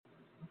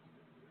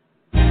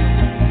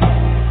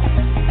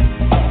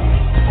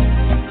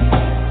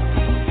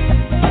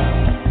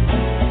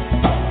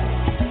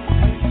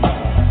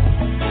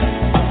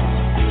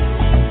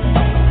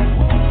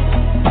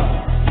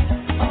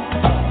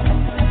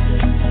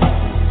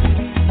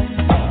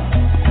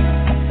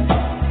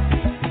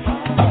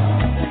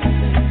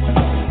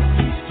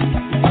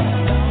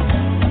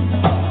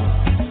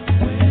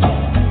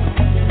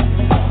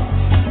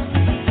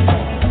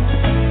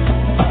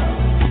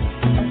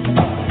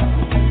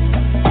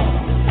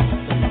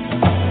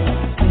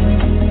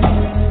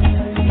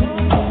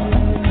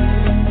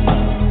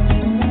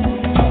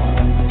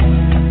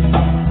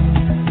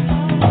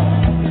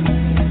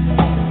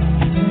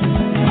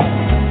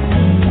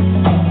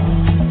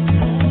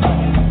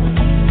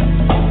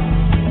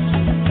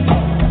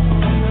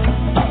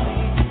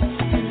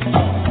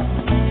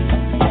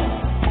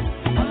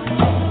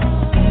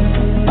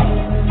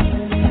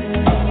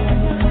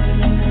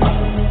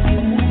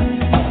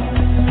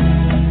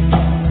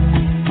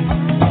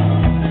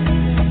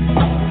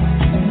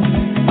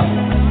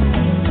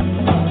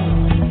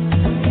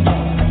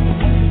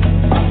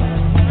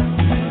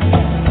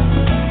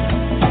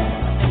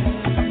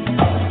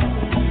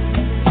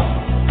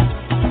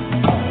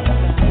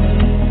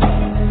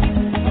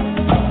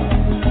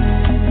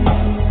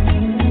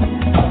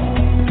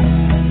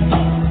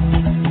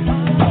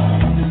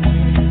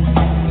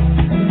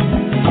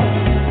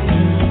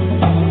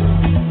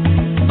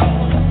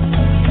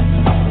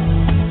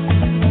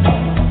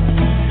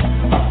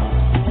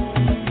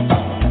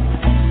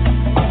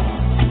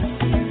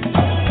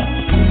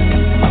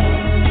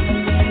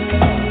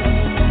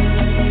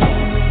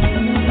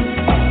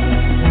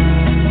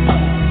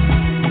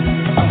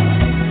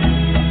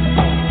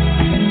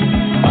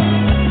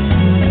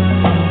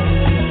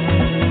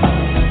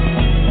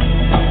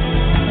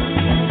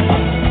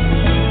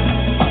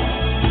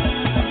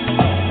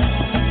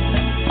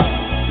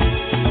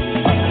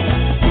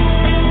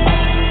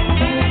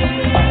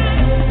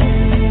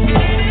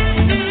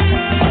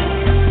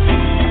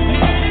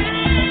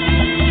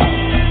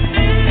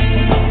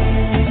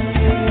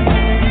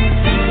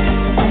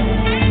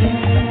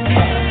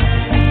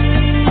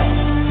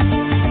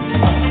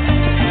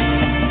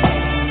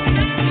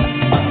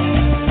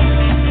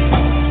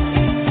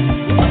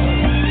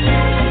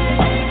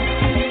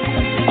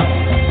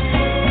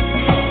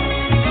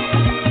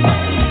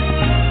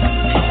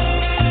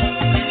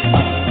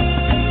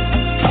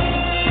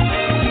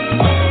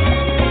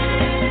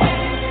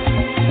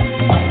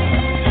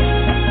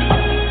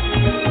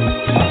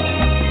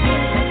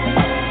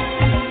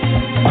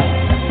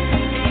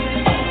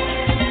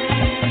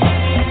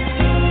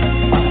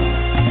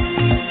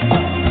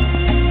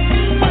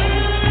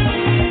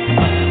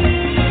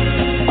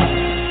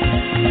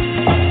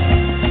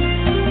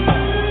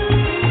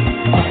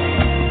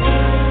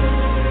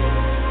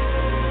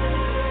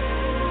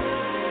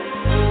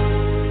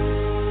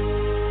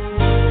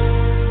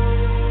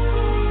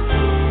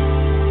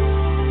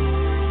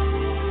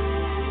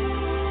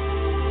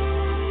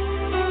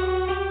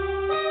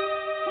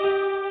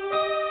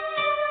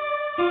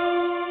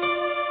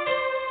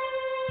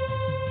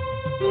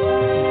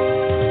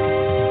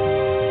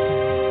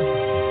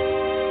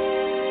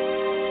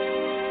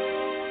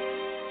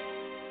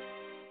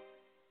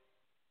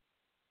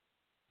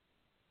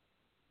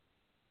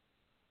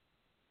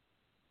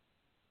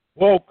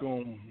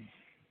Welcome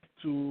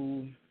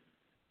to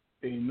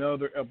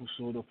another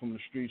episode of From the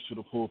Streets to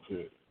the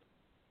Pulpit.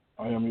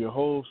 I am your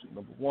host,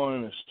 number one,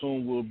 and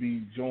soon will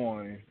be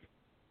joined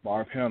by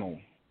our panel.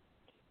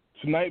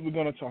 Tonight we're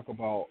going to talk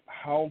about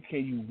how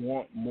can you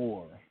want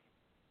more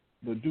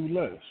but do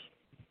less.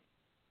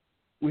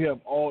 We have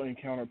all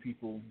encountered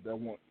people that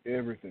want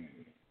everything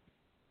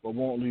but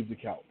won't leave the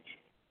couch.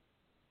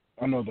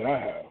 I know that I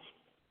have.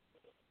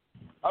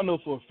 I know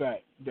for a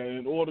fact that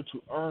in order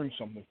to earn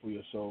something for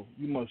yourself,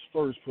 you must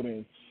first put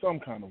in some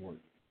kind of work.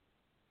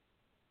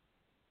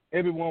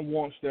 Everyone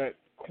wants that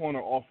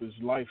corner office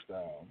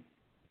lifestyle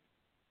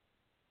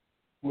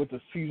with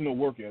a seasonal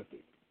work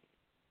ethic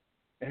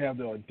and have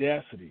the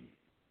audacity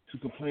to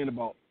complain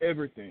about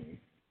everything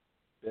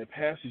that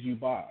passes you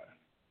by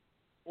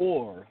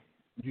or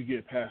you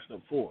get passed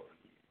up for.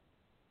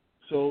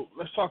 So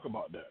let's talk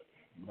about that.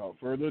 Without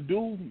further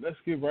ado, let's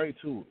get right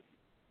to it.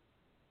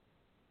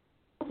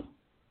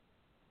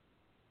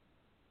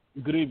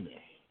 Good evening.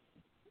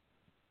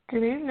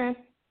 Good evening.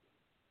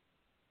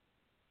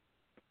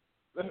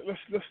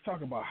 Let's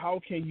talk about how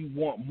can you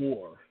want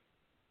more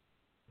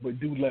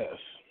but do less.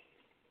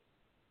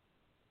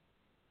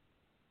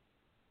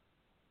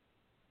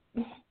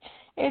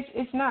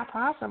 It's not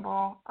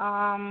possible.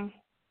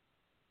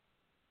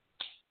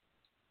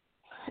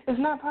 It's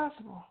not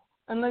possible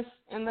unless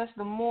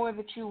the more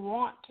that you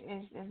want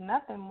is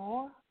nothing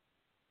more,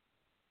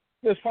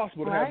 It's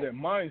possible to have right? that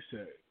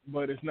mindset,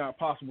 but it's not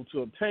possible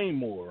to obtain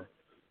more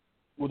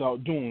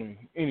without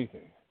doing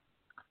anything.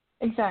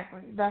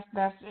 Exactly. That's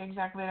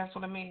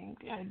what I mean.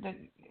 That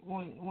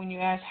when you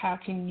ask how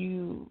can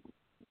you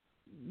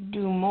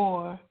do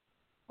more,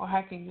 or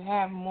how can you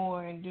have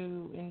more and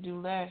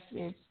do less,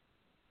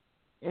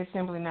 it's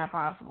simply not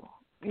possible.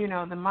 The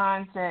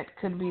mindset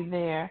could be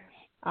there,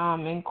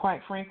 and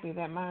quite frankly,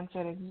 that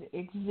mindset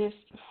exists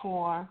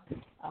for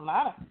a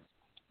lot of us,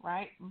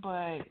 right?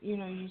 But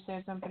you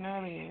said something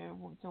earlier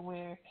to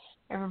where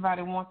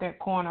everybody wants that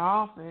corner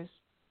office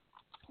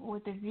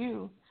with the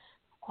view.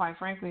 Quite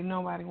frankly,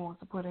 nobody wants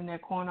to put in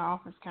that corner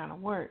office kind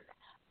of work.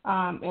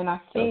 And I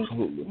think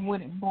Absolutely.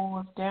 what it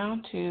boils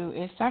down to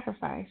is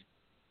sacrifice.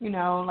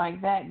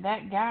 Like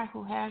that guy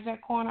who has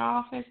that corner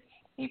office,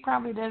 he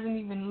probably doesn't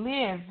even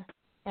live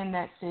in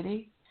that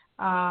city.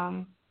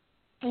 Um,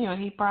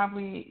 he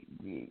probably,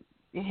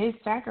 his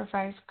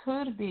sacrifice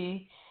could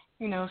be,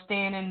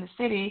 staying in the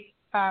city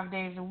 5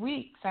 days a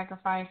week,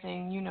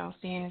 sacrificing,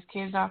 seeing his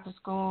kids off to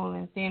school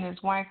and seeing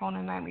his wife on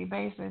a nightly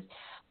basis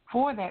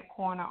for that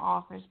corner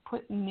office,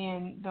 putting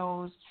in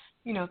those,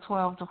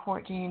 12 to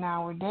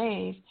 14-hour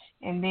days,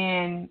 and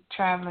then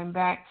traveling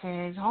back to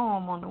his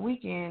home on the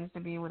weekends to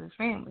be with his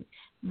family.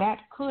 That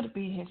could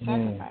be his Mm.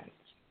 sacrifice.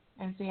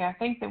 And see, I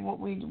think that what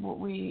we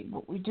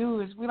do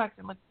is we like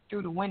to look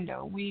through the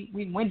window. We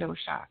window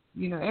shop.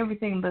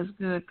 Everything looks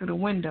good through the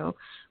window,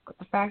 but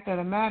the fact of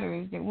the matter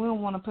is that we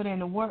don't want to put in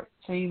the work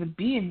to even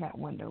be in that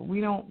window.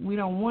 We don't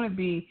want to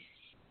be,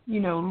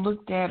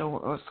 looked at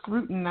or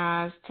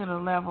scrutinized to the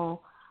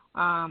level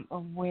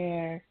of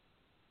where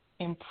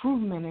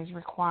improvement is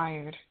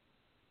required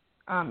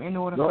in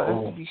order for us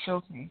to Uh-oh. be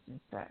showcased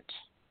as such.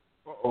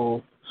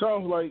 Uh-oh.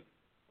 Sounds like,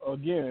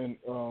 again,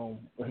 and,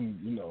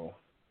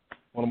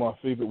 one of my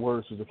favorite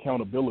words is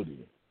accountability.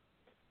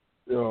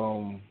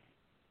 Um,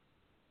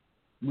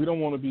 we don't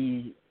want to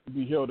be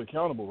held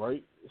accountable,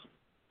 right?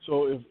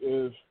 So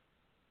if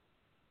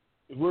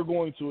we're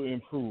going to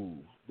improve,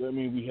 that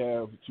means we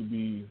have to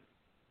be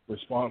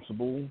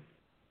responsible,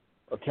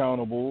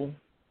 accountable,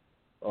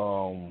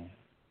 um,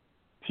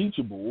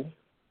 teachable.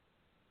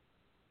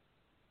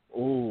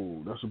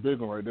 Oh, that's a big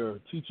one right there.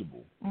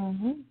 Teachable.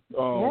 Mhm. Yeah,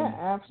 Um,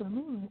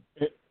 absolutely.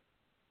 and,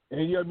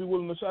 and you got to be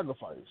willing to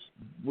sacrifice,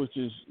 which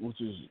is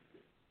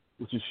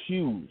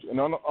huge. And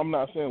I'm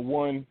not saying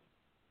one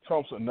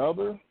trumps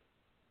another.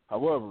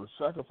 However,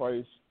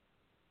 sacrifice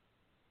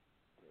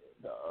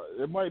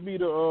it might be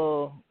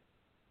the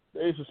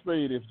ace of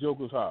spade if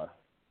Joker's high.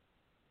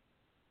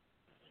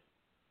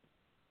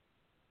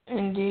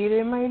 Indeed,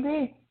 it may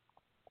be.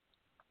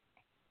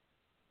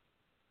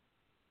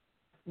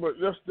 But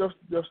that's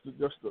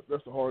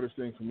the hardest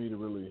thing for me to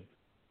really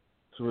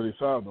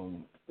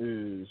fathom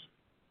is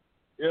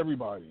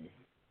everybody.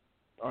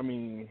 I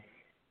mean,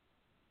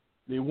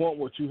 they want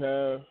what you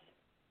have,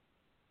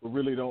 but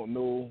really don't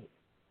know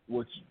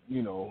what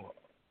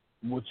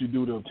what you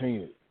do to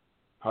obtain it,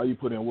 how you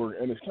put in work,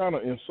 and it's kind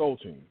of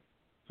insulting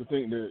to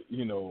think that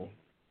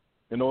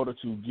in order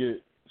to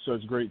get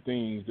such great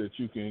things that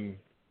you can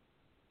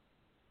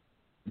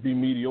be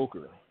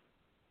mediocre.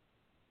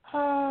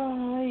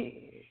 Uh,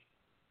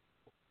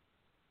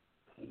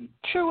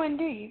 True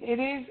indeed. It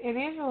is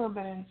a little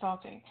bit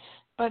insulting.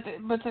 But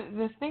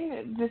the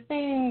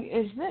thing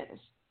is this.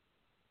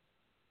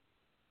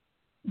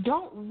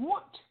 Don't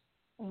want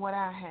what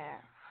I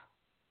have.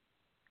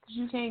 'Cause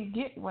you can't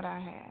get what I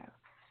have.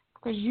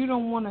 Because you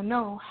don't want to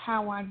know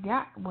how I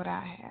got what I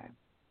have.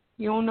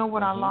 You don't know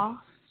what I Mhm.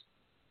 lost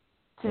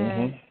to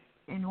Mhm.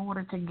 in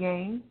order to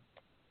gain,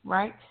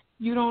 right?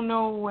 You don't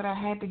know what I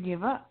had to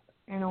give up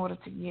in order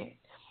to get.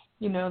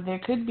 There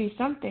could be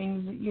some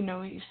things,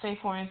 say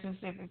for instance,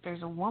 if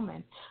there's a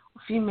woman, a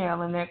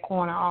female in that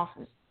corner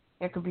office,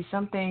 there could be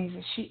some things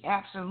that she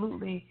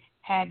absolutely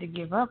had to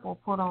give up or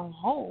put on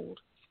hold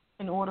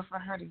in order for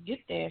her to get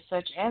there,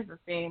 such as a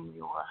family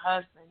or a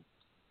husband.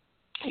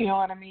 You know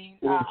what I mean?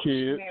 Or She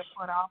kids. may have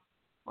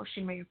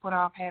put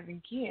off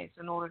having kids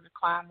in order to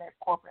climb that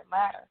corporate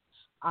ladder.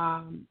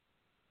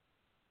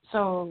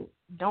 So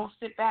don't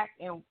sit back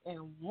and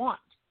want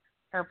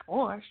her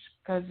Porsche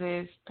because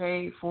it's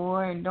paid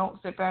for, and don't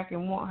sit back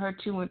and want her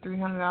 $200 and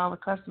 $300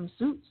 custom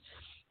suits.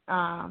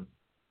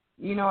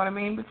 You know what I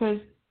mean? Because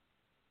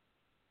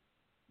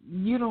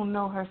you don't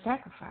know her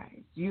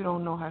sacrifice. You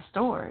don't know her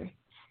story.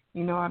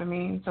 You know what I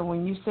mean? So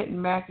when you're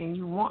sitting back and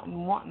you wanting,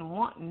 you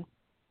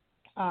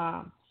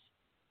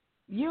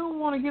don't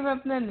want to give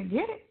up nothing to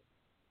get it.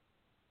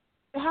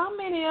 How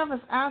many of us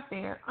out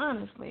there,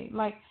 honestly,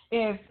 like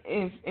if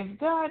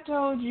God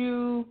told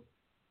you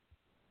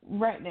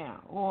right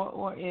now,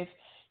 or if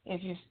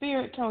your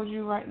spirit told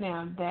you right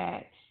now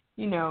that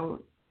you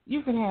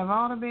can have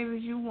all the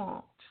babies you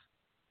want,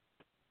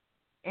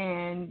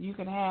 and you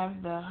can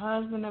have the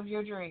husband of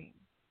your dreams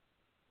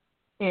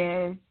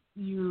if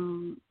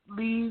you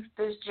leave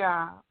this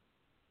job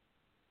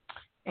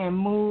and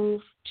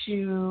move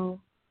to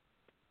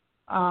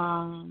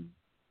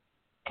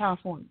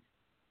California,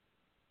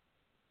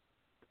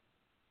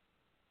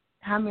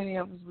 how many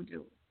of us would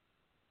do it?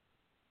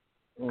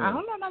 I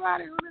don't know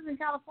nobody who lives in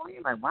California.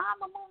 Like, why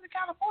am I moving to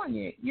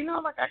California?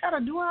 Like I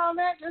gotta do all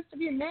that just to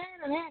be a man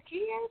and have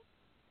kids.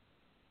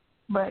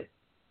 But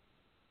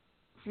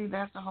see,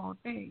 that's the whole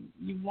thing.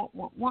 You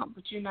want,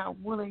 but you're not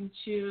willing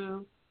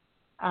to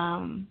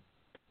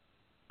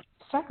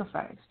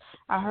sacrifice.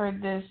 I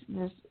heard this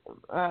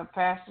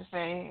pastor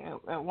say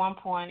at one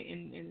point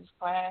in his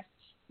class.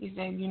 He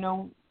said,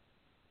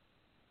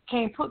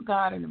 can't put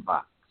God in a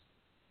box.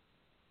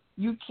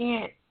 You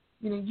can't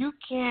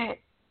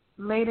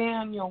lay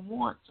down your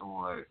wants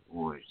or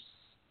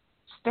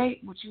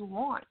state what you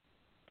want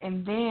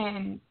and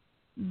then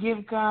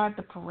give God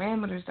the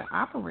parameters to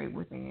operate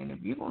within.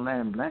 If you're going to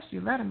let him bless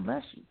you, let him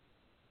bless you.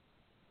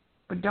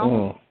 But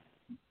don't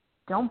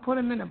put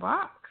him in a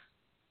box.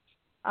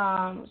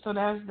 So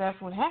that's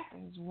what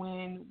happens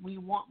when we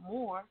want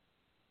more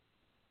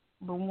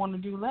but want to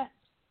do less.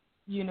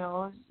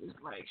 It's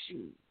like,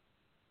 shoot.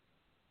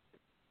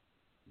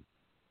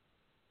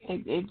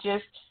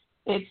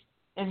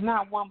 It's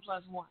not 1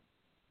 plus 1.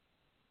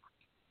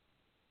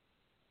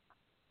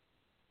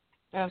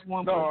 That's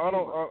 1 plus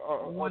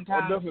 0.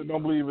 I definitely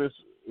don't believe it's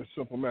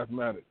simple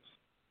mathematics.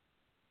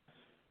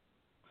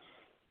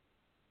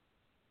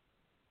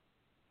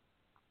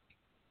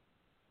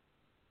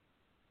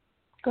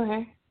 Go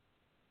ahead.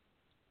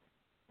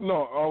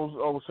 No, I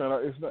was saying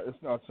it's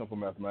not simple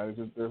mathematics.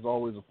 There's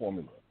always a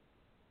formula,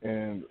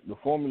 and the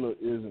formula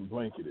isn't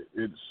blanketed.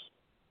 It's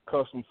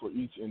custom for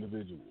each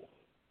individual.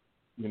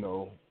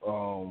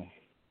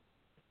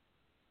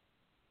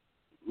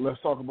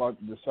 Let's talk about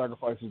the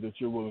sacrifices that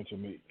you're willing to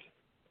make.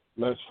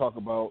 Let's talk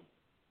about,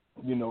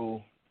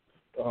 your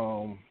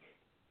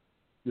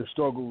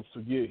struggles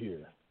to get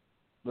here.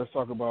 Let's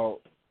talk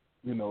about,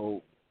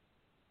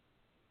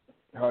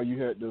 how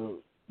you had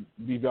to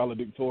be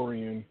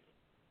valedictorian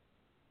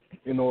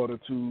in order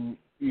to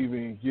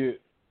even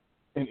get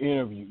an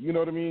interview. You know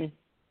what I mean?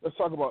 Let's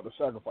talk about the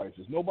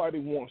sacrifices. Nobody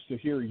wants to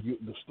hear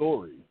the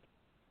story.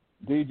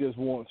 They just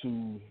want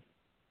to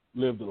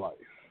live the life.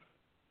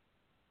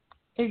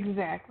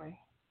 Exactly.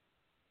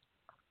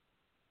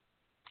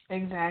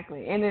 And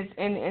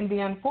the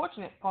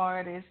unfortunate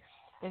part is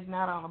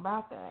not all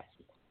about that.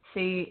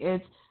 See,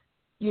 it's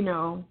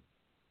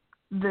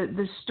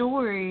the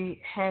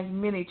story has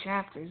many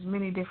chapters,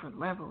 many different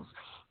levels,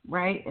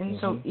 right? And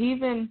so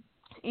even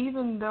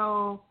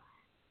though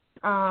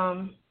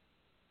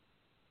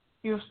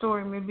your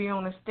story may be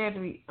on a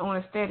steady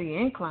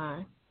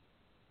incline,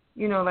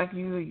 like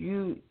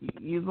you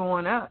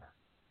going up,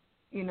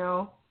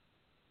 no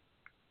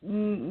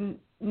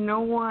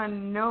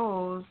one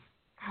knows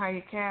how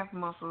your calf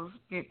muscles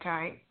get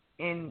tight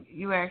and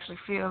you actually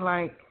feel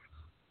like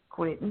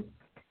quitting.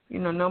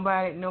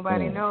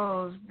 Nobody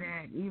knows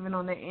that even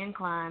on the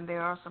incline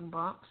there are some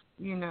bumps.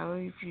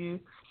 If you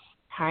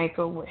hike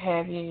or what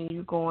have you and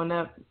you're going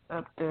up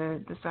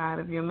the side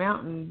of your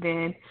mountain,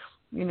 then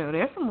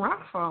there's some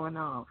rocks falling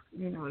off.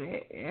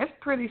 That's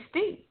pretty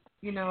steep.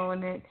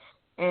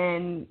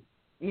 And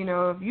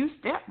if you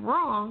step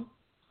wrong,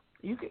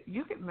 you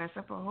could mess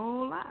up a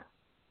whole lot.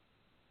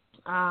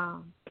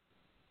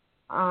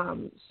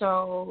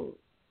 So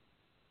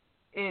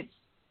it's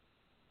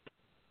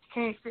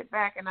can't sit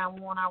back and I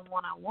want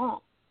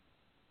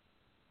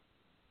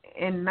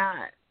and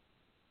not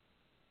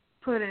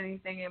put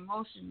anything in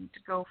motion to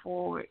go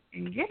forward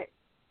and get it.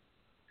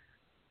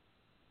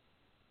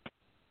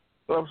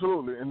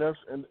 Absolutely,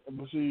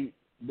 but see,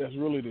 that's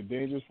really the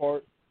dangerous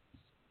part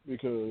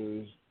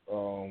because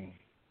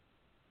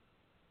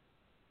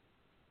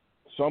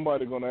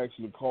somebody gonna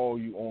actually call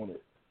you on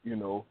it.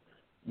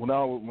 When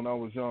I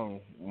was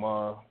young,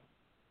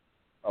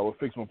 I would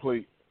fix my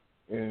plate,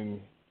 and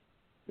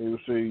They would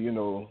say,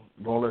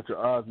 don't let your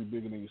eyes be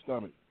bigger than your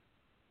stomach.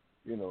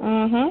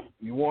 Mhm.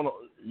 You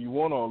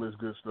want all this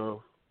good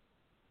stuff,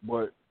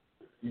 but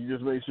you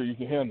just make sure you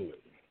can handle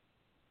it.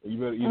 You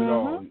better eat it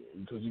all,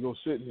 because you're going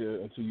to sit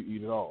here until you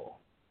eat it all.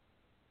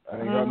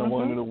 I ain't got no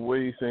money to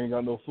waste, I ain't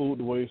got no food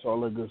to waste,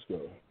 all that good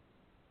stuff.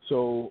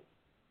 So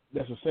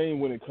that's the same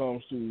when it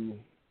comes to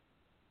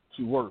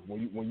work.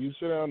 When you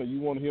sit down and you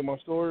want to hear my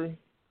story,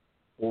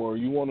 or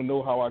you want to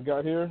know how I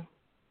got here,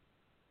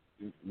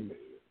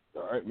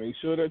 all right, make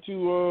sure that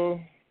you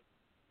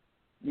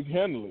can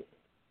handle it,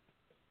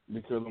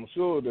 because I'm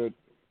sure that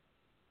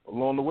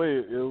along the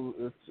way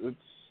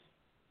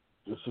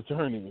it's a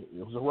journey.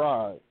 It was a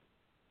ride.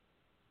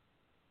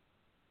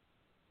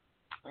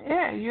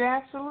 Yeah, you're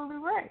absolutely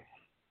right.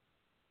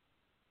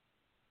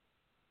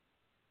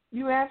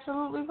 You're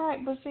absolutely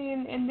right. But see,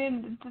 and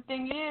then the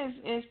thing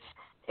is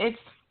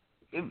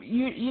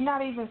you're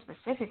not even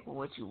specific with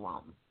what you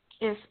want.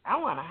 It's, I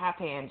want a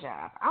high-paying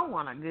job. I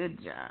want a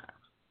good job.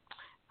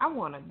 I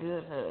want a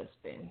good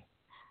husband.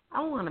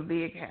 I want a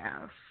big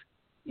house.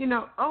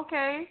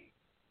 Okay,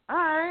 all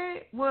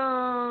right,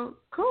 well,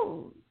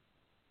 cool.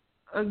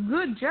 A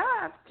good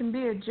job can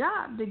be a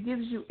job that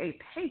gives you a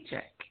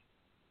paycheck.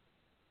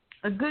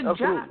 A good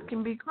Absolutely. job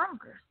can be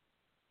Kroger.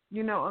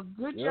 A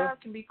good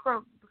job can be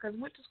Kroger, because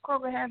what does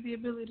Kroger have the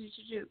ability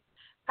to do?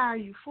 Hire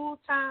you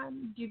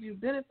full-time, give you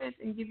benefits,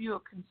 and give you a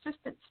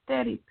consistent,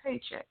 steady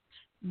paycheck.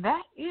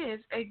 That is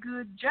a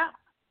good job.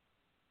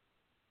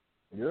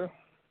 Yeah.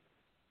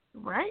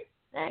 Right?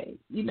 Hey,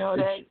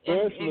 that,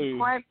 and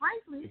quite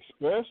frankly,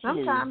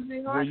 sometimes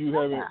it's hard to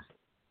come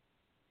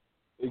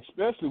by.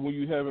 Especially when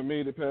you haven't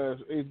made it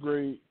past 8th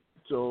grade,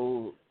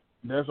 so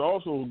that's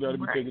also got to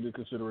be taken into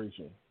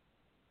consideration.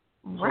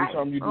 Right.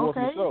 Sometimes you do it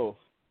for yourself.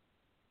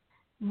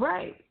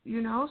 Right.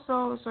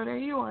 So there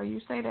you are. You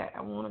say that,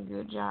 I want a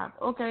good job.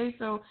 Okay,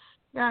 so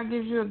God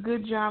gives you a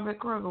good job at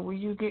Kroger where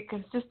you get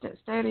consistent,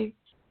 steady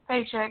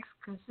paychecks,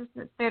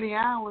 consistent, steady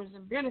hours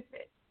and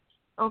benefits.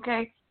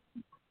 Okay?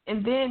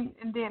 And then,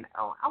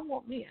 I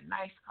want me a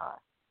nice car.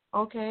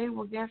 Okay,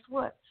 well, guess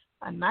what?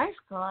 A nice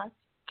car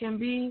can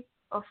be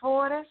a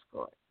Ford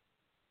Escort.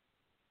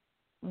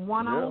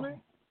 One owner.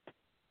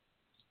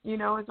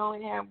 It's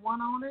only had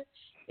one owner.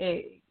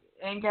 It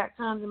ain't got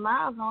tons of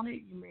miles on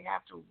it. You may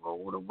have to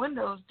roll the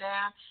windows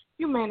down.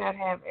 You may not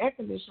have air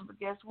conditioning, but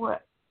guess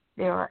what?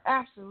 There are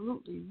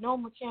absolutely no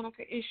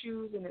mechanical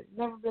issues, and it's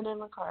never been in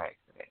a car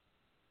accident.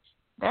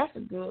 That's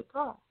a good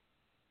car,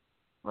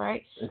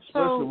 right?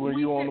 Especially when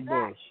you're on the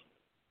bus.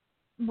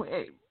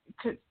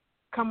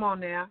 Come on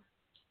now.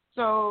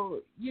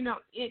 So,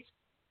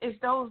 it's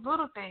those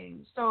little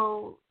things.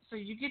 So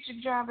you get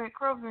your job at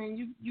Kroger, and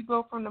you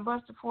go from the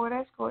bus to Ford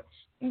Escort,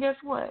 and guess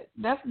what?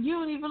 You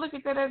don't even look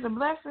at that as a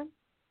blessing.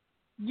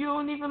 You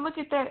don't even look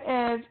at that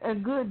as a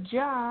good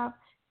job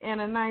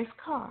and a nice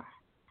car.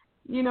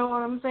 You know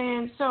what I'm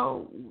saying?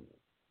 So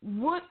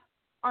what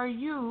are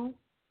you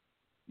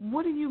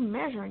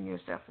measuring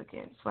yourself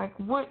against? Like,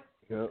 what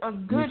a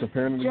good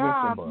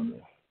job,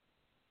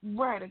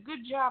 right, a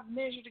good job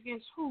measured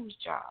against whose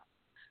job?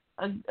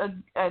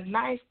 A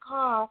nice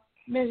car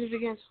measured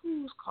against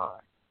whose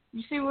car?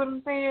 You see what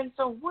I'm saying?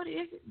 So what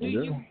is it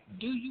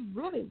do you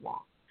really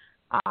want?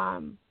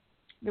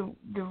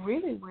 The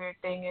really weird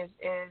thing is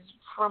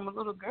from a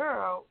little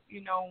girl,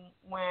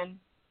 when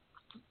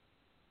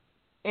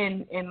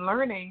in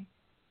learning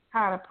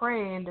how to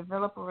pray and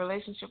develop a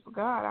relationship with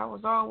God, I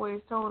was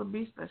always told to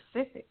be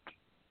specific.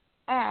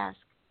 Ask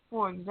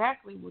for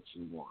exactly what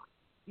you want.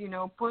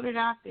 Put it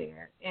out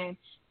there. And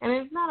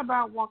it's not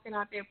about walking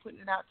out there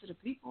putting it out to the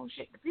people.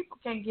 Shit, the people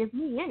can't give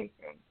me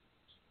anything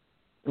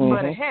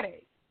but a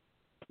headache.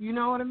 You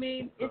know what I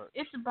mean?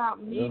 It's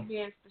about me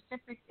being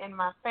specific in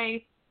my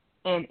faith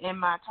and in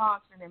my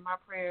talks and in my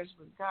prayers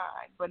with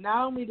God. But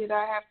not only did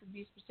I have to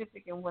be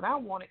specific in what I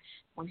wanted,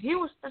 when he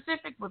was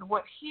specific with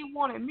what he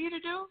wanted me to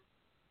do,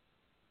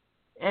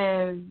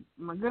 as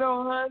my good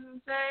old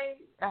husband say,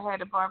 I had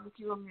to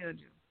barbecue a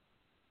mildew.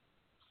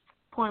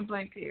 Point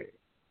blank period.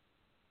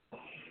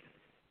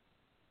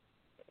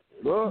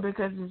 Well,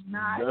 because it's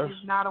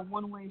not a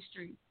one-way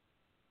street.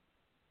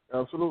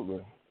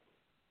 Absolutely.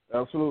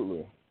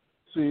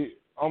 See,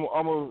 I'm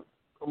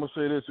gonna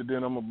say this, and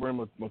then I'm gonna bring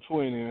my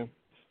twin in.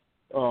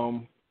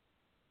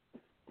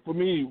 For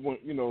me,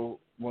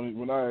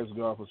 when I ask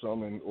God for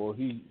something, or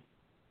he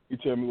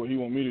tell me what he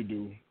want me to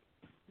do,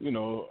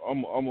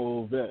 I'm an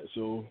old vet,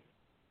 so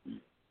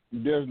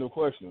there's no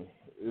question.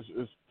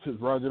 It's just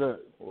roger that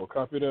or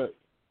copy that,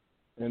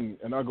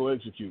 and I go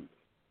execute.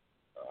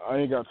 I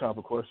ain't got time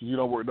for questions. You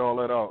don't work all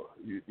that out.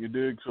 You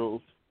dig?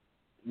 So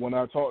when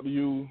I talk to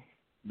you,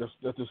 that's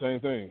the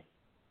same thing.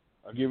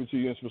 I give it to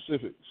you in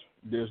specifics.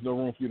 There's no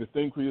room for you to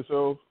think for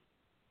yourself.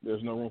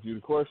 There's no room for you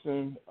to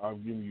question.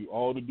 I've given you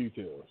all the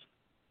details.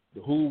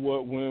 The who,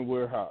 what, when,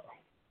 where, how,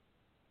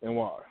 and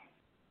why.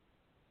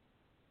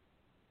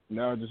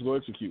 Now just go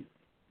execute.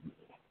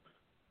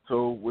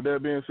 So with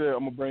that being said, I'm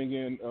going to bring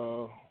in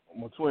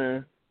my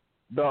twin.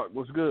 Doc,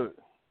 what's good?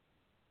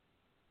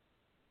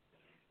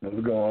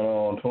 What's going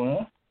on,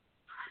 twin?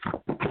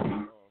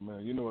 Oh, man,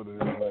 man. You know what it is,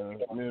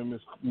 man.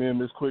 Me and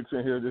Miss Quick's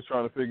in here just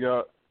trying to figure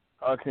out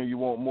how can you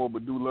want more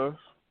but do less.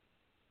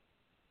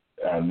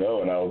 I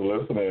know, and I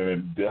was listening,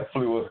 and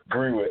definitely was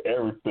agreeing with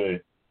everything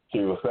she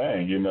was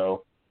saying.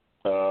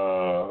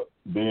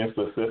 Being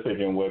specific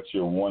in what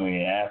you're wanting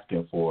and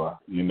asking for.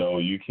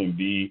 You can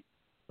be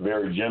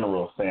very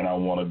general, saying I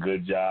want a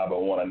good job, I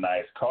want a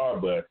nice car,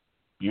 but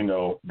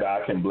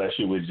God can bless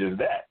you with just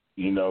that.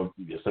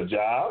 It's a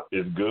job,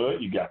 it's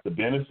good, you got the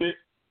benefits.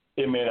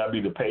 It may not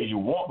be the pay you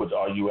want, but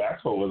all you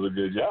asked for was a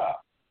good job.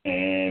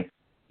 And,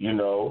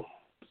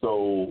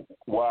 so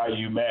why are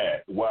you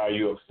mad? Why are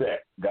you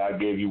upset? God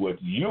gave you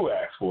what you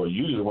asked for.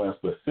 You just weren't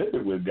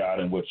specific with God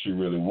and what you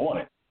really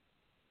wanted.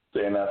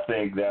 And I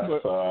think that's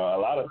a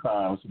lot of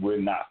times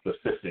we're not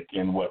specific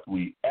in what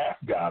we ask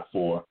God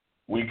for.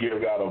 We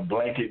give God a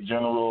blanket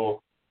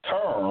general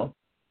term.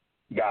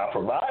 God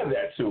provides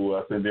that to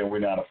us, and then we're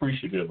not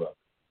appreciative of it.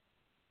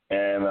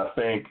 And I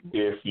think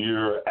if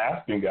you're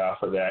asking God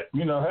for that,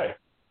 hey,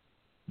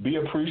 be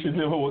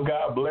appreciative of what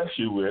God bless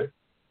you with,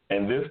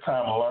 and this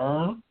time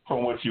learn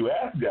from what you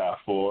ask God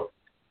for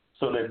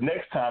so that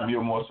next time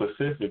you're more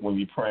specific when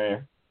you're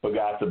praying for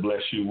God to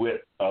bless you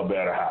with a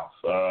better house,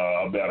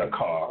 a better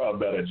car, a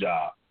better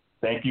job.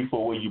 Thank you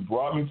for where you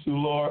brought me to,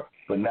 Lord,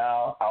 but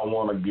now I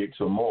want to get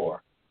to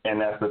more.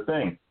 And that's the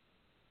thing.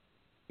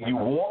 You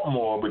want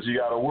more, but you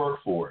got to work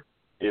for it.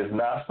 It's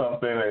not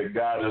something that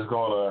God is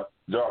going to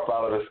drop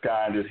out of the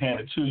sky and just hand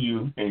it to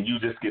you, and you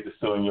just get to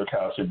sit on your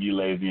couch and be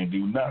lazy and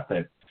do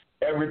nothing.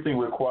 Everything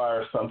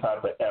requires some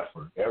type of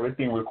effort.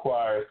 Everything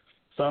requires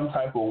some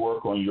type of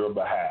work on your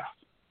behalf.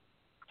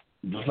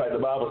 Just like the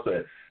Bible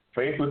said,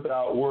 faith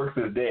without works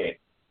is dead.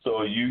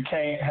 So you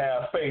can't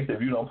have faith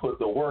if you don't put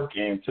the work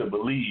in to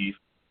believe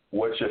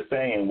what you're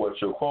saying, what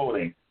you're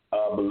quoting,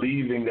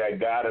 believing that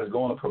God is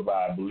going to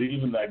provide,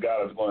 believing that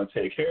God is going to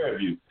take care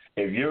of you.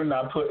 If you're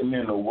not putting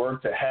in the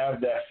work to have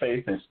that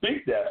faith and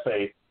speak that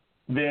faith,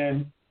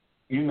 then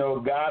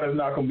God is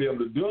not going to be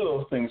able to do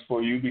those things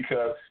for you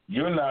because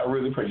you're not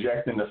really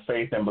projecting the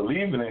faith and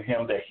believing in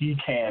him that he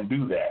can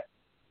do that.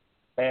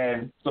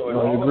 And so it's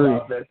all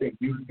about that thing.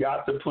 You've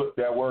got to put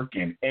that work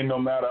in no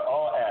matter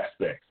all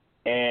aspects.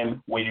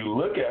 And when you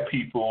look at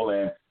people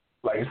and,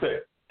 like I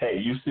said,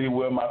 hey, you see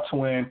where my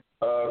twin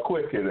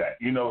Quick is at.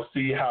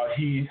 See how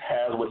he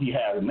has what he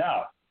has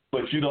now.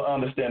 But you don't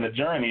understand the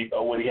journey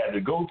of what he had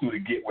to go through to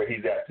get where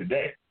he's at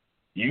today.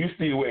 You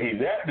see where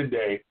he's at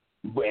today,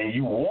 and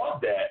you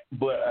want that,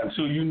 but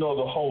until you know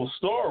the whole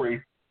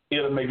story,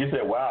 it'll make you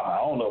say, wow,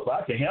 I don't know if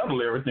I can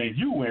handle everything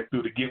you went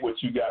through to get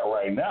what you got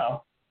right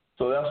now.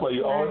 So that's why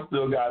you always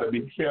still got to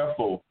be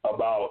careful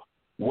about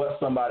what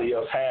somebody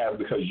else has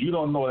because you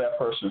don't know that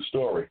person's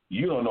story.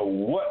 You don't know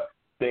what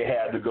they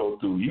had to go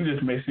through. You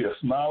just may see a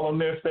smile on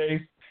their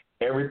face.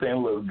 Everything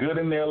looks good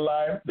in their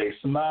life. They're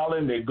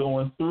smiling. They're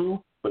going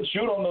through. But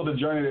you don't know the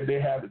journey that they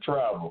had to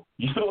travel.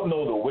 You don't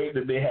know the weight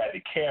that they had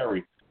to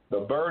carry, the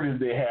burdens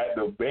they had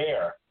to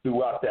bear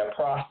throughout that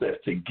process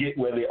to get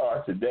where they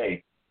are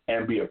today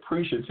and be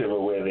appreciative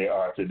of where they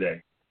are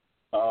today.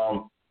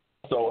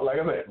 So, like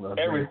I said,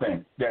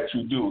 everything that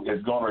you do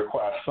is going to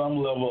require some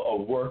level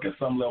of work and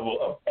some level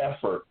of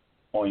effort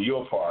on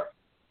your part.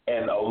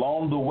 And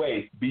along the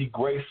way, be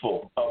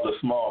grateful of the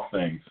small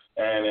things.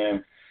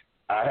 And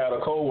I had a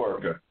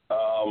coworker,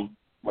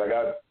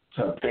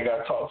 I think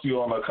I talked to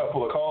you on a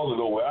couple of calls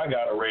ago where I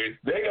got a raise.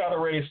 They got a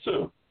raise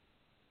too.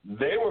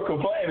 They were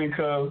complaining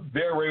because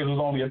their raise was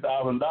only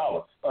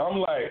 $1,000. I'm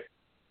like,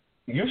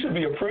 you should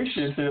be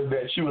appreciative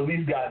that you at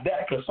least got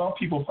that because some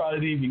people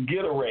probably didn't even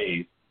get a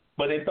raise,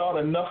 but they thought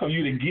enough of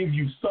you to give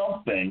you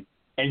something,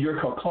 and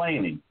you're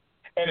complaining.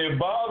 And it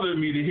bothered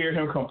me to hear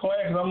him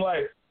complain because I'm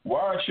like,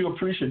 why aren't you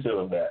appreciative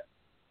of that?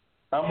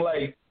 I'm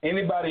like,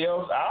 anybody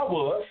else, I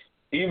was.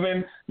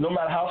 Even no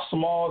matter how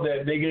small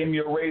that they gave me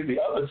a raise the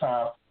other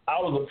time, I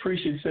was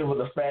appreciative of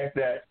the fact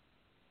that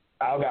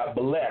I got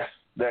blessed,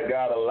 that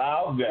God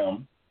allowed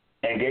them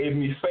and gave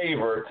me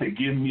favor to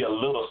give me a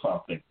little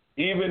something.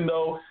 Even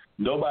though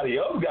nobody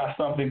else got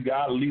something,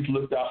 God at least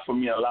looked out for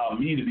me and allowed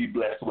me to be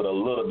blessed with a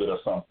little bit of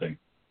something.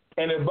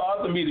 And it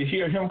bothered me to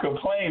hear him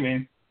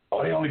complaining,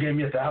 oh, they only gave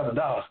me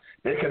 $1,000.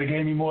 They could have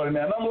gave me more than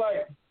that. And I'm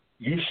like,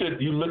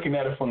 you're looking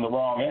at it from the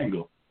wrong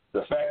angle.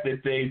 The fact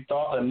that they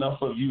thought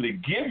enough of you to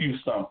give you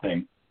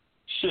something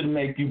should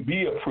make you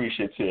be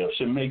appreciative,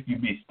 should make you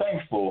be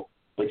thankful,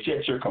 but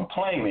yet you're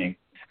complaining.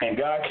 And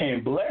God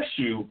can't bless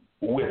you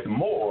with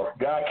more.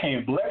 God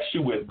can't bless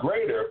you with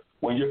greater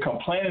when you're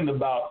complaining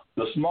about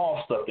the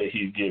small stuff that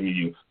he's giving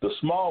you, the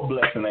small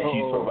blessing that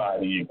he's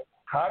providing you.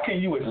 How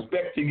can you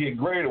expect to get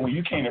greater when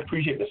you can't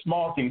appreciate the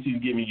small things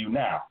he's giving you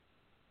now?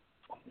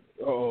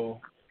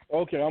 Oh,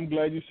 okay. I'm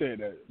glad you said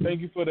that.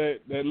 Thank you for that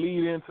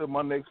lead into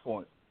my next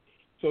point.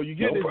 So you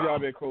get this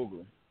job at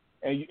Kroger,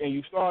 and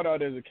you start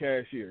out as a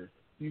cashier.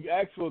 You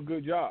ask for a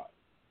good job.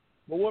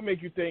 But what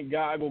makes you think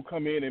God will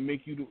come in and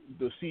make you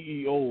the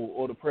CEO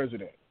or the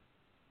president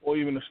or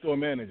even the store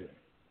manager?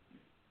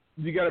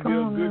 You got to be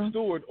a good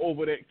steward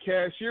over that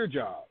cashier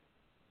job.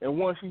 And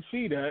once you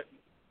see that,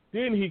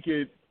 then he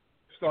could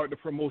start the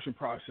promotion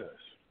process.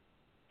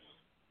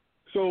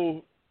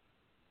 So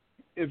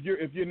if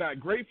you're not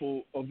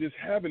grateful of just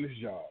having this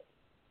job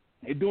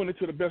and doing it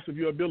to the best of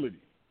your ability,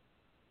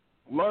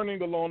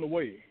 learning along the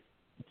way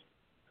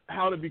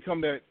how to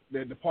become that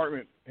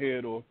department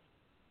head or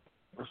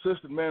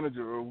assistant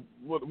manager or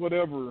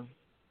whatever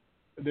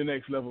the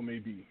next level may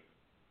be.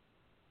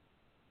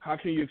 How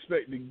can you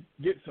expect to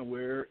get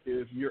somewhere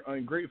if you're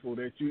ungrateful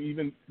that you're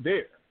even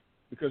there?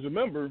 Because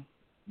remember,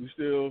 we're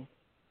still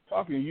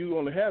talking, you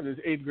only have this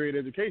 8th grade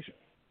education.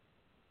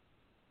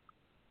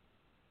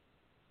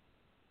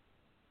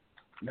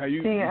 Now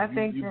you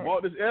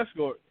bought this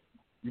escort.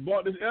 You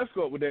bought this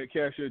escort with that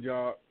cashier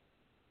job.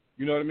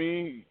 You know what I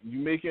mean? You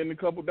making a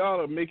couple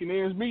dollars, making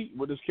ends meet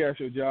with this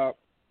cashier job.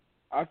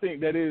 I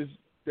think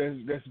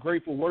that's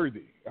grateful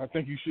worthy. I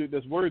think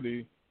that's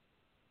worthy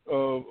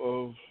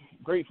of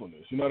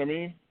gratefulness. You know what I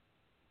mean?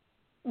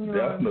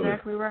 You're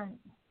exactly right.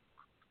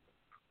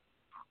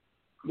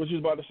 What you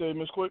was about to say,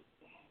 Miss Quick?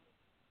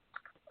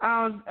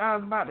 I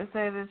was about to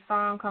say this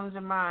song comes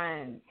to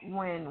mind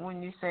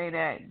when you say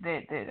that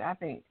I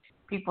think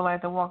people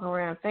like to walk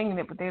around singing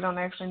it, but they don't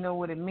actually know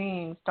what it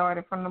means.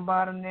 Started from the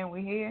bottom, then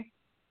we're here.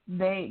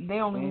 They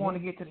only want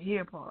to get to the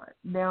here part.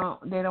 They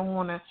don't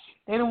want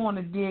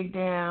to dig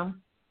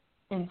down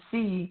and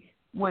see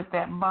what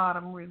that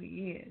bottom really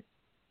is.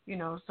 You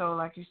know, so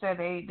like you said,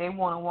 they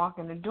want to walk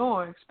in the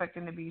door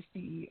expecting to be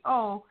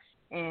CEO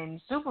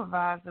and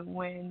supervisor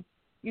when,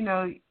 you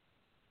know,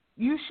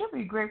 you should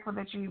be grateful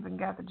that you even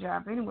got the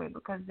job anyway,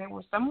 because there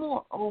were some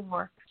more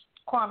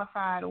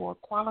overqualified or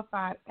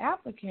qualified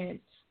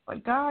applicants,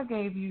 but God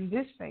gave you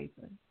this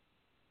favor.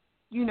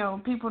 You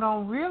know, people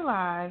don't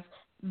realize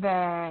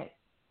that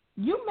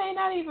you may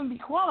not even be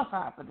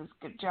qualified for this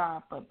good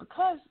job, but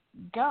because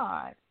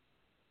God,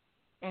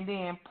 and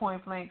then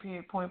point blank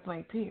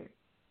period,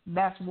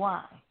 that's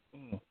why.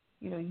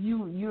 You know,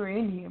 you're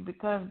in here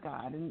because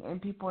God,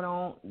 and people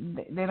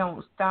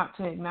don't stop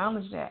to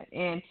acknowledge that,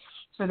 and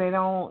so they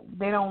don't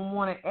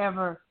want to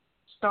ever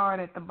start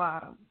at the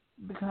bottom,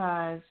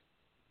 because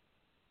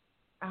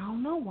I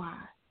don't know why.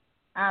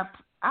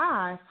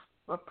 I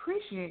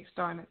appreciate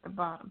starting at the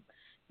bottom.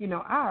 You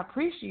know, I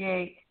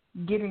appreciate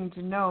getting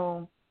to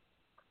know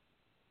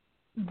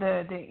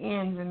the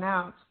ins and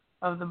outs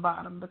of the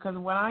bottom, because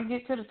when I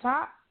get to the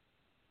top,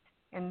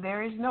 and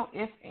there is no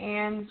ifs,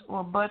 ands,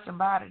 or buts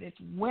about it, it's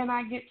when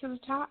I get to the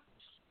top,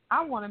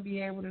 I want to be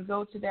able to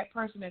go to that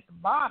person at the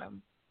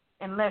bottom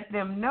and let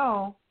them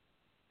know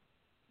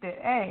that,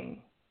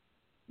 hey,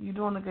 you're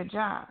doing a good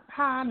job.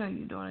 How I know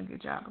you're doing a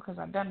good job? Because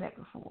I've done that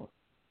before.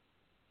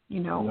 You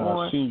know,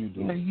 or I see you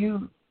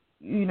do.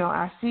 you know,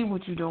 I see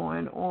what you're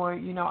doing, or,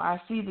 you know,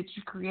 I see that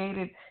you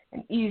created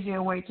an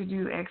easier way to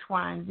do X,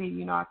 Y, and Z.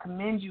 You know, I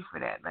commend you for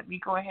that. Let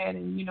me go ahead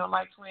and, you know,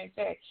 like Twin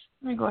said,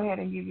 let me go ahead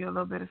and give you a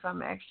little bit of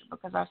something extra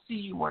because I see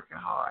you working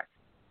hard,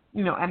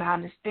 you know, and I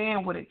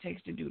understand what it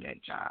takes to do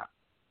that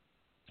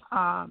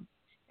job.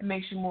 It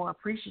makes you more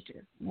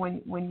appreciative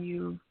when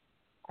you,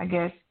 I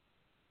guess,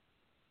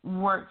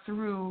 work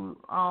through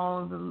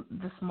all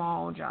the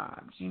small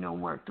jobs, you know,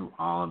 work through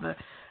all the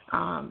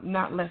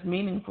not less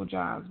meaningful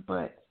jobs,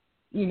 but,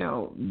 you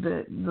know,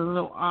 the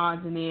little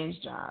odds and ends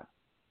jobs.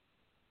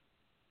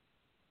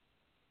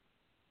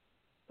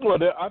 Well,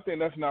 I think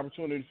that's an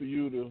opportunity for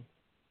you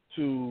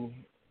to,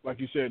 like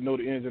you said, know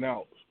the ins and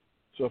outs.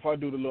 So if I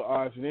do the little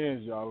odds and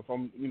ends job, if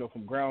I'm, you know,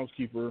 from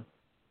groundskeeper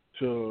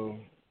to,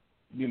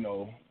 you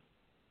know,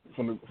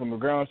 from the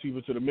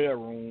groundskeeper to the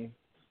mailroom,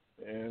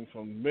 and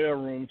from the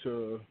mailroom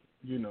to,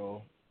 you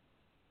know,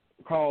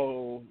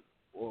 call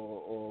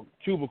or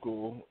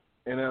cubicle,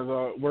 and as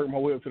I work my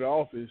way up to the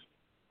office,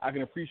 I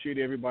can appreciate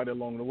everybody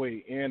along the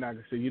way, and I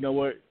can say, you know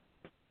what,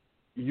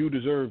 you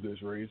deserve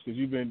this raise because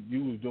you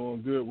was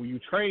doing good when you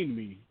trained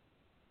me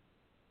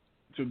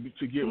to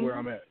get where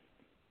I'm at.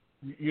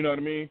 You know what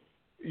I mean?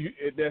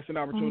 That's an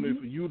opportunity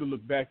for you to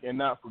look back and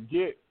not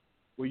forget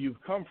where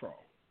you've come from.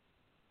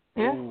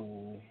 Yeah.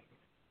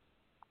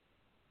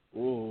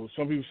 Oh,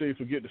 some people say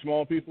forget the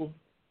small people.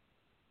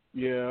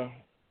 Yeah,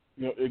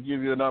 you know, it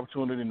gives you an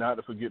opportunity not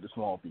to forget the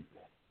small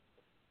people.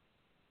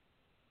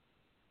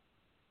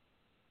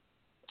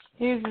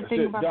 Here's the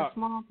thing about the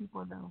small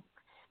people, though.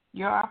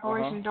 Your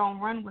operations don't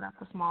run without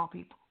the small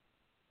people.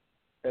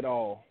 At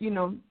all. You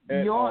know,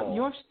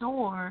 your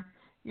store,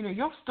 you know,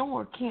 your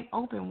store can't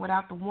open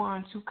without the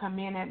ones who come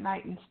in at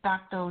night and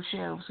stock those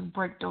shelves, who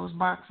break those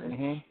boxes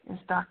and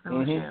stock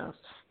those shelves.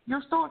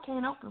 Your store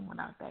can't open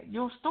without that.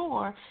 Your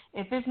store,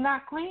 if it's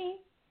not clean,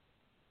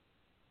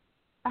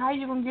 how are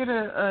you going to get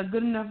a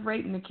good enough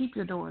rating to keep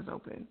your doors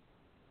open?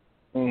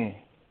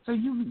 So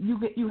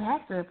you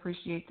have to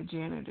appreciate the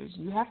janitors.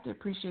 You have to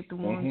appreciate the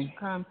ones who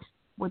come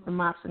with the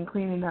mops and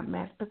cleaning up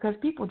mess, because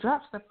people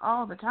drop stuff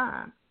all the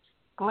time.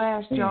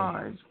 Glass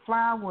jars,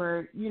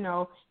 flour, you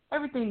know,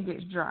 everything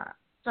gets dropped.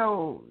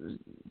 So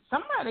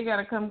somebody got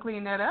to come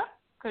clean that up,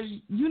 because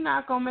you're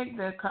not going to make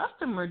the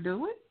customer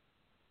do it.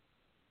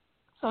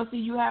 So, see,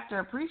 you have to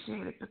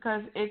appreciate it,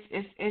 because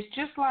it's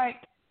just like,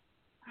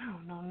 I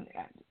don't know,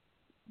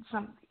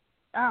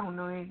 I don't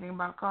know anything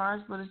about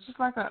cars, but it's just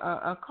like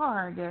a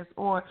car, I guess.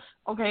 Or,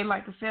 okay,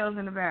 like the cells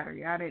in the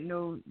battery. I didn't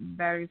know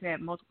batteries had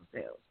multiple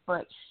cells.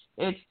 But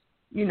it's,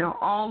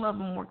 all of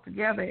them work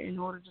together in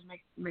order to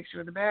make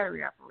sure the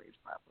battery operates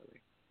properly.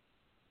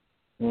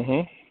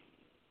 Mhm.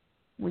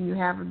 When you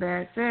have a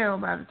bad cell,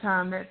 by the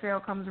time that cell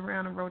comes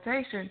around in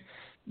rotation,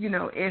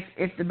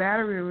 if the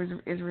battery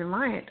is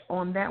reliant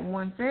on that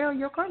one cell,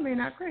 your car may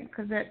not crank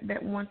because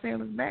that one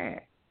cell is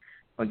bad.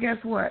 But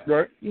guess what?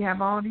 Right. You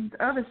have all these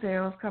other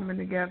cells coming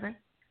together,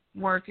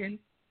 working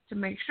to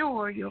make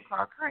sure your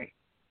car cranks.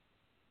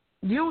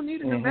 You don't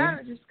need a new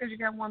battery just because you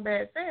got one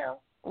bad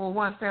cell or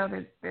one cell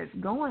that's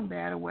going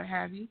bad or what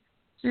have you.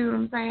 See what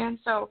I'm saying?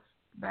 So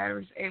the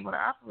battery's able to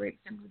operate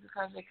simply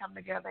because they come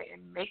together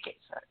and make it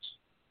such.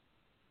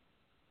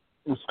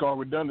 It's called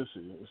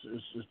redundancy.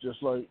 It's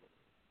just like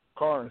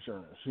car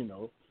insurance.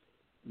 You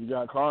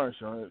got car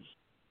insurance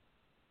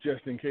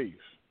just in case.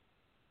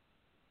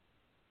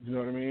 You know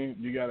what I mean?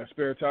 You got a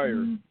spare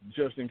tire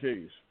just in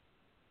case.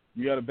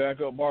 You got a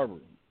backup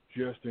barber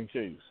just in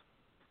case.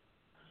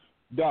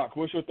 Doc,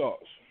 what's your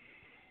thoughts?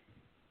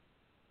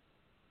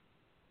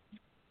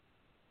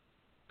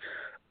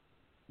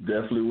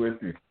 Definitely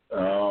with you.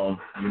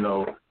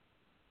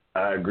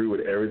 I agree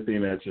with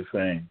everything that you're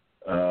saying.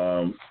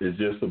 It's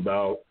just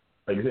about,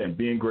 like I said,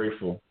 being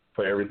grateful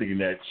for everything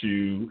that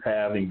you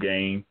have and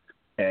gain.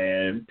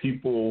 And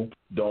people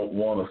don't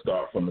want to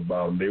start from the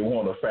bottom. They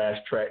want a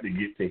fast track to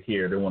get to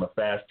here. They want a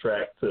fast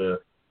track to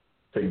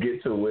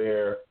get to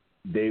where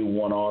they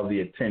want all the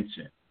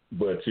attention.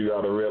 But you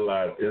got to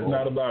realize it's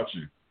not about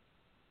you.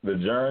 The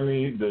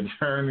journey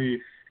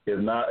is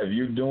not, if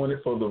you're doing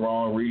it for the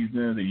wrong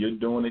reasons, if you're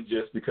doing it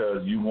just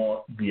because you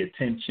want the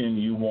attention,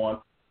 you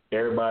want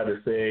everybody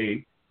to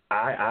say,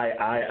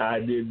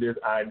 I did this,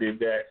 I did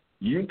that,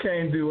 you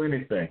can't do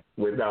anything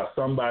without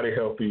somebody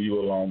helping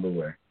you along the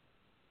way.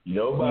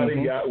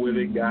 Nobody got where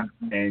they got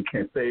and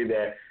can say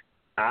that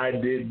I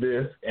did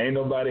this. Ain't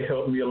nobody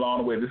helped me along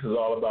the way. This is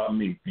all about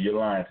me. You're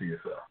lying to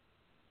yourself.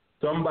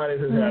 Somebody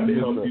has had to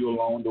help you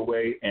along the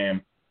way.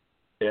 And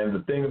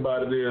the thing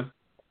about it is,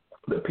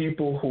 the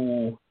people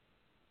who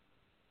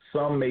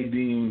some may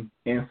deem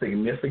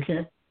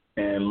insignificant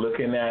and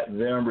looking at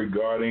them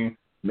regarding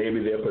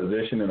maybe their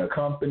position in a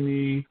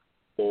company,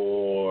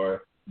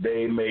 or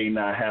they may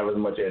not have as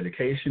much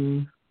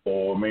education,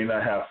 or may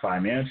not have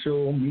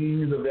financial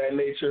means of that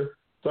nature.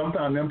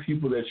 Sometimes them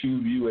people that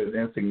you view as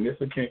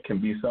insignificant can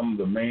be some of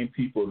the main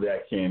people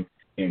that can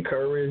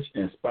encourage,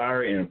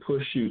 inspire, and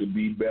push you to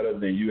be better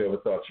than you ever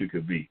thought you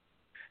could be.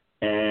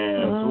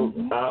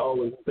 And I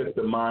always took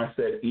the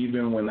mindset,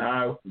 even when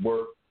I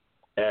worked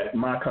at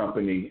my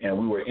company and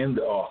we were in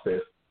the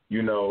office,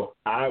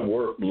 I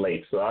worked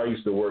late. So I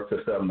used to work till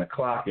 7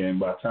 o'clock, and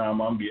by the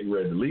time I'm getting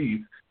ready to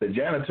leave, the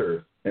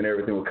janitors and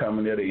everything would come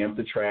in there to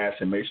empty trash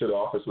and make sure the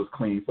office was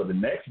clean for the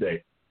next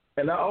day.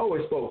 And I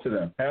always spoke to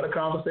them, had a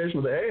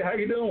conversation with them. Hey, how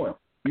you doing?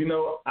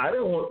 I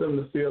didn't want them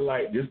to feel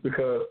like just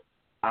because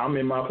I'm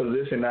in my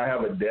position, I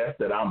have a desk,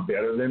 that I'm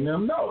better than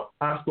them. No,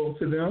 I spoke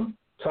to them,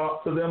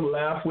 talked to them,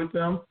 laughed with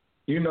them,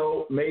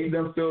 made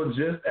them feel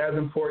just as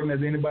important as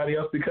anybody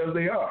else because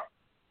they are.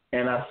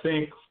 And I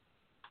think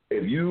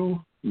if you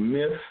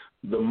miss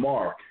the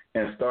mark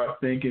and start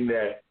thinking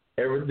that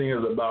everything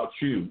is about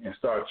you and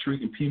start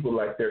treating people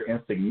like they're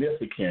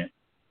insignificant,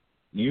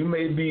 you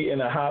may be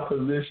in a high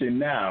position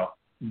now,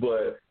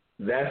 but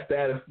that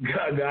status,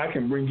 God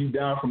can bring you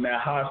down from that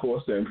high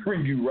horse and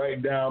bring you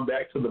right down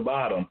back to the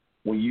bottom.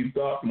 When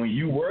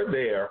you were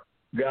there,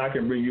 God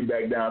can bring you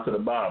back down to the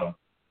bottom.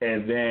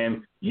 And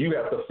then you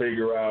have to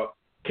figure out,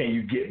 can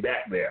you get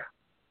back there?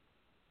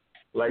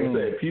 Like I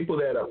said, people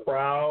that are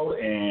proud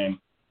and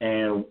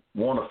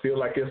want to feel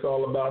like it's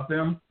all about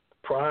them,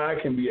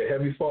 pride can be a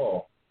heavy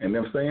fall. And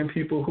them same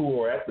people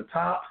who are at the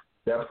top,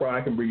 that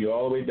pride can bring you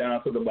all the way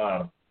down to the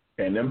bottom.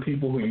 And them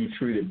people who you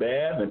treated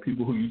bad and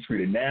people who you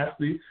treated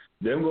nasty,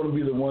 they're going to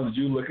be the ones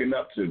you're looking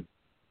up to,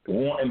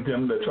 wanting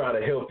them to try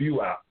to help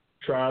you out,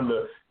 trying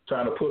to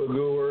put a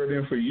good word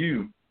in for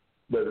you.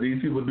 But these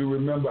people do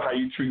remember how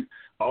you treat.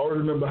 Always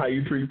remember how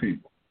you treat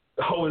people.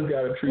 Always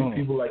got to treat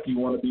people like you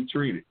want to be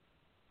treated,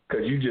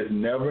 because you just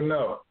never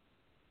know.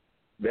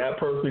 That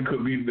person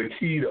could be the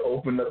key to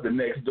open up the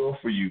next door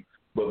for you.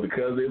 But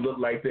because they look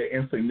like they're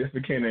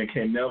insignificant and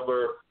can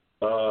never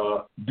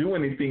do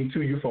anything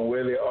to you from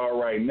where they are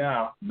right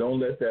now, don't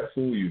let that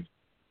fool you.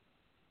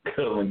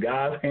 Because when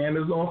God's hand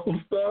is on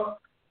some stuff,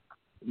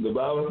 the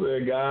Bible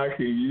says God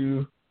can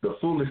use the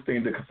foolish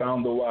thing to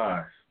confound the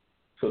wise.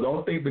 So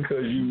don't think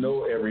because you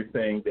know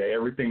everything that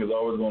everything is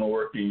always going to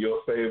work in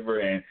your favor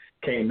and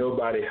can't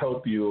nobody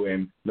help you.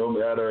 And no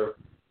matter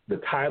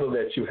the title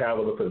that you have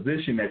or the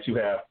position that you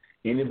have,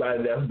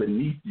 anybody that's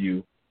beneath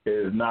you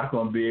is not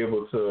going to be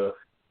able to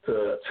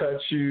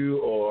touch you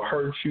or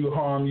hurt you,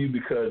 harm you,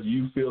 because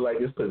you feel like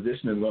this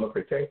position is going to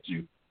protect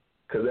you,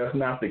 because that's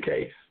not the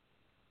case.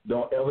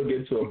 Don't ever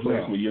get to a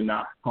place where you're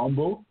not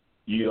humble,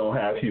 you don't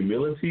have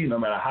humility. No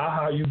matter how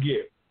high you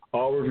get,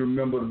 always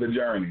remember the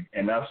journey.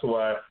 And that's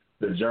why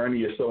the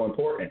journey is so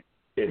important.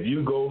 if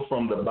you go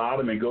from the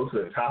bottom and go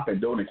to the top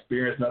and don't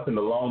experience nothing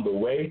along the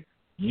way,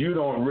 you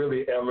don't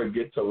really ever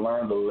get to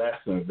learn the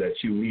lessons that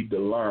you need to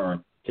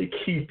learn to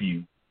keep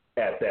you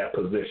at that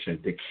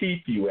position, to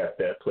keep you at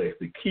that place,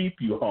 to keep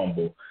you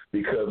humble.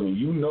 Because when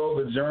you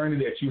know the journey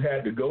that you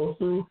had to go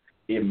through,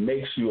 it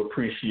makes you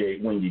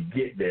appreciate when you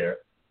get there,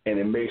 and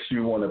it makes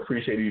you want to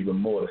appreciate even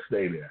more to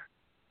stay there.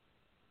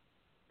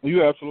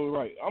 You're absolutely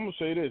right. I'm gonna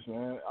say this,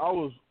 man. I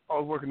was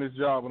working this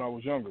job when I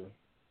was younger.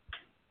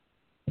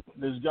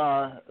 This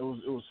guy, it was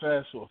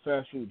a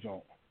fast food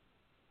joint,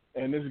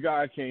 and this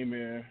guy came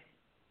in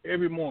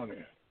every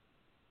morning,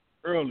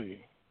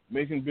 early,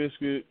 making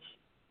biscuits,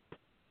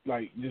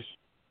 like just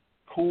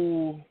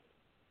cool,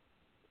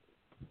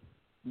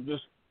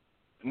 just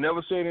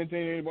never said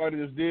anything to anybody,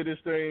 just did this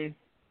thing,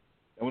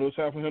 and when it was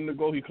time for him to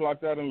go, he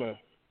clocked out and left.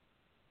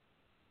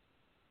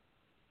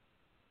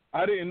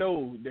 I didn't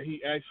know that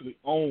he actually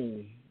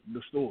owned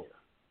the store.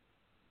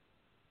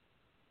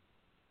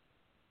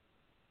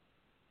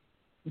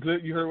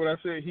 You heard what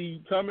I said?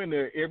 He come in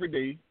there every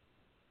day,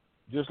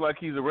 just like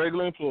he's a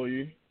regular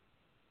employee.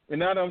 And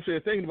now that I'm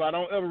thinking about it,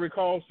 I don't ever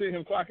recall seeing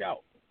him clock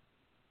out.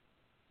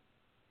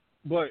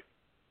 But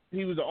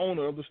he was the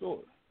owner of the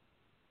store.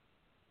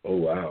 Oh,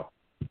 wow.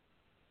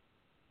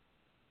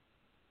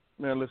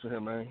 Man, listen here,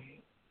 man.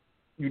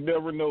 You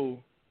never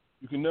know.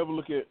 You can never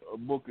look at a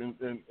book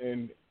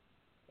and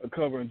a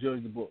cover and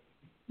judge the book.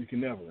 You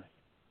can never.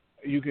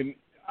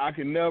 I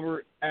can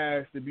never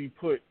ask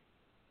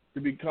to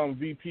become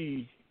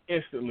VP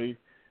instantly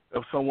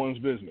of someone's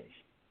business.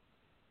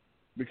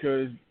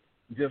 Because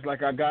just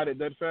like I got it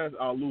that fast,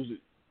 I'll lose it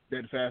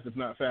that fast, if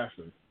not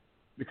faster.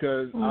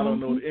 Because I don't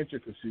know the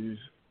intricacies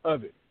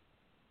of it.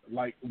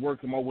 Like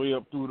working my way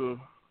up through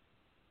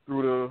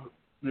the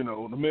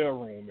the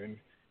mailroom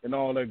and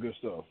all that good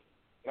stuff.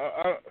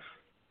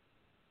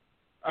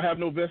 I have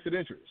no vested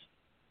interest.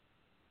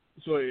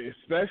 So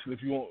especially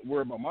if you won't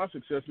worry about my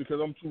success, because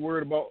I'm too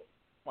worried about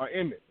my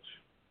image.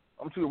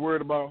 I'm too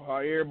worried about how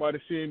everybody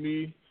seeing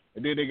me,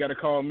 and then they got to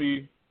call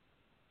me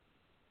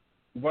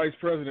Vice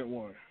President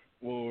one,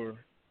 or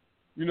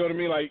you know what I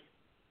mean? Like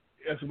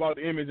it's about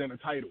the image and the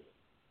title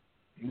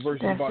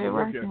versus That's about it the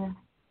work right ethic.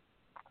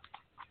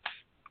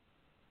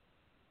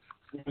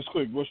 there. It's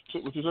quick. What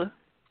you say?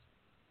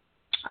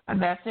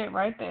 That's it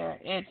right there.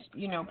 It's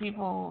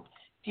people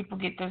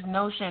get this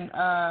notion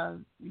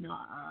of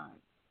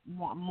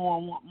want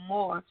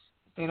more.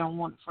 They don't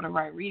want it for the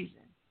right reason.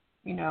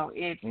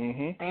 It's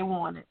they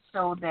want it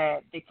so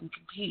that they can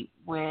compete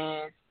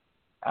with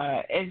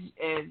as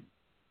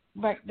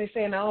like they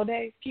say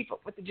nowadays, keep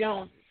up with the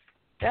Joneses.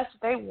 That's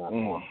what they want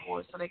more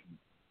for, so they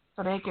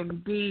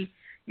can be.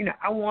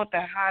 I want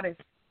the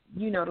hottest,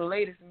 the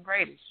latest and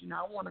greatest.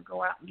 I want to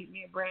go out and get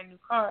me a brand new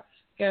car.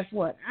 Guess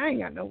what? I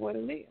ain't got nowhere to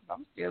live.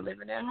 I'm still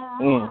living at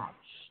home.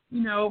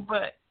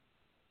 But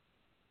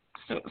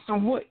so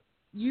what?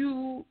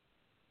 You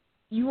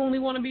only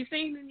want to be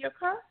seen in your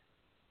car?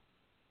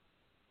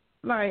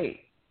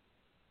 Like,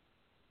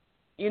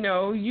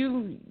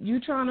 you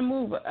trying to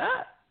move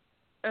up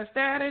a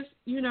status,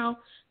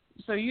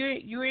 so you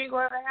ain't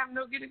going to have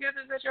no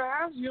get-togethers at your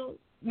house.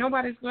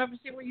 Nobody's going to ever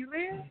see where you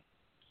live.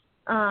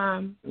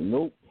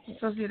 Nope.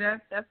 So see,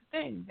 that's the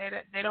thing.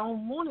 They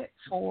don't want it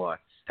for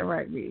the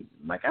right reason.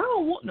 Like, I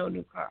don't want no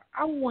new car.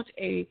 I want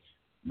a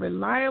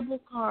reliable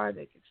car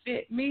that can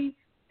fit me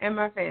and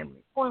my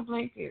family. Point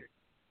blank period.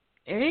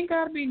 It ain't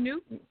got to be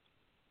new.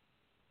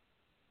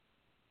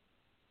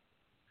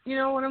 You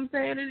know what I'm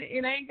saying?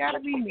 It ain't got to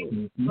be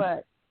new.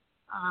 But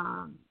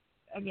I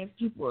guess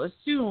people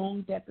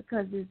assume that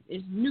because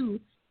it's new,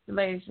 the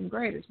latest and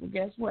greatest. Well,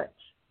 guess what?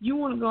 You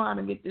want to go out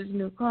and get this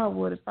new car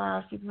with a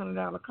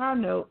 $500-$600 car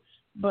note,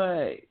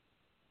 but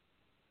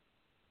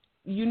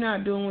you're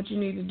not doing what you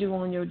need to do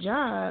on your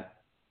job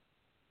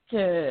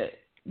to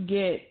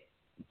get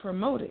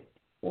promoted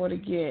or to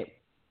get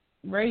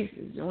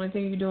raises. The only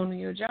thing you're doing in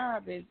your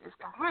job is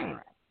complaining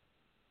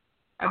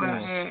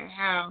about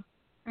how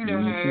how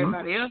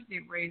everybody else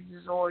get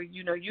raises, or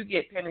you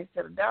get pennies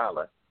to the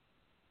dollar.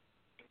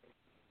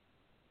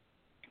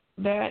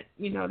 That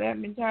that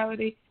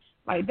mentality,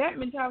 like that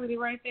mentality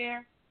right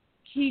there,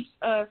 keeps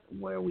us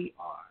where we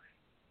are.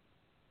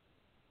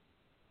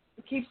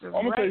 It keeps us.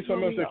 I'm gonna tell you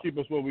something else that keep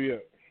keep us where we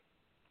at.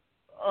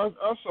 I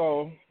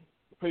saw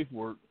the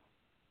paperwork.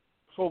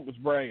 Folk was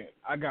bragging.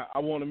 I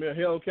wanted me a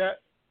Hellcat.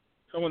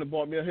 Someone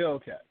bought me a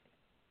Hellcat.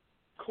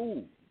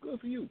 Cool,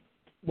 good for you.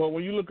 But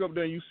when you look up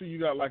there, you see you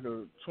got like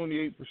a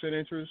 28%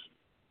 interest,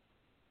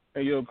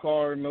 and your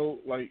car note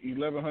like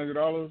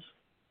 $1,100.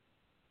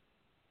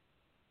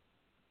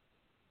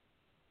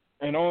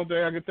 And the only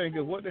thing I could think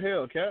is, what the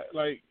hell, cat?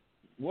 Like,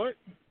 what?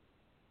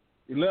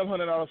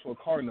 $1,100 for a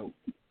car note.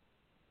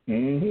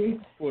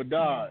 For a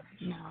Dodge.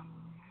 No.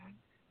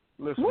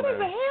 Listen, what man,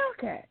 is a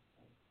Hellcat?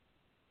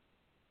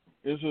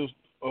 It's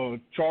a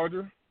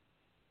Charger.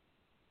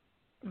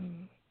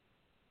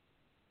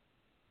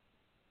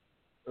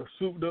 A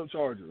souped-up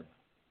Charger.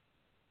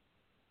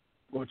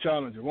 Or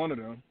Challenger, one of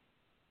them.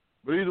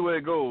 But either way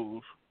it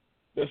goes,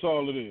 that's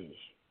all it is.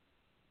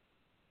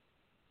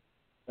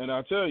 And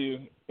I tell you,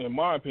 in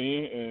my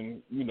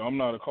opinion, and I'm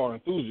not a car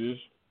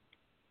enthusiast,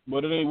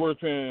 but it ain't worth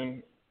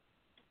paying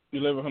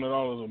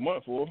 $1,100 a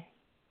month for.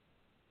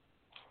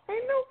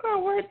 Ain't no car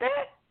worth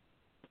that.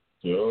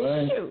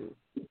 Sure. Shoot.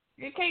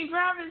 It can't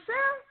drive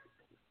itself.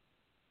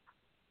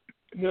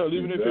 Hell,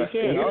 even if it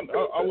can,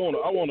 I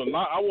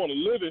want a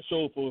living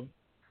show for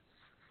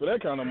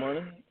that kind of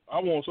money. I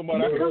want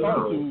somebody I can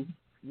talk to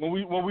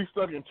when we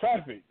stuck in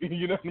traffic.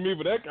 You know what I mean?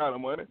 For that kind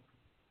of money.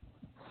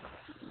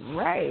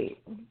 Right.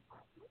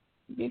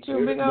 Get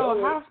you a big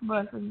old house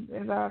bus,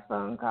 as our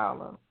son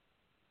call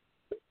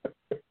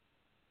her.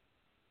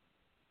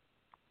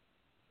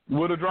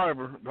 With a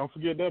driver. Don't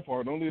forget that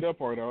part. Don't leave that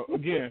part out.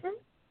 Again,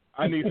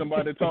 I need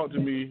somebody to talk to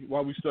me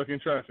while we stuck in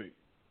traffic,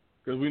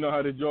 because we know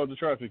how the Georgia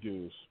traffic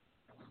is.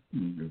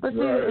 But see,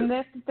 and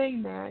that's the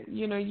thing now.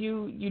 You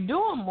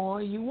doing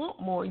more, you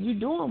want more. You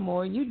doing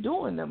more, you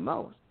doing the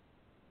most.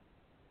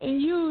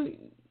 And you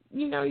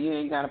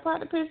ain't got a pot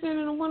to piss in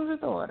and one to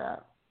throw it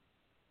out.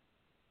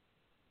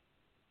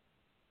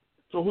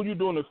 So who you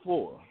doing this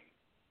for?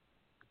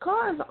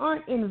 Cars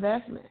aren't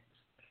investments.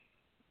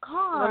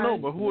 Cars. I know,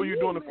 but who are you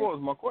doing it for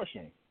is my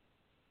question.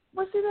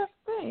 Well, see, that's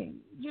the thing.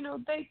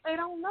 They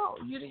don't know.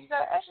 You got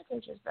to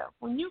educate yourself.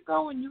 When you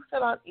go and you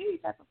fill out any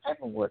type of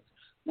paperwork,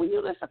 when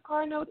you list a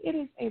car note, it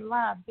is a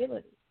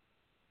liability.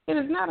 It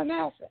is not an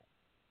asset.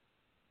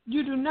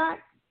 You do not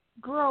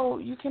grow.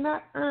 You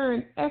cannot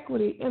earn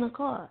equity in a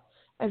car.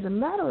 As a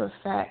matter of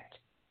fact,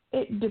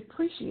 it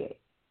depreciates.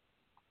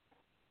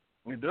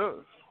 It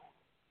does.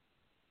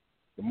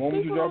 The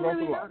moment People you don't drive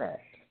really off know that.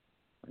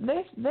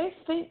 They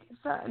think,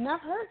 and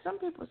I've heard some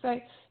people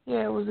say,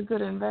 yeah, it was a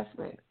good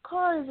investment.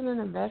 Car isn't an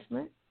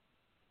investment.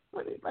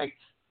 It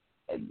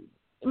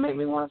made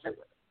me want to say,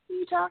 what are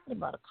you talking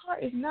about? A car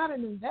is not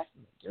an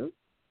investment, dude.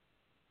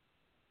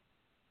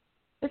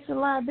 It's a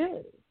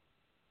liability.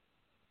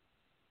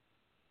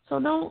 So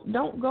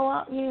don't go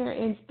out here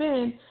and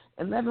spend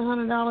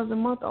 $1,100 a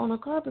month on a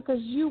car,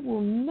 because you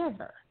will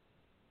never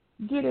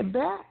get it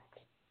back.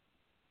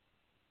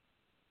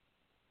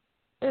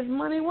 It's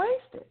money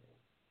wasted.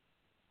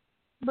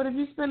 But if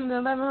you spend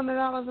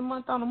 $1,100 a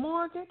month on a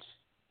mortgage,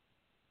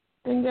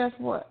 then guess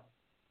what?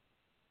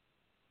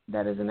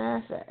 That is an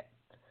asset.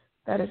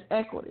 That is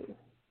equity.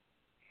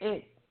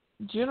 It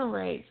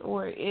generates,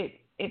 or it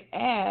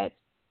adds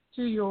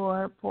to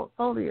your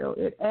portfolio.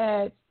 It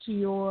adds to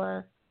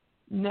your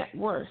net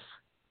worth.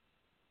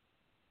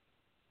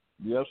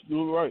 You're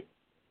absolutely right.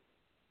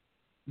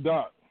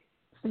 Doc.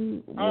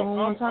 See, we don't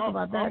want to talk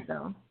about that,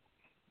 though.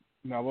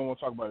 No, we won't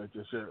talk about it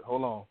just yet.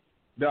 Hold on.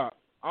 Doc,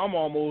 I'm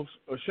almost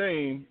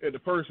ashamed at the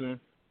person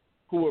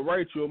who would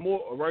write you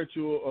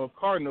a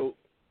car note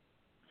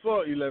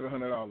for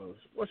 $1,100.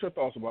 What's your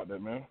thoughts about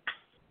that, man?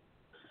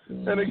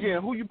 And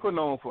again, who you putting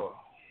on for?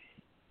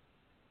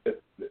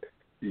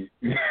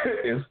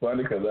 It's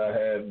funny because I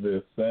had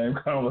this same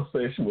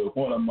conversation with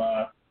one of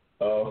my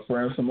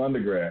friends from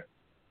undergrad.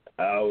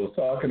 I was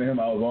talking to him.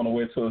 I was on the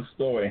way to the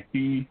store, and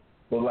he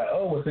was like,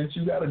 oh, well, since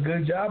you got a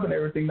good job and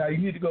everything, now you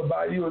need to go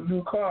buy you a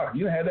new car.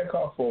 You had that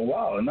car for a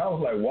while. And I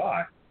was like,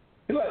 why?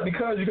 He's like,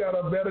 because you got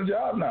a better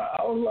job now.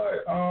 I was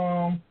like,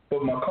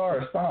 but my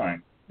car is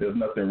fine. There's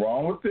nothing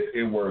wrong with it.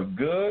 It works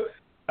good.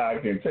 I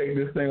can take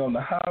this thing on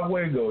the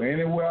highway, go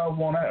anywhere I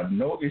want. I have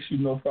no issues,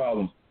 no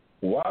problems.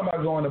 Why am I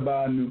going to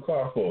buy a new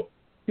car for?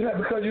 He's like,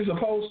 because you're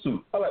supposed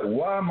to. I'm like,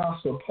 why am I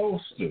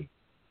supposed to?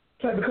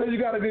 He's like, because you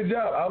got a good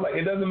job. I was like,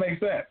 it doesn't make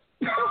sense.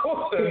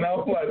 And I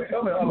was like, it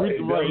does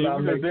not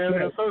make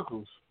sense.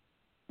 Circles.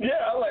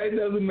 Yeah, it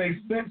doesn't make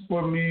sense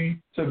for me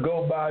to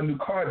go buy a new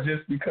car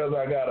just because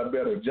I got a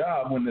better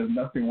job when there's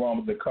nothing wrong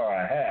with the car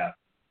I have.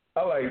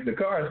 The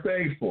car is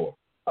paid for.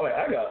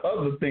 I got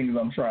other things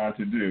I'm trying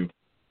to do.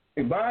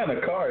 And buying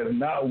a car is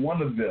not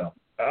one of them.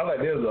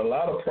 There's a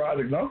lot of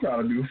projects I'm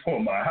trying to do for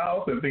my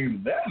house and things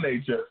of that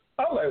nature.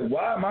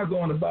 Why am I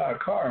going to buy a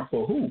car and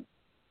for who?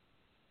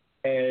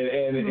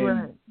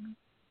 And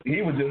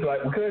he was just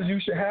like, because you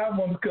should have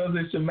one, because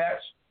it should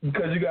match,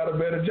 because you got a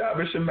better job.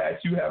 It should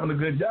match you having a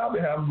good job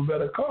and having a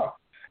better car.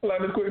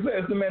 Like Ms. Quick said,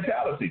 it's the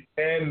mentality.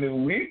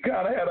 And we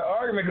kind of had an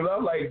argument because I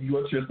was like,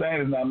 what you're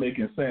saying is not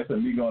making sense,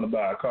 and me going to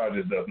buy a car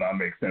just does not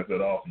make sense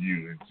at all for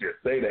you. And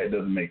just say that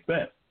doesn't make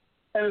sense.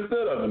 And it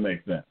still doesn't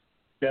make sense.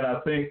 And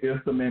I think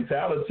it's the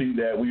mentality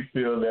that we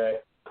feel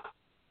that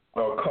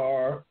a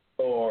car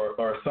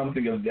or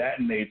something of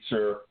that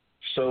nature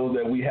shows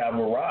that we have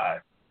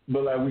arrived.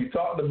 But like we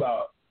talked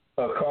about,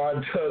 a car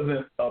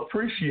doesn't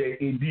appreciate,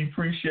 it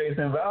depreciates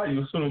in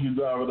value as soon as you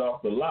drive it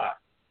off the lot.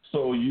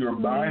 So you're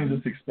buying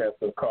this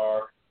expensive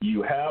car,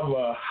 you have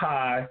a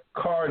high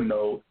car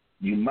note,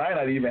 you might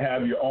not even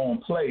have your own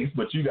place,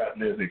 but you got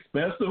this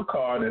expensive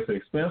car, this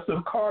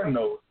expensive car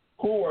note.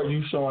 Who are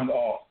you showing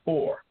off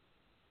for?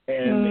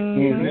 And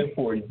is it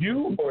for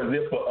you or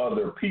is it for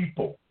other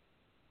people?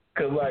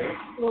 Because like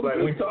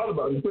we talked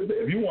about,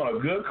 if you want a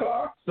good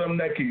car, something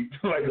that can,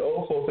 like the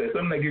old folks say,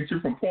 something that gets you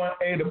from point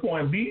A to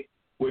point B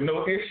with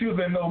no issues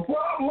and no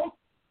problem,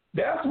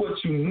 that's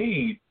what you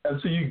need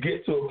until you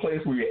get to a place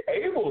where you're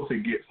able to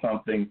get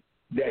something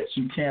that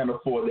you can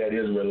afford that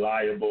is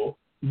reliable,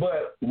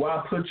 But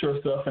why put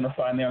yourself in a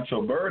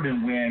financial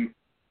burden when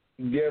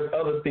there's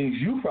other things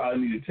you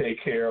probably need to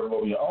take care of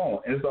on your own?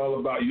 It's all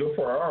about your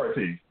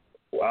priorities.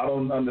 Well, I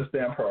don't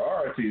understand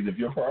priorities. If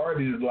your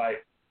priorities is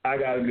like, I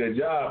got a good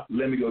job,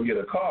 let me go get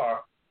a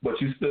car,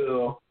 but you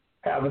still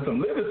having some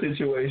living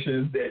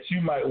situations that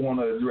you might want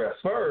to address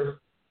first,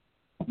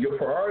 your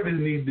priorities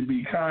need to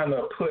be kind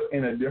of put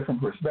in a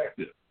different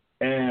perspective.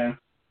 And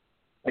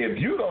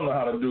if you don't know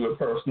how to do it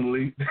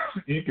personally,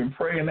 you can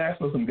pray and ask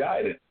for some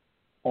guidance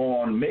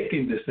on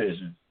making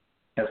decisions.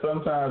 And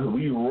sometimes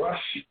we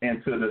rush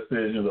into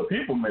decisions, or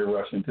people may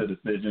rush into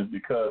decisions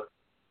because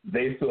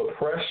they feel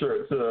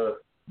pressure to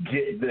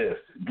get this,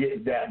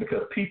 get that,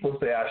 because people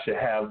say I should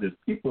have this,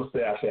 people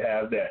say I should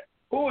have that.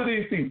 Who are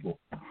these people?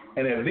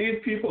 And if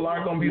these people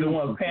aren't going to be the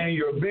ones paying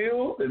your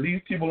bills, if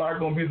these people aren't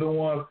going to be the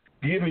ones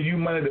giving you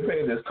money to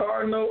pay this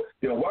car note,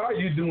 then why are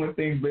you doing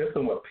things based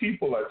on what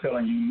people are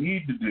telling you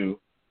need to do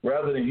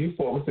rather than you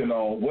focusing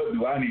on what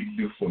do I need to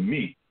do for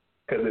me?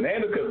 Because it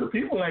ain't because the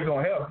people ain't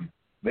going to help you.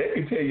 They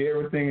can tell you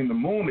everything in the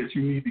moon that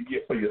you need to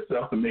get for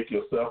yourself to make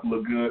yourself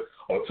look good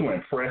or to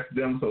impress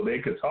them so they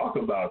could talk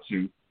about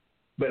you.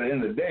 But at the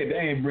end of the day, they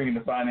ain't bringing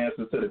the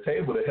finances to the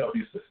table to help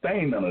you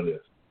sustain none of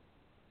this.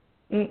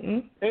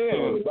 Mm-mm.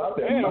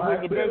 And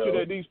I bet you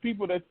that these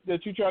people that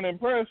you're trying to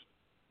impress,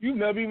 you've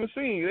never even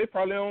seen. They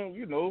probably on,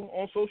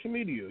 on social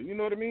media. You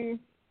know what I mean?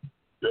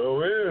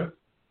 Sure is.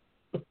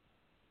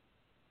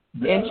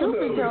 And truth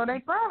be told, they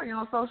probably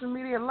on social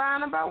media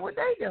lying about what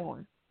they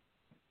doing.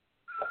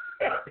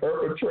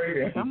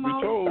 Perpetrating. Come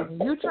on,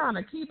 you trying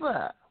to keep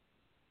up.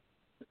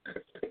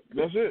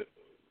 That's it.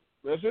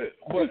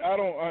 But I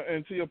don't.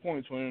 And to your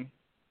point, Twin,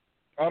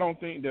 I don't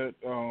think that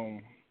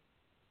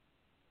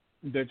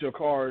that your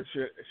car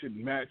should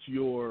match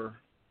your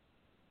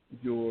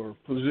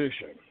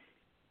position.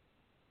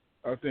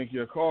 I think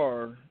your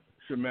car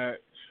should match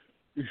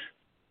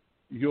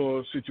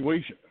your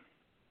situation.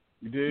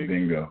 You dig?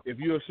 Bingo. If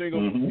you're a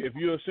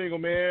single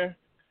man,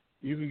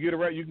 you can get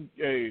around. You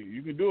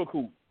can do a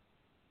coupe.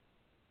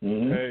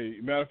 Mm-hmm. Hey,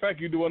 matter of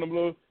fact, you do one of them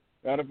little.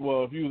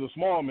 If you was a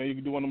small man, you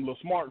can do one of them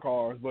little smart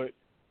cars. But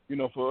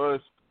for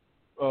us,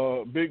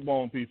 big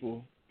bone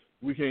people,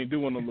 we can't do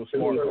one of them little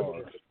smart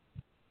cars.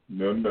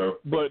 No.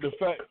 But the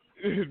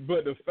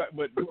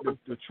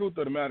truth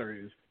of the matter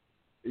is,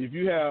 if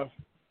you have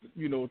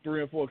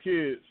 3 and 4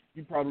 kids,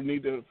 you probably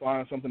need to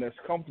find something that's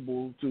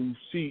comfortable to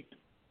seat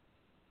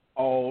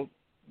all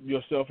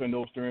yourself and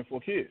those 3 and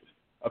 4 kids.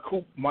 A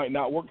coupe might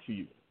not work for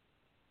you,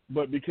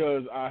 but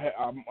because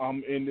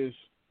I'm in this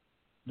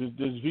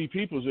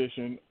VP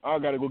position, I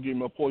got to go get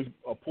me a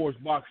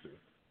Porsche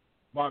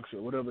Boxer,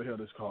 whatever the hell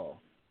it's called.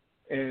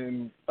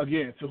 And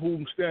again, to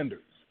whom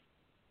standards?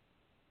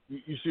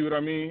 You see what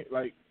I mean?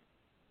 Like,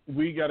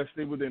 we got to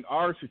stay within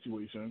our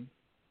situation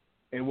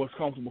and what's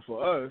comfortable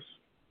for us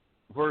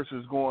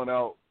versus going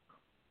out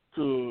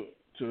to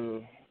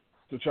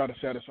try to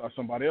satisfy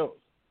somebody else.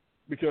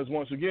 Because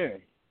once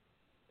again,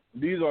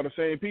 these are the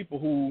same people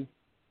who,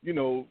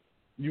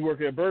 you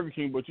work at Burger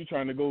King, but you're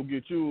trying to go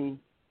get you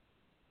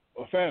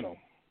a Phantom.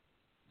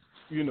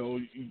 You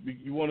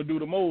want to do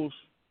the most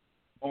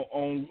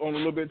on a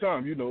little bit of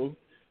time. You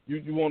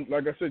want,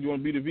 like I said, you want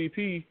to be the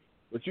VP,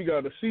 but you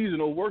got a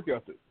seasonal work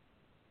ethic.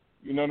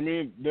 You know what I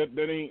mean? That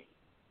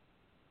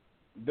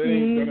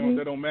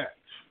don't match.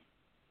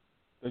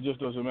 It just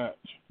doesn't match.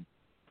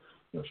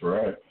 That's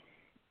right.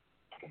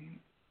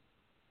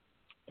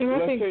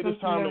 Let's take this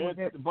time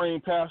to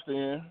bring Pastor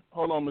in.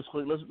 Hold on, Miss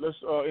Quick. Let's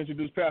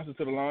introduce Pastor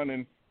to the line,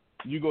 and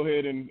you go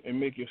ahead and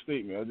make your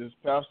statement.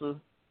 Pastor,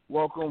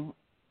 welcome.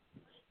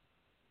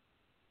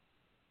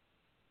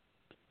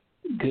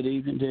 Good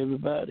evening to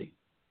everybody.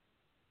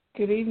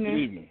 Good evening. Good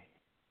evening.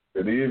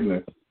 Good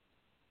evening.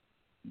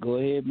 Go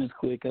ahead, Miss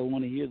Quick. I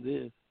want to hear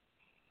this.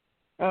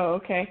 Oh,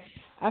 okay.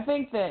 I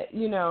think that,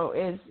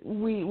 is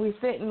we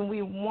sit and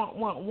we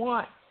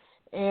want,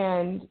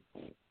 and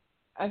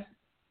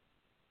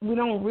we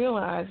don't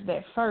realize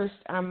that first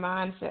our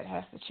mindset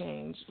has to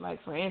change.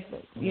 Like, for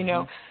instance,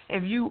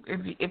 if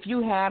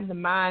you have the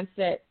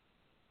mindset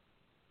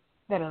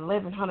that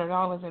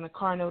 $1,100 in a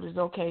car note is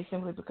okay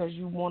simply because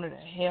you wanted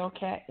a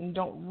Hellcat and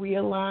don't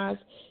realize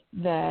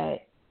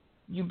that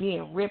you're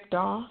being ripped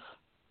off,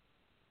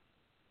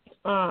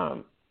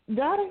 God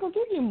ain't gonna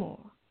give you more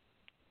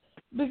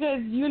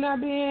because you're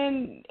not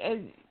being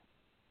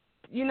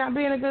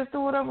a good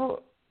steward of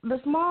the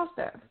small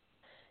stuff.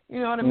 You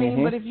know what I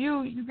mean? But if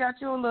you got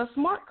your little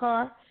smart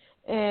car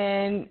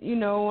and a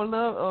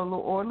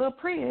little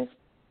Prius,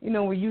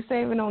 where you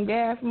saving on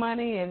gas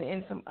money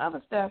and some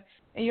other stuff,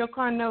 and your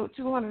car note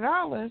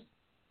 $200,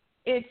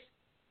 it's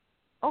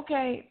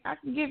okay. I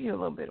can give you a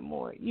little bit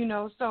more.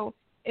 So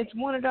it's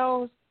one of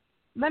those.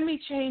 Let me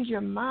change your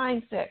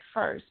mindset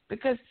first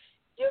because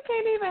you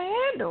can't even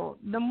handle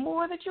the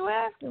more that you're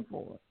asking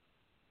for.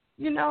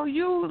 You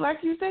like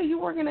you said, you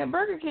working at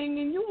Burger King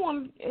and you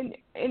want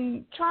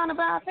and trying to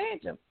buy a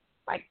Phantom.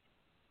 Like,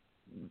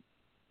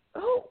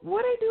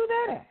 where they do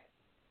that at?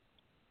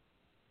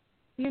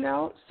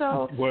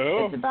 So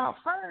it's about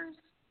first.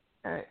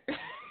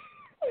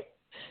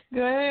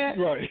 Go ahead.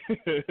 Right.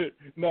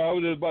 No, I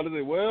was just about to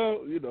say,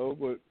 well,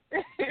 but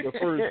the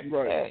first,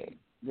 right.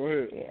 Go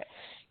ahead. Yeah.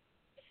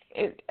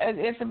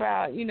 It's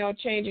about,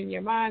 changing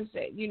your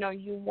mindset.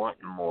 You want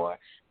more.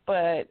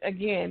 But,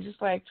 again,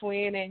 just like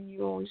Twin and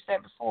you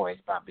said before,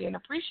 it's about being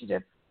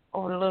appreciative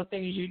over the little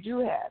things you do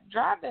have.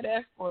 Drive that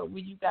Escort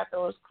when you got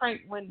those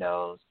crank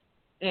windows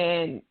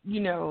and,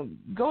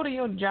 go to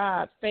your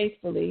job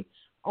faithfully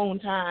on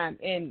time.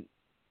 And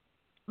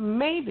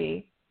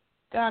maybe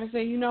God will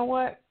say, you know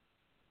what?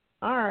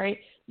 All right,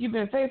 you've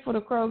been faithful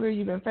to Kroger,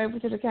 you've been faithful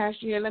to the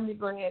cashier. Let me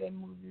go ahead and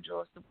move you to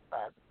a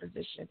supervisor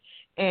position,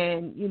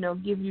 and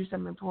give you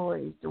some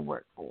employees to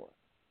work for,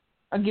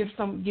 or give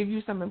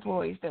you some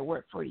employees that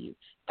work for you.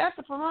 That's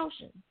a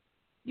promotion,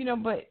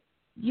 But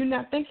you're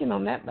not thinking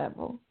on that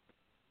level.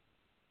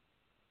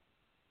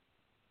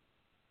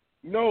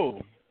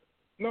 No,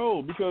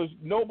 because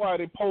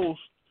nobody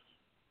posts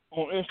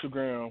on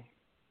Instagram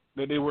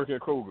that they work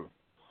at Kroger.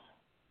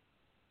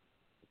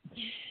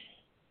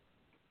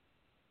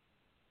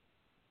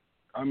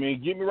 I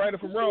mean, get me right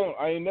if I'm wrong.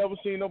 I ain't never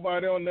seen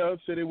nobody on there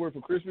say they work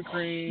for Krispy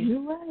Kreme.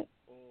 You're right.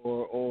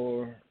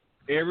 Or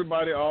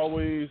everybody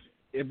always,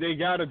 if they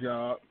got a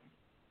job,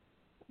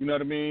 you know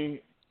what I mean,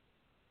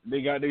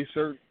 they got their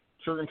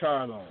certain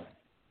ties on.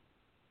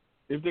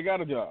 If they got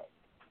a job.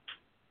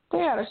 They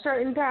had a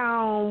certain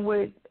town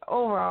with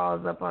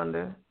overalls up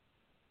under.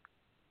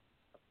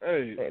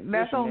 Hey, that's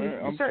listen, only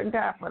man, a certain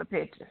time for the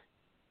picture.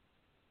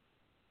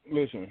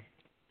 Listen,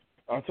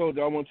 I told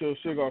you I went to a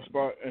cigar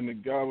spot and the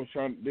guy was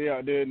they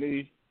out there and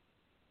they,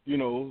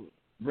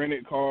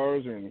 rented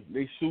cars and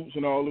they suits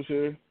and all this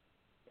here.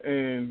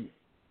 And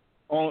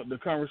the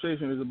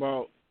conversation is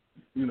about,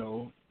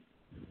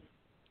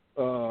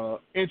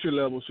 entry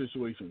level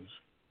situations.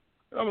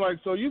 I'm like,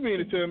 so you mean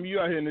to tell me you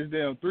out here in this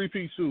damn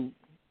 3-piece suit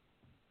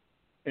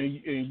and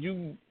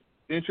you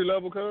entry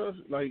level, cuz?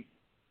 Like,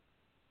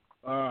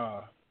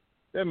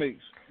 that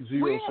makes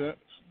zero sense.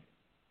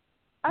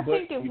 I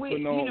think that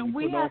we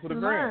have to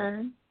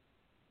learn.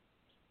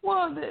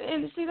 Well,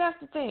 and see, that's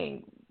the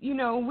thing.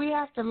 We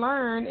have to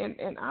learn,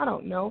 and I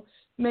don't know,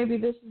 maybe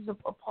this is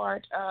a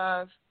part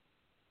of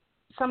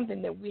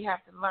something that we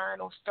have to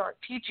learn or start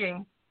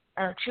teaching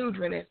our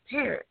children as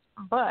parents.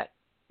 But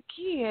the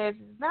key is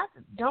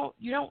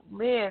you don't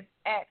live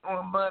at or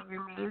above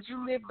your means.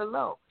 You live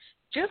below.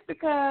 Just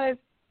because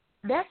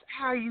that's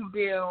how you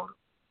build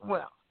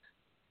wealth,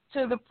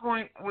 to the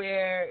point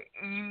where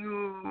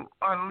you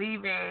are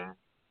leaving,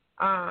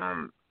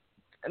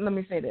 let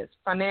me say this,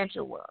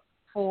 financial wealth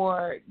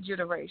for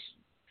generations.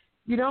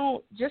 You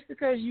don't, just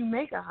because you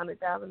make $100,000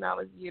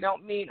 a year,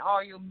 don't mean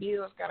all your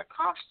bills got to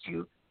cost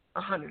you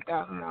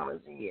 $100,000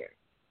 a year.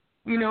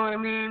 You know what I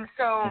mean?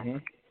 So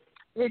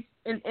it's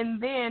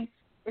and then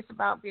it's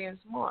about being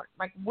smart.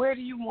 Like, where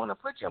do you want to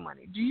put your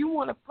money? Do you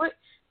want to put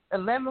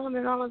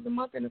 $1,100 a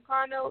month in a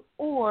car note,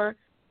 or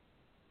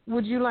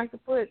would you like to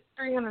put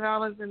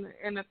 $300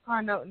 in a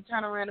car note and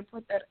turn around and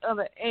put that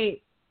other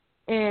 $8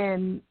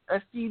 in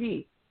a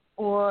CD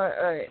or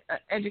a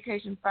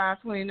education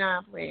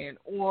 529 plan,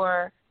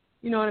 or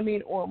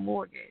or a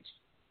mortgage?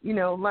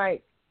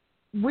 Like,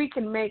 we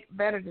can make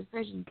better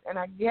decisions, and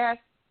I guess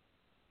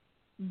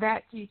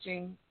that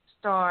teaching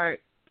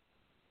starts,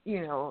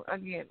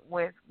 again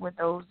with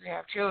those who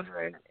have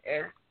children,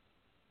 as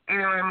you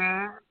know what I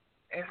mean,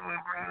 as we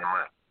bring them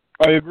up.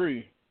 I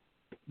agree.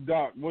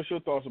 Doc, what's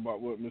your thoughts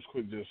about what Ms.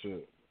 Quick just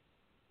said?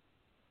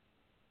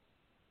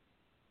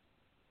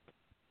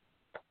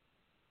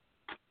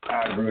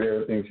 I agree with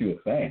everything she was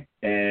saying.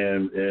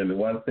 And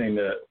one thing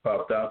that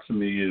popped out to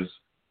me is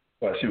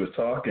while she was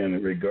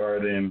talking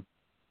regarding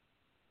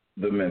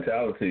the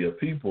mentality of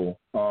people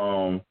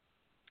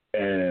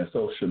and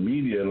social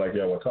media, like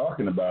y'all were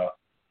talking about,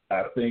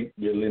 I think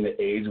you're in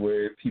the age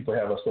where people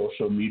have a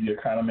social media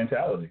kind of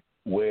mentality,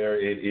 where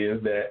it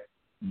is that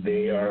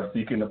they are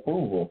seeking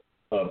approval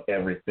of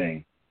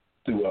everything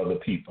through other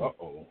people.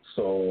 Uh-oh.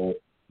 So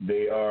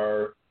they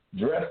are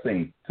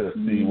dressing to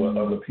see what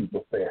other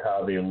people say,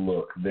 how they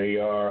look. They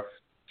are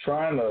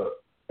trying to,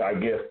 I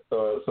guess,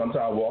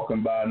 sometimes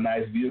walking by a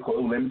nice vehicle,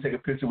 oh, let me take a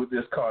picture with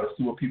this car to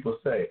see what people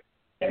say.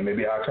 And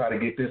maybe I'll try to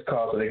get this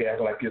car so they can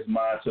act like it's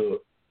mine to,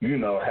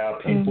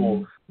 have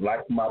people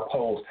like my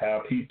post,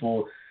 have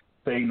people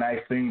say nice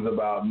things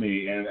about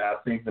me. And I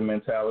think the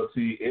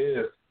mentality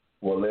is,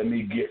 well, let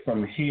me get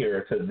from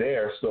here to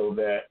there so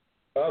that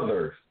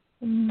others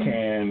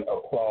can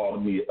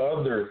applaud me.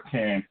 Others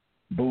can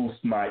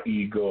boost my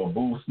ego,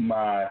 boost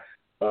my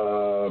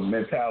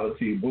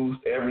mentality, boost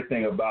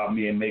everything about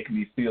me and make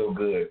me feel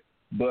good.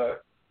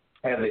 But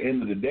at the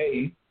end of the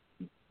day,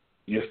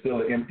 you're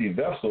still an empty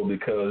vessel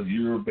because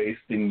you're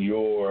basing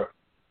your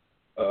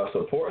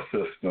support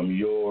system,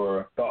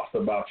 your thoughts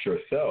about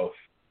yourself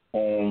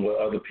on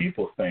what other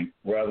people think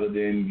rather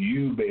than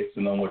you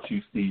basing on what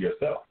you see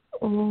yourself.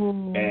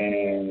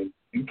 And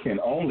you can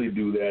only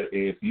do that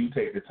if you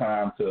take the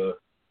time to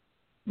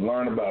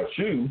learn about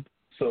you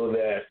so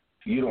that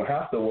you don't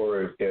have to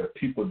worry if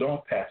people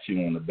don't pat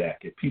you on the back,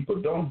 if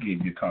people don't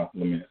give you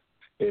compliments,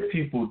 if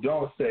people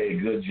don't say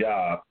good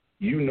job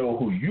you know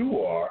who you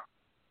are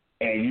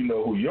and you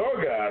know who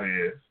your God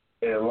is.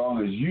 As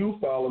long as you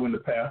follow in the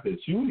path that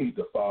you need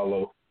to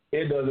follow,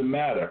 it doesn't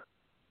matter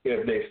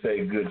if they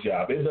say good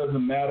job. It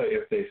doesn't matter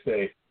if they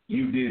say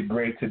you did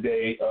great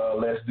today,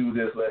 let's do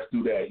this, let's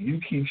do that. You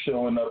keep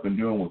showing up and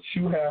doing what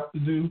you have to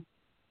do.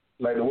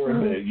 Like the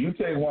word said, you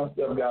take one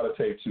step, God will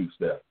take two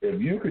steps. If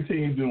you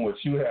continue doing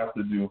what you have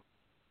to do,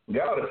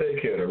 God will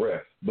take care of the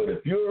rest. But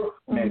if your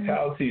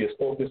mentality is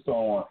focused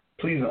on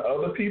pleasing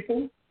other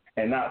people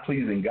and not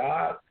pleasing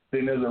God,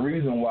 then there's a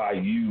reason why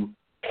you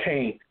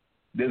can't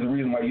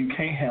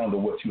handle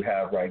what you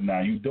have right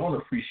now. You don't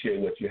appreciate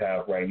what you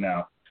have right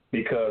now.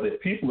 Because if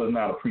people are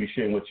not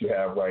appreciating what you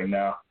have right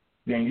now,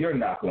 then you're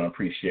not going to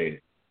appreciate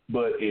it.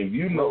 But if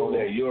you know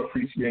that your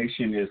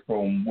appreciation is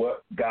from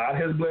what God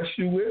has blessed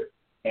you with,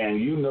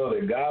 and you know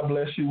that God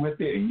blessed you with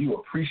it, and you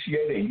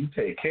appreciate it, and you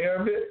take care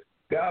of it,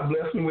 God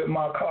blessed me with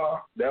my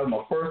car. That was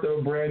my first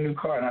ever brand new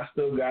car, and I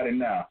still got it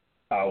now.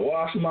 I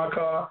washed my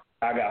car.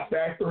 I got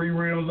factory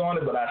rims on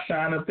it, but I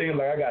shine the thing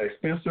like I got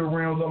expensive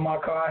rims on my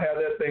car. I have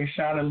that thing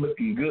shining,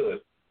 looking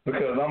good,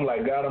 because I'm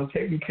like, God, I'm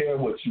taking care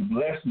of what you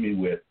blessed me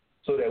with,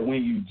 so that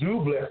when you do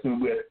bless me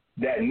with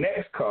that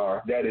next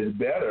car that is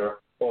better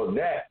or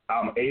that,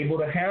 I'm able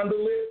to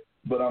handle it,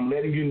 but I'm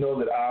letting you know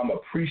that I'm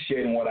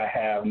appreciating what I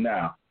have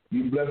now.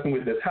 You bless me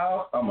with this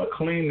house, I'm going to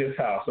clean this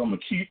house. I'm going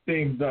to keep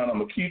things done. I'm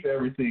going to keep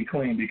everything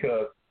clean,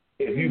 because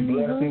if you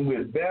bless me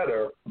with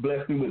better,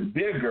 bless me with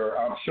bigger,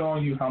 I'm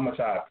showing you how much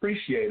I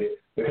appreciate it,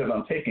 because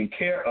I'm taking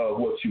care of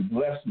what you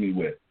blessed me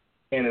with.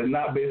 And it's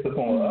not based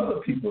upon what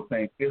other people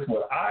think. It's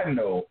what I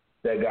know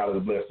that God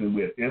has blessed me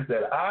with. It's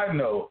that I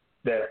know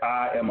that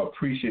I am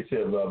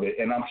appreciative of it,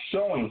 and I'm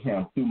showing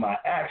him through my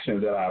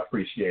actions that I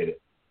appreciate it.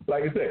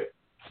 Like I said,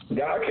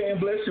 God can't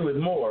bless you with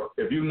more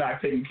if you're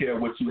not taking care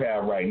of what you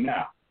have right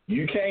now.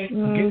 You can't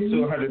get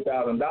to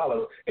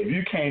 $100,000 if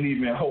you can't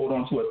even hold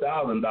on to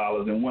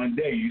 $1,000 in one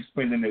day. You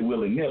spending it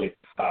willy-nilly.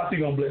 How's he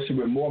going to bless you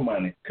with more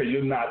money? Because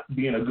you're not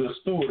being a good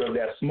steward of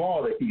that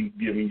small that he's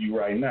giving you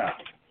right now.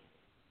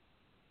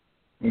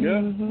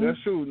 Yeah, that's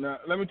true. Now,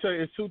 let me tell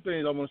you, it's two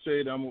things I'm going to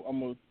say that I'm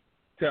going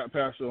to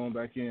pass it on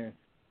back in.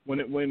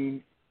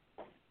 One,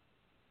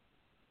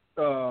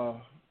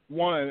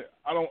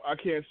 I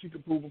can't seek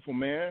approval from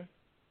man,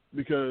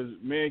 because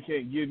man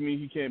can't give me,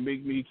 he can't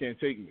make me, he can't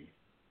take me.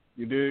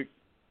 You dig?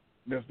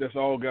 That's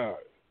all God.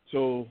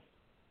 So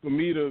for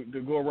me to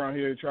go around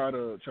here and try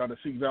to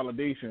seek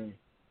validation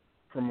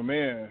from a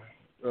man,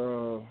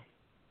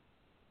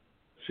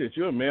 shit,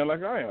 you're a man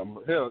like I am.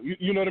 Hell,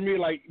 you know what I mean?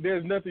 Like,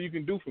 there's nothing you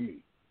can do for me.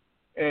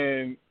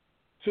 And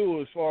two,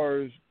 as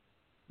far as,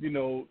 you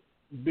know,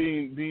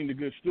 being the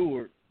good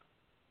steward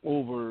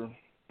over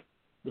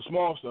the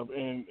small stuff,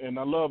 and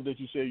I love that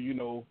you say, you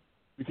know,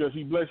 because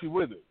he blessed you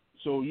with it,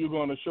 so you're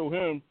going to show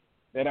him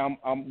that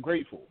I'm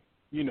grateful.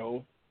 You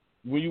know,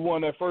 when you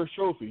won that first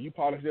trophy, you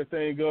polished that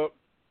thing up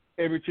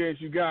every chance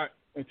you got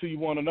until you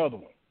won another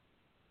one.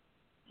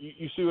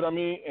 You see what I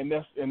mean? And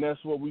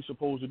that's what we're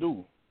supposed to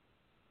do.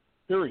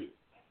 Period.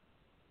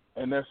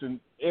 And that's in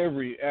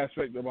every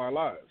aspect of our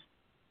lives.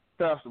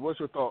 Pastor, what's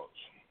your thoughts?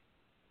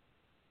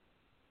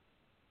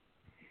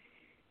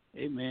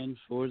 Hey, man, as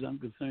far as I'm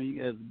concerned,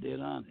 you guys are dead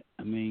on it.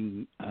 I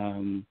mean,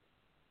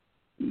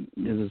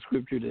 there's a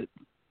scripture that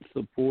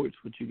supports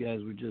what you guys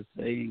were just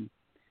saying,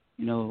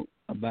 you know,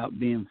 about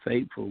being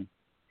faithful.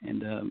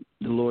 And the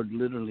Lord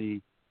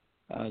literally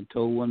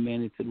told one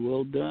man, he said,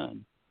 well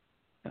done,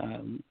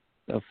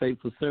 a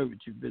faithful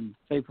servant. You've been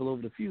faithful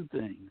over the few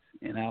things,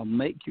 and I'll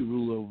make you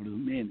rule over the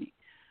many.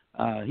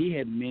 He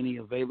had many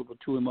available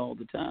to him all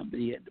the time, but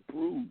he had to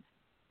prove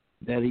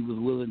that he was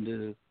willing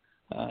to,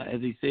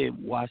 as he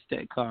said, wash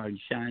that car and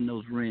shine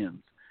those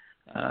rims.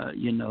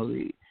 You know,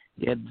 he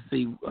had to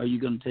see, are you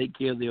going to take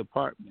care of the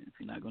apartment? If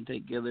you're not going to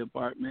take care of the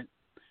apartment,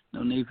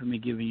 no need for me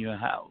giving you a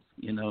house.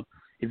 You know,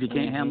 if you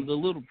can't handle the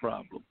little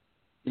problem,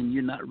 then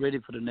you're not ready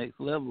for the next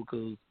level,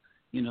 because,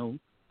 you know,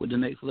 with the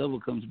next level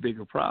comes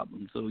bigger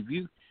problems. So if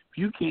you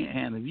can't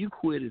handle, if you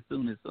quit as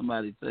soon as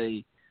somebody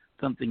say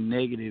something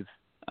negative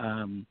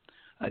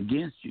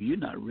against you, you're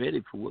not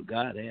ready for what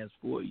God has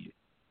for you.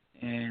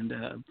 And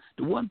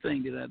the one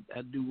thing that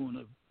I do want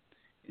to,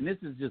 and this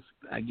is just,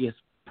 I guess,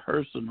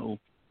 personal,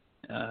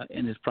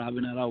 and it's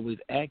probably not always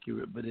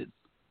accurate, but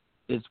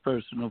it's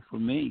personal for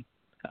me.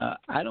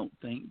 I don't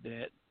think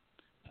that,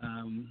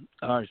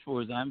 or as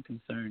far as I'm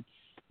concerned,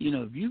 you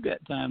know, if you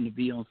got time to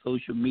be on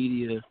social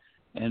media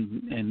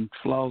and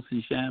floss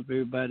and shine for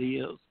everybody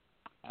else,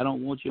 I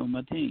don't want you on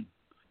my team.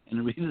 And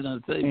the reason I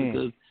say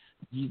because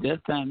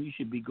that's time you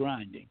should be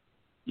grinding.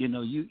 You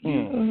know,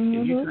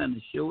 if you're trying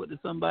to show it to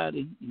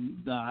somebody,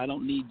 no, I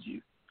don't need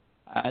you.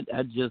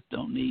 I just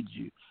don't need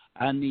you.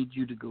 I need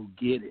you to go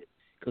get it,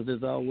 because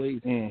there's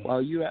always,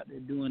 while you're out there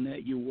doing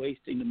that, you're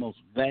wasting the most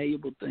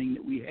valuable thing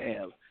that we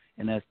have,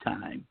 and that's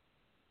time.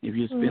 If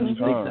you're spending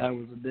 6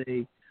 hours a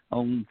day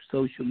on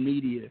social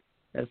media,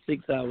 that's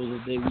 6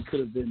 hours a day we could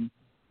have been,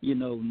 you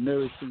know,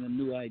 nourishing a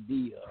new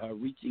idea or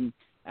reaching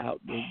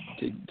out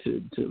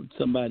to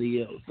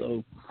somebody else.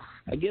 So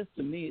I guess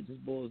to me it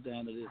just boils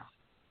down to this.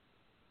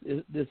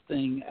 this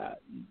thing, I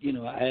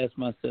ask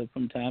myself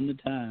from time to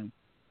time,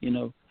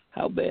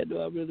 how bad do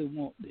I really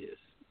want this?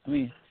 I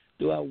mean,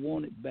 do I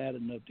want it bad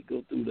enough to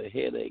go through the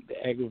headache,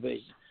 the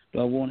aggravation? Do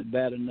I want it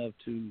bad enough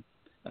to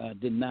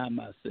deny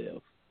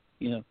myself?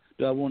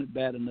 Do I want it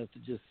bad enough to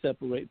just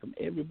separate from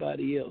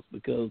everybody else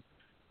because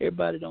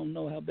everybody don't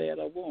know how bad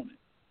I want it?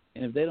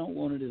 And if they don't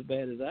want it as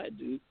bad as I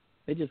do,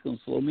 they're just going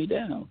to slow me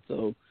down.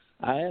 So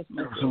I ask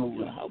myself,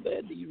 how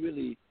bad do you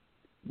really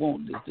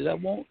want this? Did I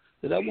want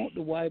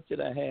the wife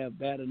that I have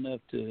bad enough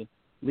to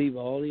leave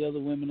all the other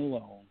women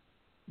alone?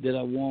 Did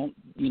I want,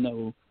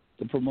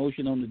 the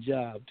promotion on the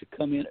job to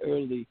come in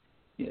early,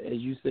 as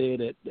you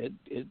said, at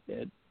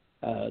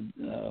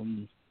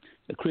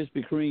the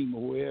Krispy Kreme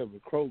or wherever,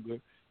 Kroger?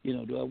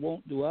 Do I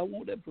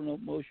want that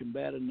promotion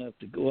bad enough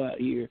to go out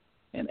here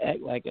and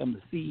act like I'm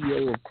the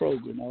CEO of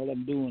Kroger and all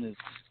I'm doing is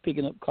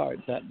picking up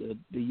carts out the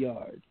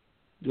yard?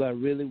 Do I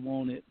really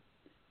want it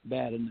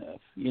bad enough?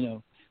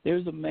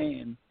 There's a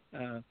man,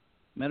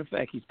 matter of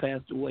fact, he's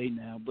passed away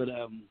now, but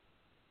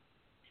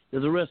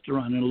there's a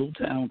restaurant in a little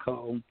town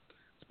called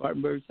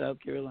Spartanburg, South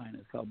Carolina.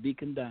 It's called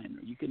Beacon Diner.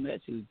 You can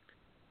actually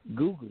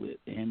Google it,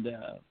 and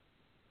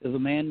there's a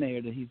man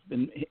there that he's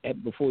been,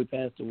 before he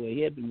passed away,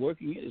 he had been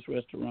working at this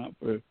restaurant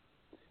for,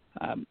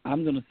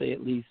 I'm going to say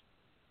at least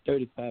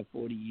 35,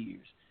 40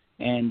 years.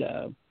 And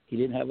he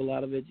didn't have a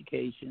lot of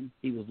education.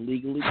 He was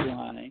legally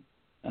blind.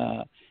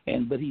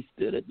 But he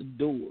stood at the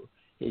door.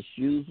 His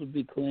shoes would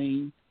be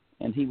clean,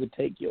 and he would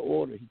take your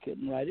order. He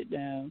couldn't write it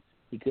down.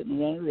 He couldn't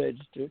run a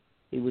register.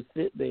 He would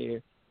sit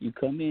there. You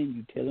come in,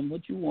 you tell him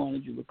what you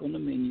wanted. You look on the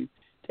menu,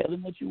 tell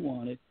him what you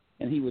wanted,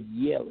 and he would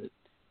yell it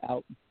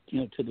out,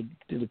 to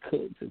the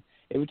cooks. And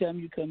every time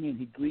you come in,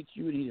 he'd greet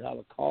you and he'd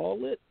holler,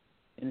 "Call it,"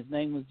 and his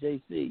name was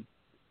JC.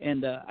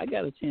 And I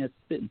got a chance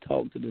to sit and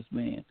talk to this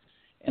man.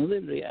 And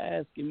literally I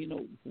asked him,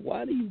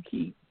 why do you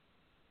keep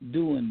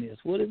doing this?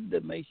 What is it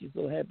that makes you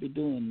so happy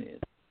doing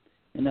this?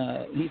 And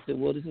he said,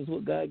 well, this is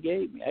what God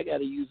gave me. I got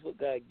to use what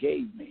God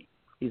gave me.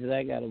 He said,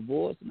 I got a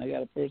voice and I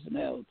got a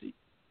personality.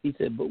 He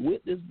said, but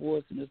with this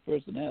voice and this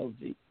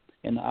personality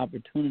and the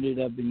opportunity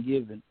that I've been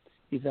given,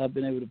 he said, I've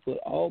been able to put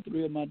all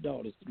three of my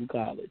daughters through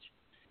college.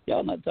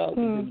 Y'all not talking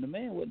to him. The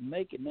man wasn't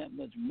making that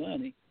much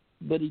money,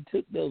 but he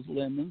took those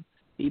lemons.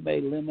 He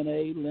made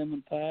lemonade,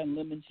 lemon pie, and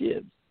lemon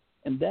chips.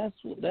 And that's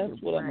what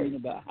I mean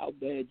about how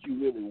bad you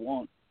really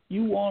want.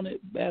 You want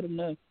it bad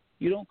enough.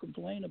 You don't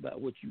complain about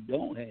what you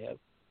don't have.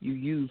 You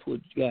use what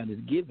God has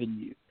given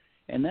you.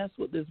 And that's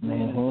what this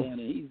man has done.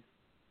 And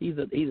he's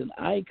an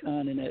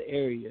icon in that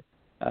area.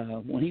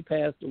 When he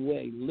passed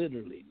away,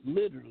 literally,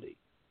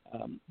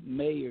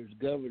 mayors,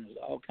 governors,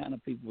 all kind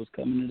of people was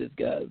coming to this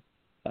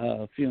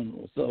guy's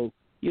funeral. So,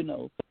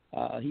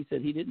 he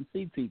said he didn't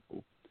see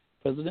people.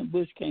 President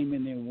Bush came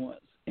in there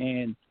once,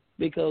 and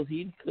because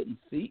he couldn't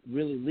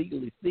really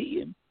legally see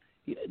him,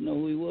 he didn't know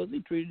who he was. He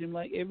treated him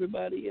like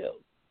everybody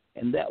else.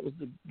 And that was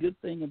the good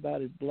thing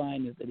about his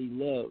blindness that he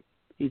loved.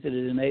 He said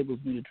it enables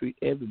me to treat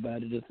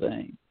everybody the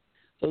same.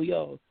 So,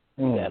 y'all,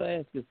 you got to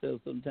ask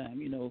yourself sometime,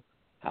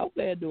 how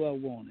bad do I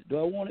want it? Do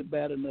I want it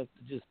bad enough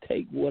to just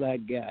take what I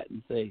got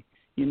and say,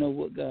 you know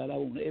what, God, I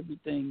want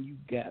everything you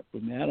got for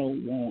me. I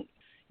don't want,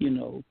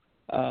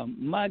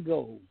 my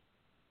goal,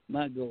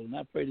 and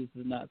I pray this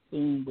is not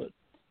soon, but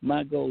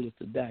my goal is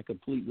to die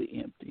completely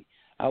empty.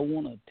 I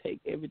want to take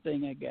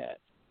everything I got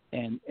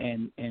and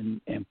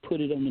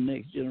put it on the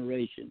next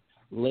generation,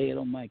 lay it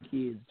on my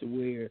kids to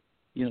where,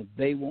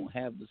 they won't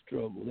have the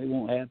struggle. They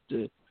won't have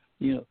to,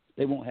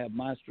 they won't have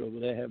my struggle.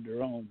 They have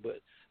their own. But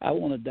I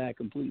want to die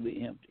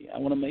completely empty. I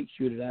want to make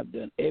sure that I've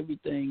done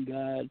everything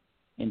God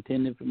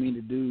intended for me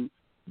to do,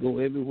 go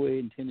everywhere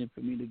intended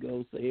for me to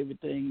go, say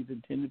everything He's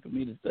intended for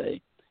me to say.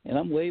 And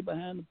I'm way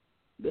behind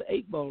the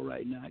 8 ball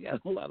right now. I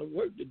got a lot of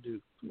work to do.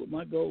 That's what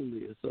my goal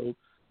is. So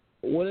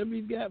whatever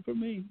He's got for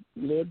me,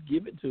 Lord,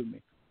 give it to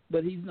me.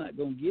 But He's not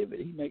going to give it.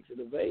 He makes it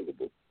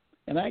available,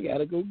 and I got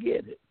to go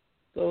get it.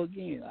 So,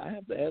 again, I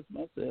have to ask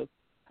myself,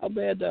 how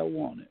bad do I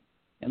want it?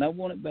 And I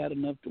want it bad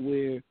enough to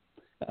where,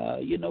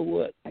 you know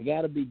what, I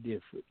got to be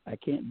different. I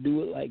can't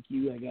do it like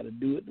you. I got to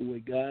do it the way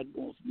God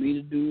wants me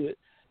to do it.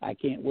 I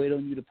can't wait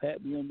on you to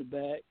pat me on the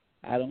back.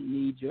 I don't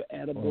need your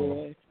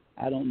attaboy.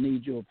 I don't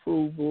need your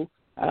approval.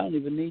 I don't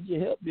even need your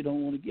help. You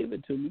don't want to give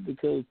it to me,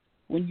 because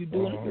when you're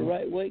doing it the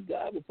right way,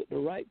 God will put the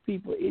right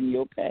people in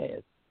your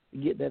path to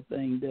get that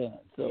thing done.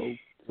 So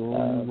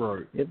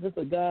if it's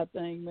a God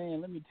thing,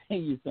 man, let me tell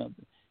you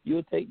something.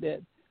 You'll take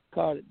that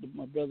car that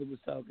my brother was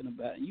talking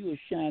about, and you will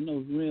shine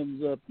those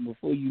rims up, and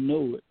before you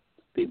know it,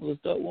 people will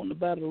start wanting to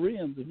buy the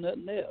rims if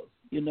nothing else,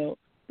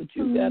 But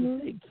you got to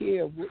take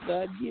care of what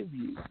God gives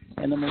you.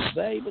 And the most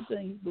valuable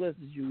thing He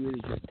blesses you with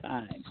is your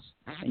time,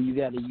 and you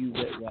got to use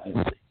that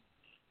wisely.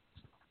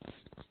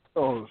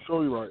 Oh,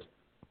 show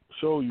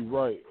you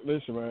right.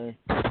 Listen, man,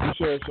 you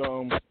said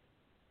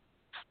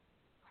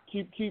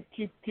keep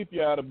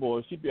your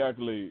attaboys, keep your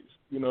accolades.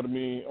 You know what I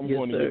mean? I'm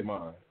going to get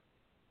mine.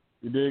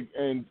 You dig?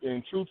 And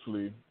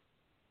truthfully,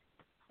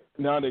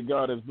 now that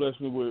God has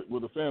blessed me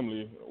with a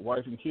family, a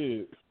wife and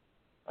kids,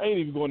 I ain't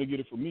even going to get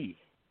it for me.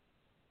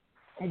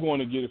 I'm going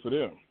to get it for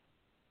them.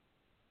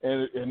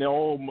 And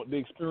all the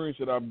experience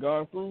that I've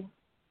gone through,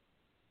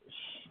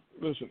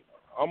 listen,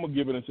 I'm going to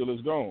give it until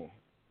it's gone.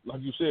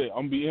 Like you said,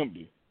 I'm going to be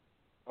empty.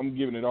 I'm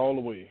giving it all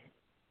away.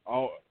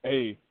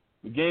 Hey,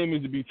 the game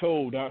is to be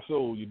told, not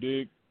sold, you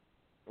dig?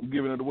 I'm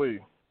giving it away.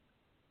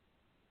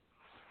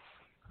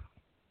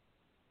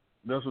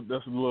 That's a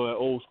little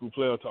old school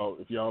player talk,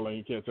 if y'all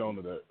ain't catch on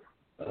to that.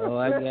 Oh,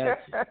 I got you.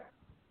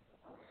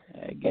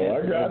 I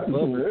got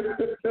you.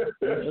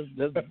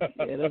 That's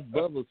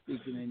Bubba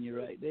speaking in you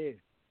right there.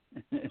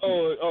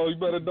 you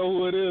better know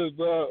who it is,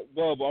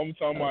 Bubba. I'm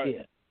talking about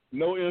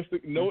no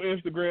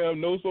Instagram,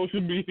 no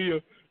social media,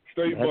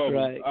 straight That's Bubba.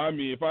 Right. I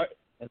mean,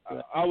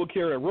 I would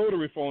carry a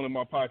rotary phone in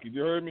my pocket.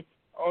 You heard me?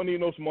 I don't need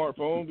no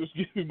smartphone. Just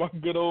give me my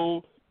good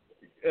old.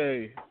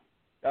 Hey,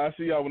 I'll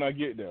see y'all when I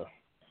get there.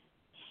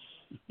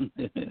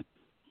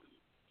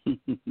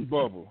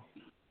 Bubba.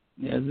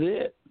 That's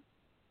it.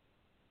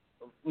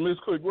 Miss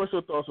Quick, what's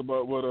your thoughts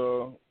about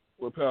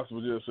what Pastor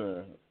was just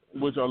saying?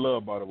 Which I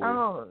love, by the way.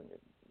 Oh,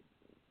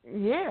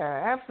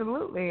 yeah,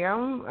 absolutely.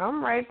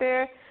 I'm right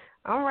there.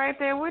 I'm right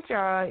there with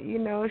y'all. You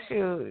know,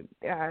 shoot,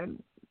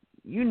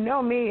 you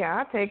know me.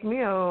 I'll take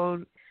me a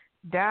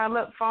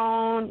dial-up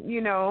phone,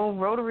 you know,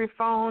 rotary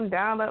phone,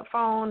 dial-up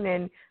phone,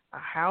 and a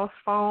house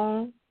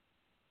phone.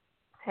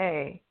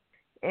 Hey,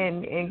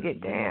 and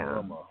get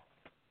down.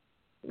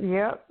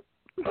 Yep.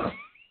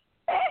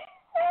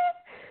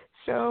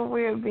 So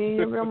we'll be,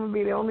 your grandma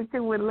be the only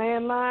two with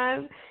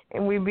landlines,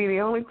 and we'd be the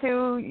only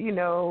two, you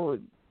know,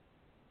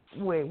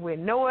 with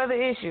no other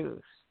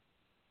issues.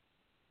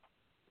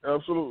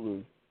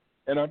 Absolutely.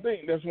 And I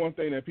think that's one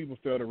thing that people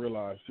fail to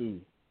realize,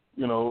 too.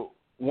 You know,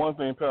 one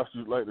thing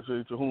pastors like to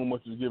say, to whom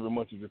much is given,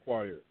 much is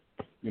required.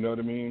 You know what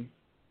I mean?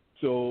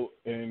 So,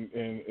 and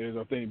as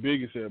I think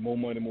Biggie said, more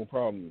money, more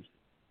problems.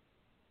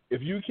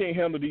 If you can't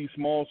handle these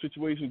small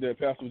situations that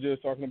Pastor was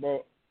just talking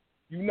about,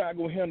 you're not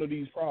going to handle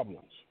these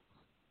problems.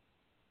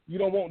 You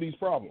don't want these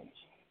problems.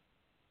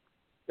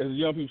 As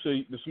young people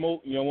say, the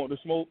smoke, you don't want the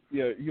smoke?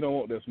 Yeah, you don't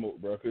want that smoke,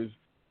 bro, because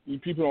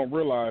people don't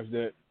realize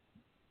that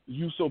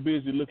you so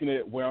busy looking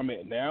at where I'm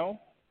at now,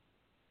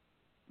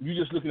 you're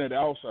just looking at the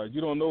outside.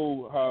 You don't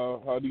know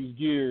how these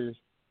gears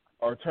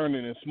are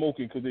turning and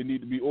smoking because they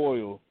need to be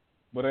oiled,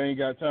 but I ain't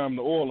got time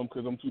to oil them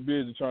because I'm too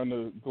busy trying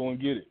to go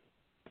and get it.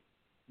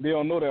 They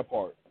don't know that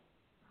part.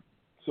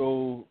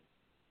 So,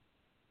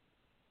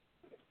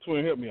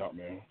 Twin, help me out,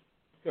 man.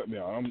 Help me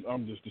out.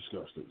 I'm just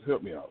disgusted.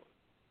 Help me out.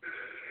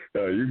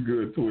 You're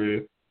good,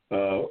 Twin.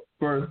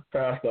 First,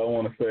 Pastor, I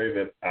want to say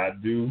that I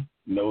do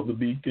know the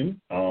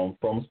Beacon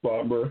from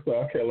Spartanburg,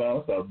 South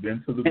Carolina. So I've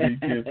been to the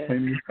Beacon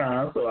plenty of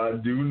times, so I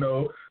do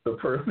know the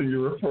person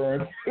you're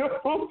referring to.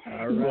 All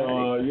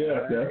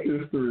right. That's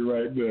history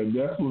right there.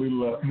 Definitely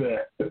love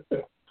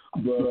that.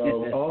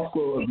 But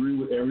also agree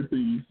with everything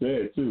you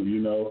said too.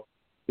 You know,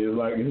 it's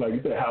like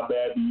you said, how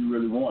bad do you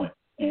really want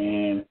it?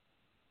 And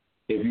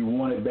if you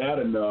want it bad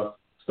enough,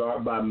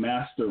 start by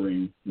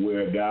mastering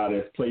where God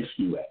has placed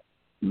you at.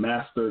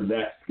 Master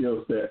that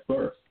skill set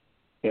first.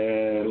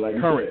 And like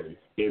you said,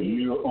 if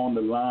you're on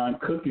the line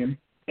cooking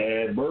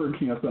at Burger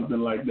King or something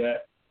like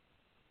that,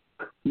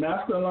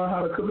 master and learn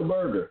how to cook a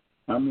burger.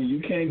 I mean,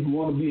 you can't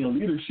want to be in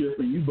leadership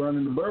and you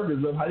burning the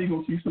burgers up. How you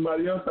going to teach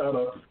somebody else how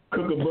to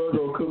cook a burger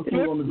or cook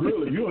food on the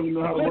grill if you don't even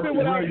know how to work the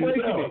grill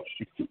yourself?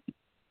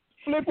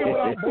 Flip it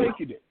without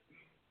breaking it.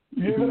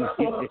 You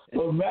know,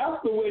 so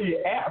master where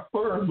you're at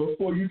first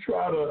before you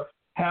try to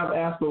have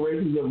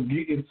aspirations of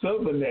getting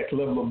to the next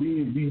level of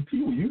being VP.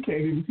 You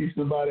can't even teach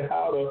somebody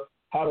how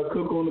to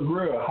cook on the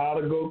grill, how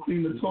to go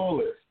clean the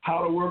toilet,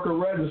 how to work a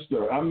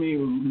register. I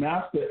mean,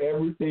 master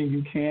everything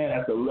you can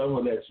at the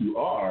level that you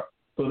are,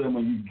 so that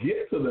when you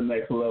get to the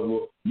next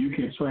level, you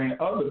can train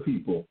other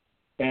people.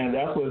 And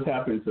that's what's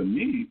happened to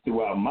me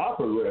throughout my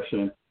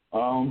progression.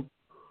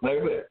 Like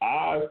I said,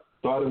 I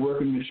started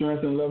working in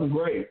insurance in 11th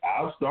grade.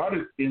 I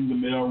started in the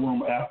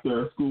mailroom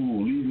after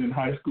school, leaving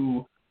high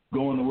school,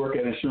 going to work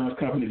at an insurance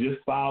company,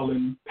 just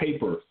filing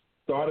papers.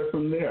 Started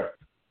from there.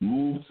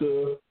 Moved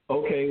to,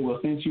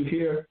 since you're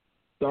here,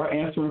 start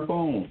answering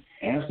phones,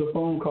 answer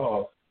phone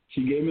calls.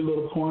 She gave me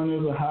little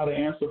pointers on how to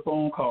answer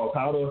phone calls,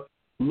 how to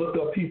look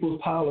up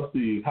people's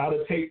policies, how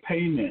to take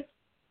payments.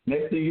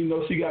 Next thing you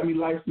know, she got me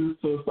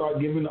licensed to start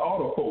giving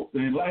auto quotes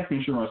and life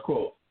insurance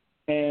quotes.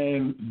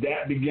 And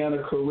that began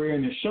a career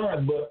in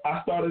insurance, but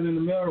I started in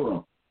the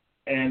mailroom.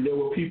 And there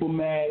were people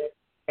mad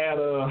at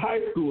a high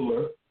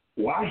schooler.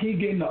 Why he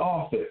get in the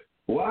office?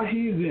 Why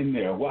he's in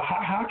there?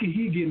 How can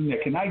he get in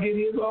there? Can I get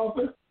in his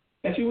office?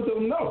 And she would tell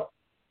him, no.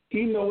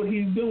 He know what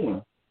he's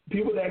doing.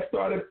 People that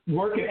started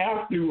working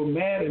after were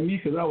mad at me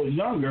because I was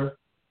younger,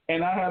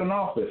 and I had an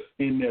office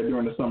in there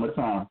during the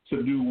summertime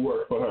to do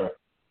work for her.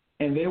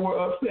 And they were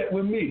upset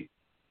with me.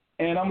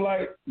 And I'm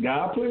like,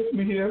 God placed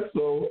me here,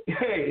 so,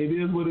 hey, it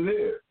is what it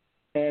is.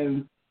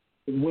 And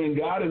when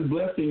God is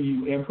blessing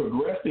you and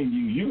progressing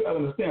you, you got to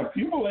understand,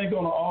 people ain't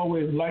going to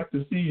always like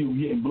to see you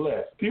getting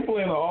blessed. People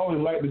ain't going to always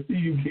like to see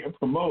you getting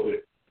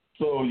promoted.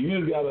 So you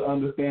just got to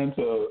understand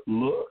to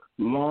look,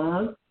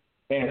 learn,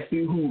 and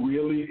see who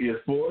really is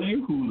for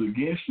you, who's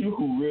against you,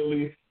 who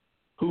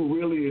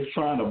really is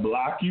trying to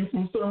block you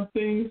from certain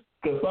things.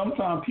 Because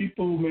sometimes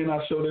people may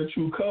not show their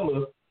true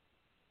color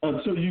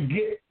until you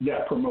get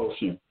that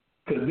promotion.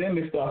 Because then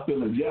they start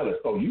feeling jealous.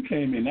 Oh, you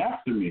came in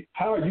after me.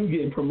 How are you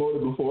getting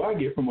promoted before I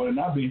get promoted? And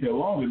I've been here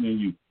longer than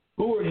you.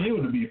 Who are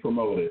you to be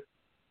promoted?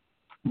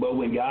 But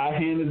when God's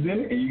hand is in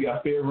it and you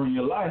got favor in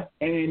your life,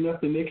 ain't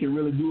nothing they can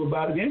really do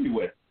about it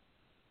anyway.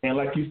 And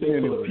like you say,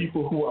 for the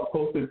people who are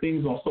posting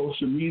things on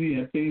social media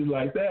and things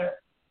like that,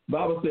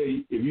 Bible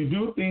says if you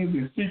do things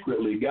in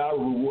secretly, God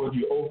will reward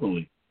you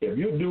openly. If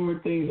you're doing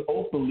things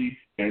openly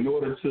in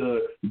order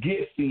to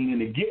get seen and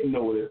to get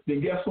noticed,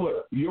 then guess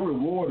what? Your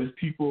reward is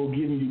people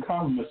giving you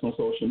compliments on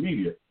social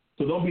media.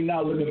 So don't be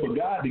now looking for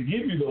God to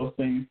give you those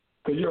things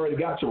because you already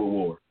got your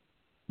reward.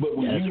 But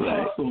when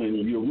you're hustling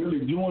and you're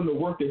really doing the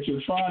work that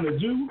you're trying to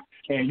do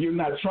and you're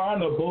not trying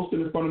to boast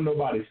it in front of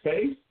nobody's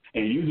face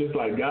and you're just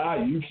like,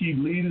 God, you keep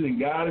leading and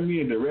guiding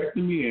me and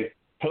directing me and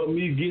help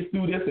me get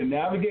through this and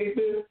navigate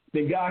this,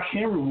 then God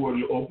can reward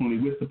you openly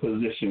with the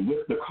position,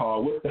 with the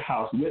car, with the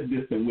house, with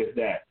this and with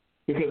that.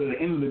 Because at the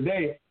end of the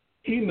day,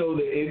 he knows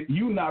that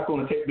you're not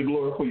going to take the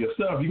glory for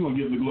yourself. You're going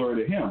to give the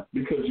glory to him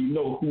because you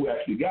know who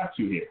actually got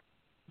you here.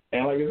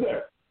 And like I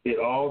said, it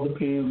all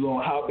depends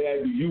on how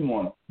bad do you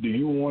want it. Do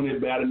you want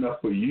it bad enough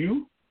for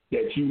you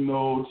that you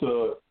know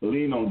to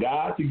lean on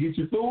God to get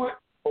you through it,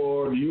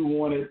 or do you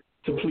want it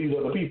to please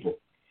other people?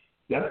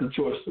 That's the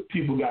choice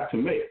people got to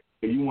make.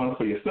 If you want it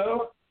for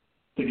yourself,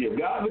 to give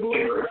God the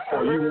glory,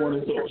 or you want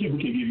it so people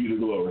can give you the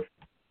glory?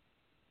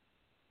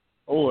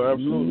 Oh,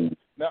 absolutely.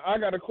 Now, I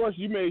got a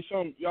question.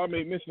 Y'all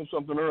made mention of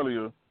something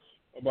earlier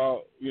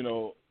about,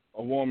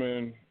 a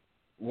woman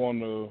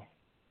wanting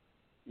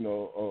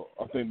to,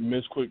 I think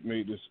Miss Quick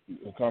made this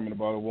comment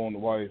about her wanting a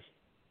wife,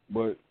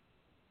 but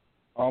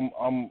I'm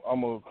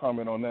gonna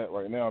comment on that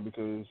right now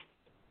because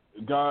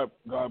God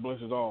bless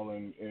us all,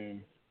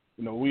 and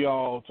we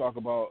all talk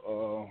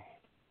about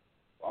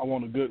I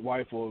want a good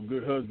wife or a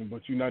good husband,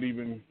 but you're not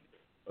even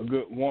a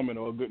good woman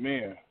or a good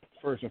man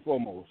first and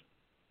foremost,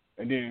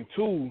 and then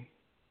two,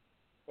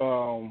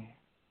 how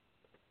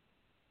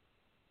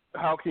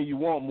can you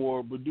want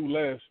more but do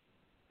less?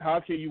 How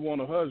can you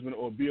want a husband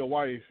or be a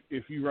wife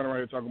if you run around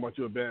here talking about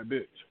you're a bad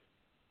bitch?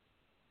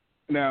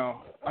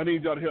 Now, I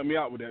need y'all to help me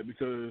out with that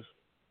because,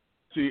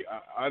 see,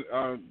 I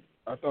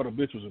thought a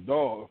bitch was a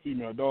dog, a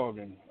female dog,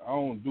 and I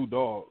don't do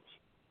dogs.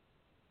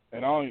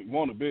 And I don't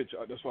want a bitch.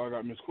 That's why I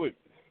got Miss Quick.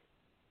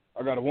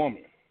 I got a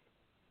woman,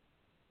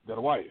 got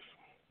a wife,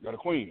 got a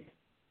queen.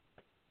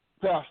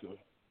 Pastor,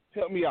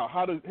 help me out.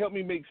 Help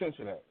me make sense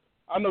of that?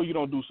 I know you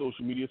don't do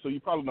social media, so you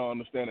probably don't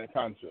understand that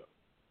concept.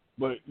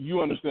 But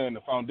you understand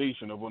the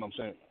foundation of what I'm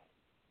saying.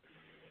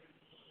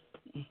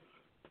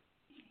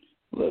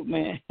 Look,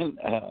 man,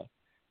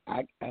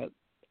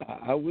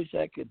 I wish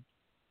I could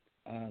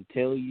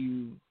tell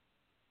you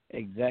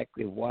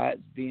exactly why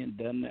it's being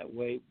done that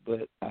way,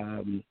 but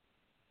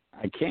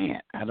I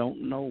can't. I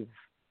don't know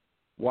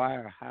why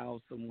or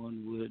how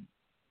someone would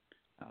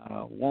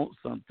want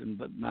something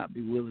but not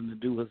be willing to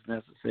do what's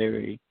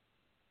necessary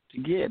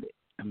to get it.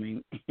 I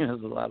mean,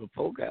 there's a lot of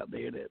folk out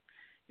there that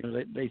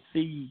they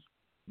see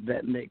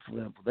that next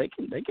level. They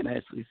can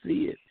actually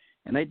see it,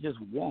 and they just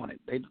want it.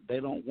 They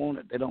don't want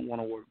it. They don't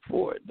want to work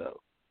for it though.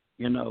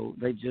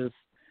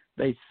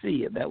 They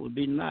see it. That would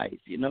be nice.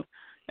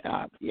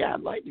 Yeah,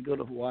 I'd like to go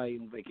to Hawaii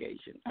on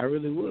vacation. I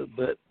really would,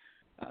 but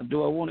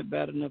do I want it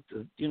bad enough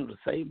to to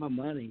save my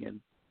money and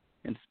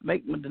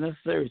make the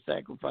necessary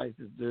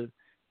sacrifices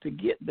to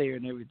get there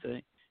and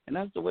everything? And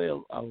that's the way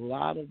a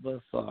lot of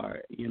us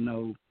are.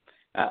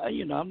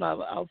 I'm not.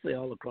 I'll say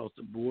all across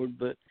the board,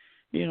 but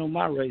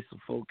my race of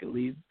folk at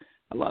least.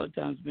 A lot of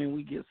times, man,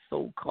 we get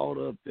so caught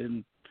up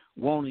in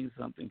wanting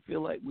something,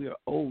 feel like we are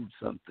owed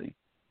something,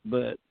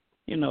 but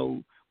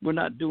we're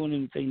not doing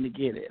anything to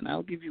get it. And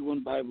I'll give you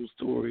one Bible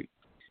story.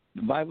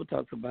 The Bible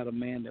talks about a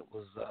man that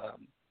was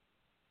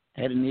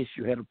had an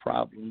issue, had a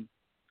problem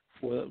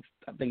for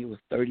I think it was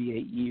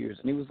 38 years,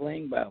 and he was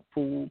laying by a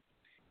pool,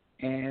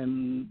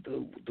 and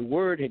the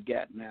word had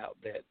gotten out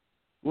that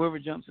whoever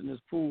jumps in this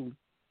pool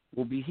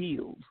will be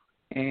healed.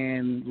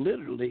 And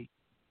literally,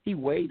 he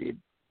waited,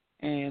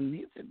 and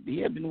he said he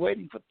had been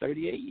waiting for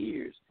 38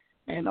 years,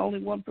 and only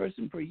one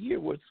person per year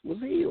was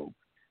healed.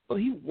 So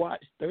he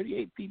watched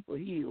 38 people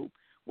healed,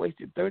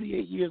 wasted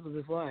 38 years of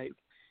his life.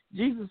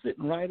 Jesus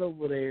sitting right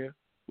over there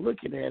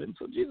looking at him.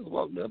 So Jesus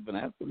walked up and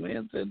asked the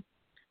man, said,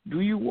 do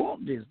you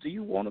want this? Do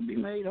you want to be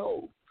made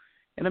whole?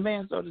 And the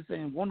man started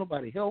saying, won't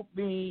nobody help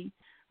me?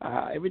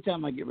 Every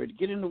time I get ready to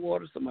get in the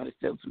water, somebody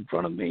steps in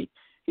front of me.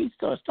 He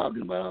starts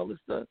talking about all this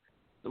stuff.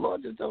 The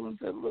Lord just told him,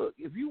 said, look,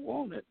 if you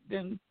want it,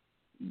 then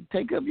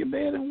take up your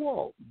bed and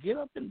walk. Get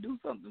up and do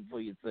something for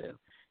yourself.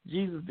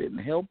 Jesus didn't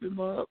help him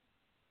up.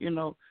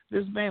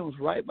 This man was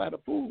right by the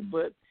pool,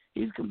 but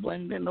he's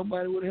complaining that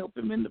nobody would help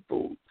him in the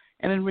pool.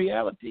 And in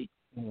reality,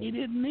 he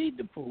didn't need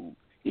the pool.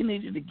 He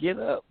needed to get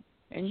up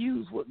and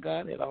use what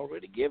God had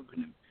already given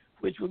him,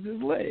 which was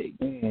his leg.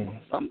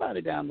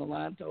 Somebody down the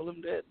line told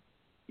him that,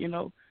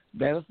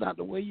 That is not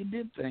the way you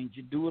did things.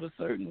 You do it a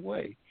certain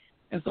way.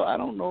 And so I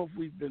don't know if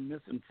we've been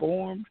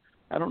misinformed.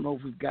 I don't know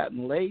if we've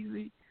gotten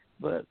lazy,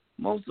 but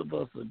most of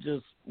us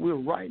we're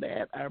right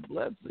at our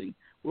blessing.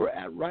 We're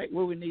at right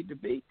where we need to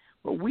be,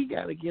 but we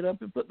got to get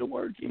up and put the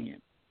work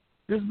in.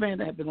 This man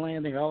that had been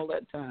laying there all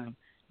that time,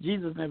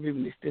 Jesus never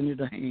even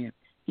extended a hand.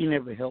 He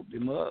never helped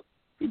him up.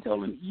 He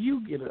told him,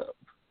 you get up.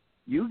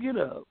 You get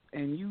up,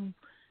 and you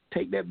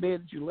take that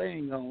bed that you're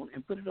laying on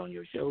and put it on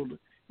your shoulder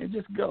and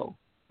just go.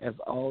 That's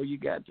all you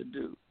got to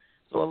do.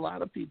 So a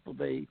lot of people,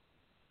 they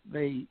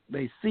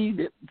see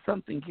that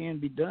something can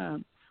be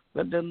done,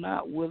 but they're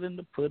not willing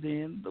to put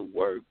in the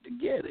work to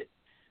get it.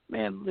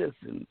 Man,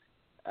 listen,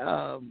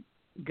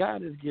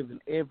 God has given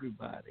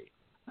everybody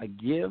a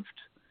gift,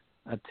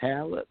 a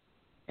talent,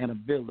 an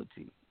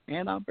ability,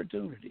 and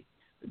opportunity.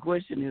 The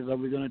question is, are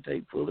we going to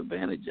take full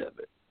advantage of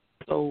it?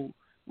 So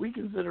we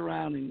can sit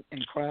around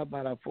and cry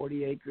about our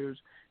 40 acres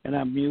and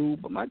our mule,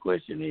 but my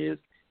question is,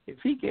 if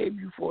he gave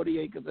you 40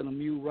 acres and a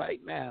mule right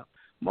now,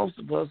 most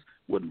of us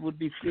would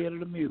be scared of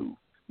the mule.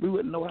 We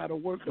wouldn't know how to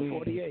work the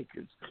 40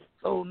 acres.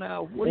 So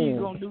now what are you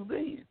going to do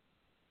then?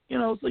 You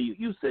know, so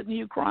you sitting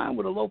here crying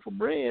with a loaf of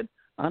bread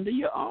under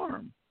your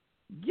arm.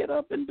 Get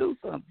up and do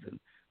something.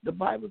 The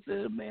Bible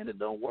says, man that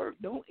don't work,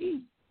 don't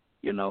eat,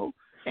 you know.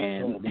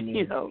 And,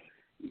 you know,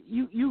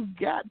 you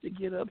got to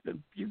get up, and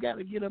you got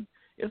to get up.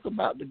 It's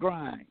about the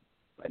grind.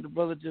 Like the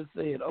brother just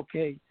said,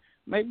 okay,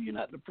 maybe you're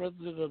not the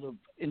president of the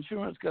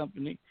insurance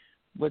company,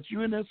 but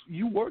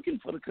you working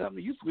for the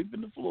company, you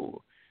sweeping the floor.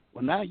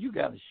 Well, now you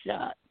got a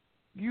shot.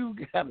 You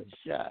got a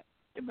shot.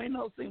 It may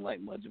not seem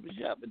like much of a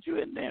shot, but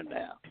you're in there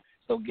now.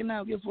 So guess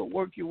what?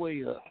 Work your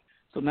way up.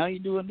 So now you're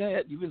doing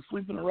that. You've been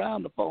sweeping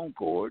around the phone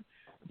cord.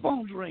 The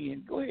phone's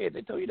ringing. Go ahead.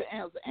 They tell you to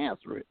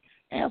answer it.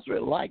 Answer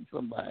it like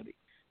somebody.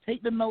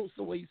 Take the notes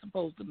the way you're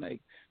supposed to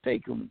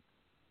take them.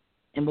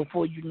 And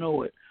before you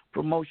know it,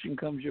 promotion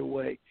comes your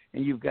way,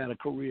 and you've got a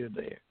career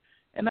there.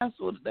 And that's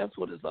what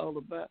it's all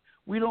about.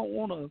 We don't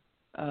want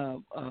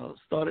to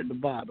start at the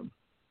bottom.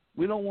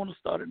 We don't want to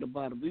start at the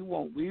bottom. We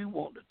want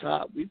the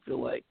top. We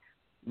feel like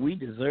we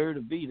deserve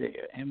to be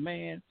there. And,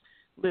 man,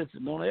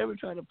 listen, don't ever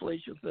try to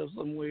place yourself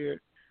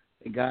somewhere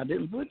that God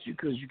didn't put you,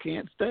 because you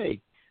can't stay.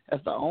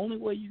 That's the only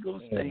way you're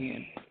going to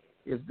stand,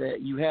 is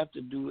that you have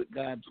to do it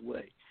God's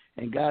way.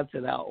 And God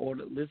said,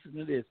 listen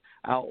to this,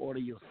 I'll order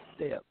your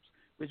steps,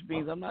 which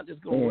means I'm not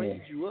just going to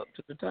raise you up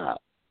to the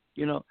top.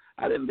 You know,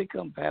 I didn't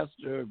become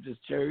pastor of this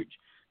church,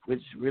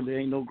 which really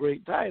ain't no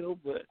great title,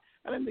 but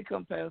I didn't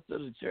become pastor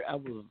of the church. I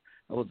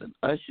was an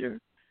usher.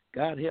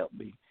 God help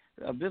me.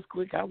 This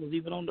quick, I was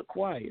even on the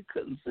choir.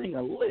 Couldn't sing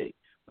a lick,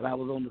 but I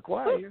was on the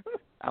choir.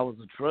 I was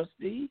a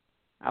trustee.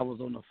 I was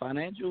on the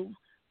financial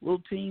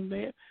little team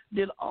there.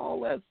 Did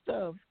all that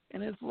stuff,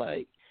 and it's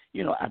like,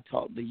 you know, I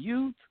taught the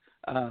youth.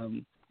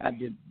 I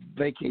did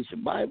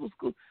vacation Bible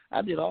school.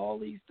 I did all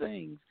these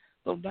things.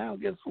 So now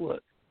guess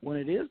what? When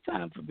it is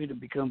time for me to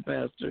become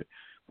pastor,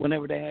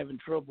 whenever they're having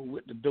trouble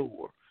with the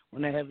door,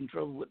 when they're having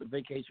trouble with the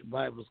vacation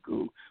Bible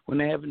school, when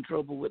they're having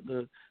trouble with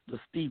the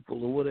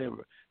steeple or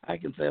whatever, I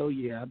can say, oh,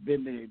 yeah, I've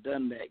been there,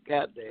 done that,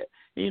 got that.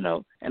 You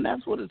know, and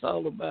that's what it's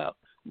all about.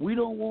 We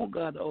don't want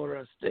God to order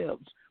our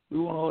steps. We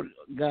want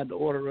God to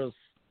order us,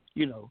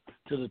 you know,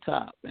 to the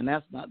top. And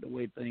that's not the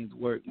way things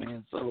work,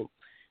 man. So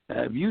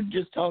if you're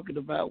just talking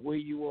about where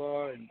you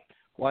are and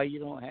why you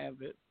don't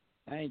have it,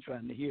 I ain't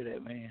trying to hear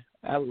that, man.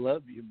 I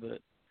love you, but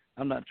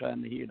I'm not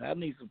trying to hear that. I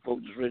need some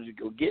folks ready to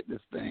go get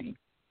this thing.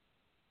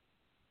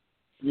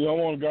 You don't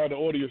want God to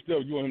order your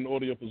steps. You want him to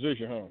order your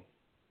position, huh?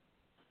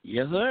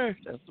 Yes, sir.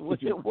 That's the way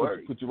it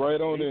works. Put you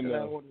right on in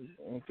there.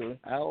 Okay.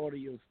 I order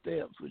your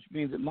steps, which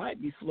means it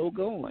might be slow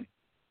going,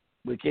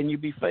 but can you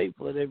be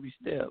faithful at every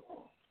step?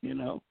 You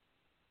know.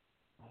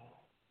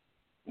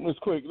 Let's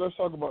talk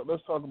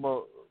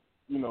about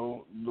you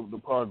know, the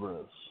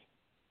progress.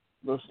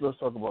 Let's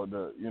talk about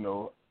that. You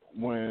know,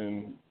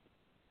 when,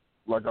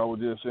 like I was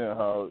just saying,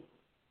 how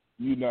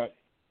you're not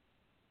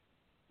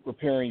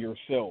preparing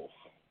yourself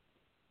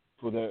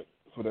for that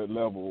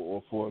level,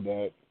 or for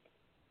that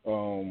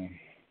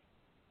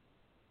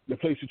the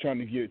place you're trying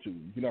to get to.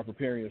 You're not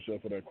preparing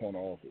yourself for that corner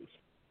office.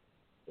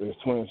 As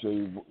twins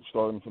say,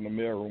 starting from the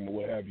mailroom or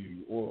what have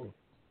you, or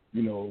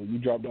you know, you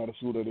dropped out of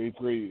school at 8th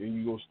grade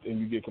and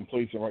you get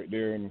complacent right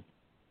there. And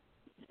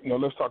you know,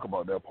 let's talk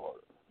about that part.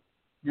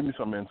 Give me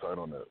some insight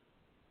on that.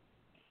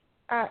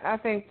 I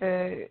think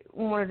that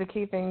one of the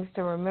key things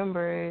to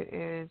remember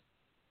is,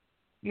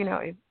 you know,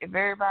 if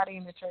everybody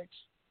in the church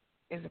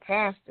is a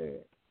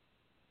pastor,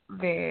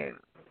 then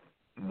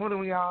what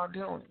are we all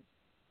doing?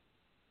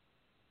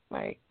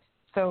 Like,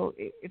 so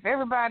if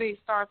everybody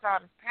starts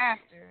out as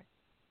pastor,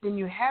 then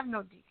you have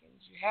no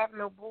deacons, you have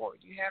no board,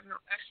 you have no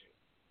ushers,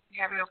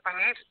 you have no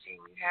financial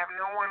team, you have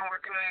no one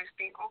working on your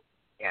steeple,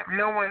 you have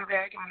no one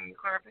vacuuming your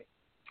carpet.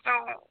 So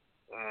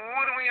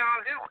what are we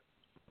all doing?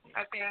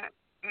 I think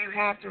you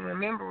have to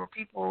remember,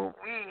 we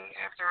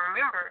have to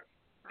remember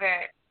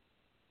that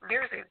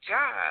there's a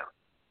job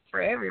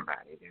for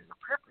everybody. There's a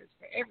purpose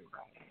for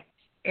everybody.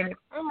 And if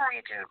I'm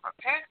reaching a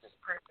pastor's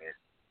purpose,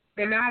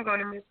 then I'm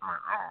going to miss my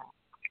own.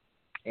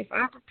 if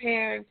I'm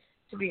preparing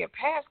to be a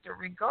pastor,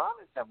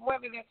 regardless of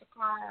whether that's a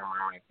calling in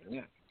my life or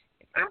not,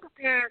 if I'm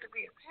preparing to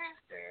be a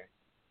pastor,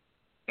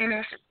 and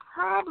I should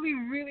probably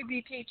really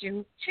be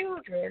teaching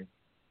children,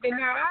 then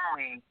not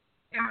only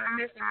am I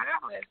missing my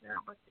blessing,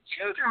 but the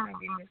children may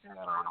be missing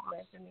out on a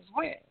blessing as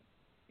well.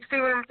 You see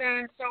what I'm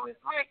saying? So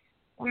it's like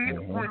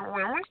when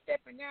we're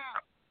stepping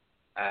out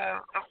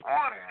of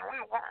order,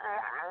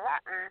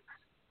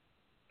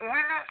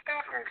 we're not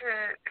stopping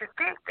to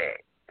think that,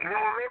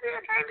 maybe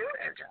I can't do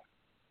that job.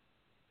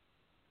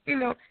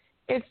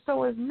 It's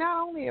not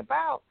only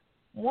about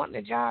wanting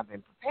a job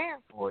and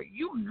preparing for it.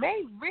 You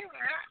may really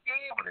not be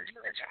able to do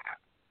the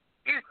job.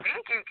 You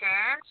think you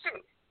can.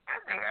 Shoot, I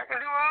think I can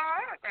do all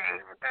other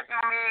things, but that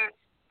don't mean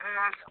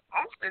I'm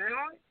supposed to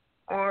do it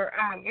or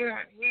I'm going to get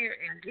out here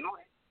and do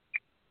it.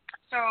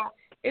 So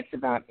it's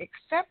about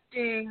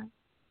accepting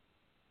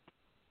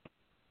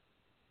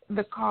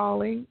the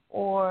calling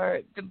or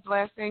the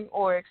blessing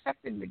or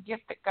accepting the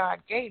gift that God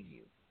gave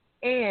you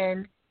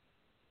and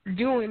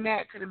doing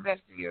that to the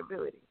best of your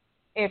ability.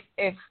 If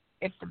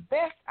the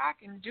best I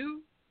can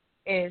do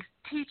is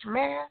teach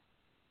math,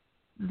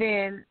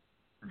 then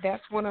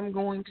that's what I'm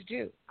going to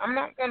do. I'm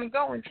not going to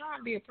go and try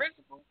and be a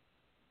principal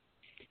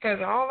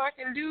because all I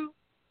can do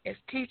is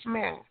teach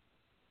math.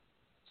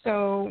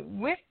 So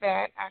with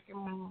that, I can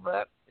move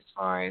up as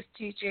far as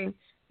teaching,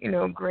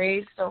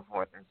 grades, so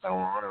forth and so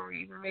on, or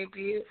even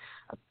maybe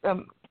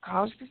a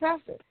college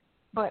professor.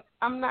 But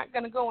I'm not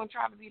going to go and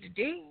try to be the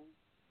dean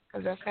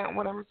because that's not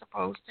what I'm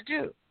supposed to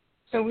do.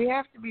 So we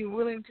have to be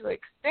willing to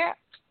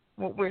accept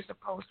what we're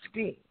supposed to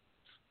be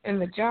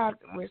and the job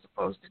that we're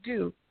supposed to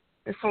do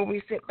before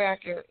we sit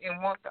back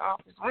and want the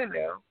office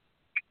window.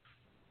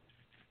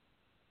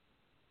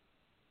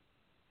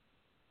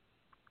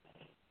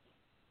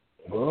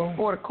 Well,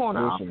 or the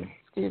corner office.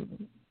 Excuse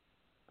me.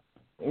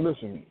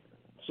 Listen,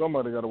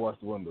 somebody got to watch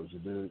the windows. You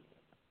did.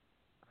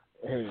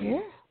 Hey,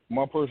 yeah.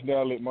 My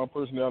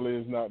personality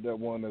is not that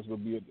one that's gonna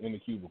be in the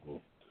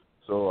cubicle,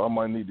 so I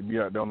might need to be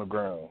out there on the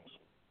grounds.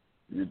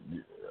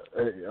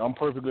 Hey, I'm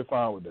perfectly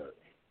fine with that.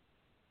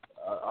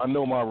 I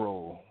know my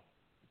role.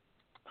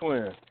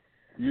 Twin,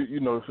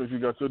 since you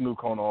got your new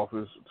corner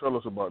office, tell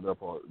us about that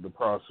part, the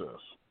process.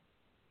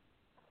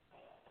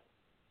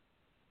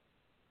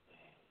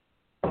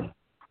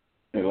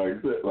 And like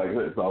I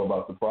said, it's all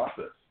about the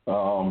process.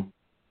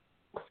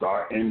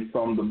 Starting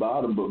from the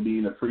bottom, but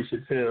being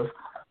appreciative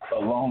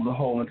along the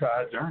whole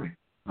entire journey.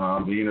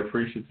 Being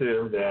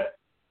appreciative that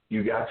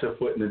you got your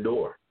foot in the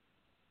door,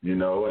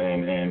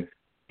 and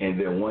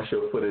then once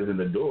your foot is in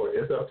the door,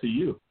 it's up to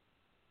you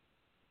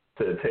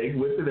to take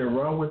with it and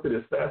run with it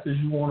as fast as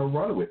you want to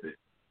run with it.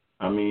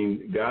 I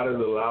mean, God has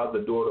allowed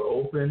the door to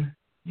open.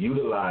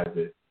 Utilize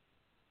it.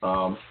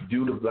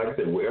 Like I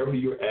said, wherever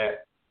you're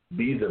at,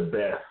 be the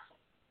best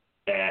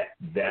at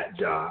that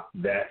job,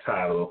 that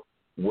title,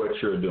 what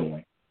you're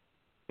doing.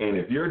 And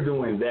if you're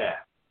doing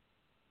that,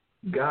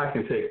 God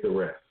can take the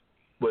rest.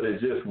 But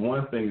it's just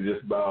one thing,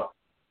 just about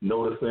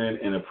noticing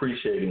and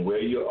appreciating where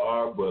you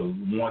are, but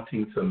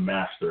wanting to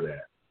master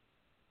that.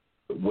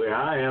 Where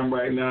I am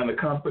right now in the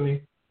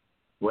company,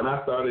 when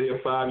I started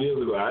here 5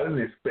 years ago, I didn't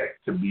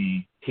expect to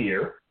be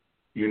here,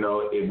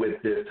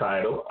 with this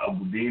title. I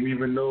didn't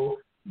even know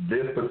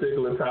this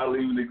particular title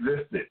even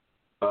existed,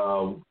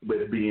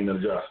 with being an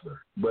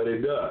adjuster. But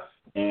it does.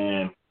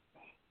 And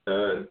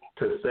to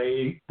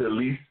say the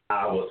least,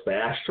 I was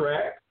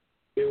fast-tracked.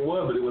 It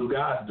was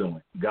God's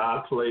doing.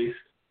 God placed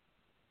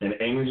an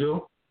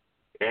angel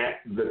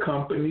at the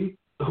company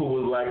who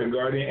was like a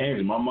guardian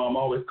angel. My mom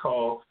always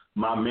called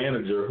my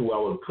manager, who I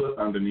was put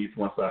underneath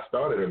once I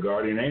started, a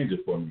guardian angel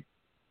for me.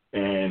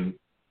 And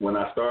when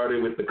I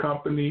started with the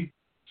company,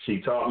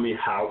 she taught me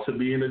how to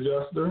be an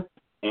adjuster.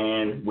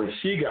 And when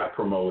she got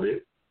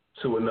promoted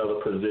to another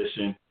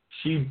position,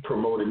 she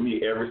promoted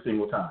me every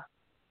single time.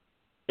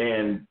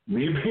 And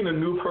me being a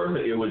new person,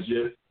 it was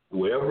just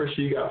wherever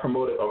she got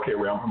promoted, okay,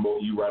 Ray, I'm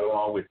promoting you right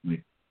along with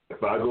me.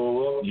 If I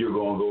go up, you're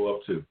going to go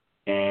up too.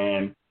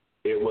 And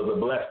it was a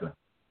blessing.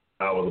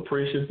 I was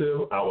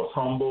appreciative. I was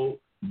humble.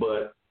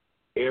 But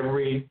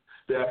every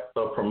step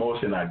of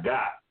promotion I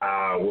got,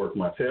 I worked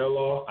my tail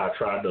off. I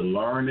tried to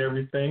learn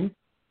everything.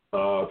 I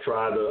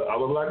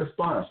was like a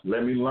sponge.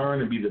 Let me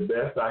learn and be the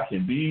best I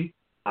can be.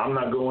 I'm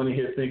not going in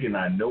here thinking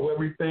I know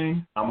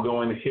everything. I'm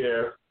going in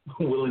here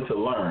willing to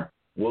learn,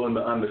 willing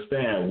to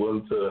understand,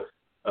 willing to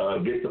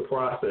get the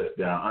process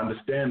down,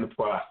 understand the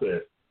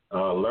process,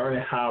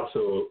 learning how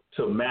to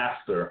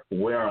master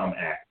where I'm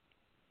at.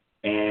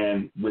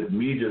 And with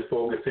me just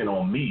focusing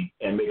on me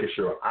and making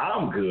sure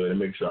I'm good and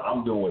making sure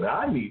I'm doing what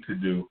I need to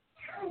do,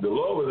 the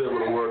Lord was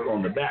able to work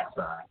on the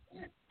backside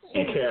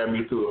and carry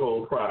me through the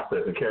whole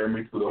process and carry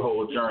me through the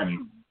whole journey,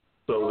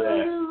 so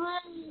that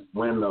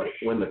when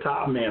the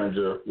top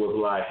manager was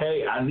like,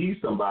 hey, I need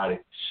somebody,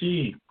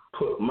 she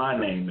put my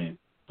name in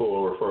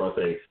for a referral,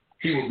 say,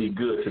 he would be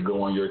good to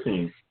go on your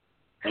team.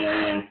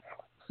 And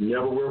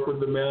never worked with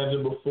the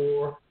manager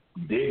before,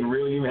 didn't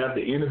really even have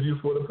to interview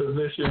for the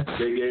position.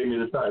 They gave me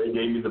the title. They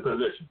gave me the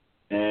position.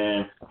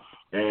 And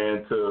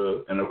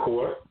of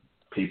course,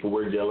 People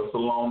were jealous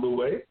along the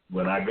way.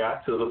 When I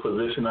got to the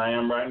position I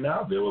am right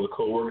now, there was a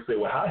coworker say,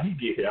 well, how did he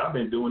get here? I've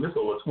been doing this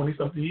over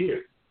 20-something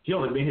years. He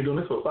only been here doing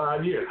this for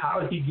 5 years. How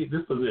did he get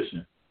this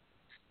position?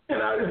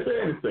 And I didn't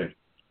say anything.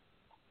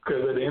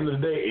 Because at the end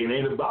of the day, it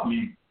ain't about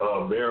me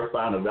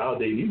verifying or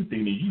validating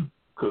anything to you.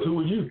 Because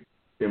who are you?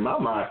 In my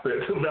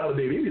mindset, to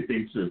validate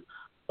anything to.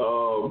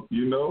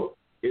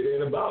 It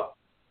ain't about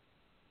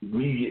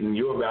me getting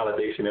your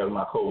validation as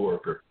my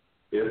coworker.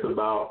 It's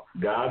about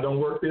God done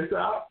work this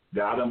out.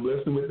 God done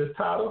blessed me with this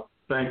title.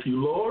 Thank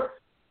you, Lord.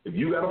 If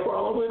you got a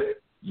problem with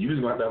it, you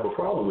just going to have a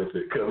problem with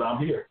it because I'm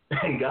here.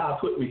 And God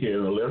put me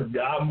here. Unless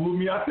God moved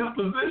me out of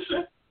this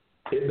position,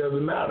 it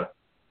doesn't matter.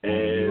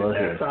 And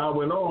as time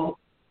went on,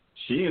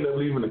 she ended up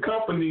leaving the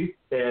company,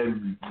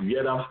 and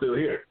yet I'm still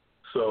here.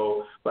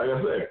 So, like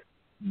I said,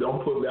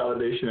 don't put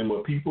validation in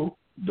with people.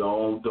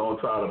 Don't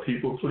try to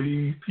people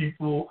please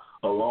people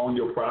along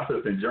your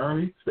process and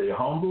journey. Stay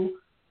humble.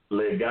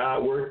 Let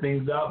God work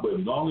things out. But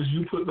as long as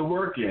you put the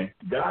work in,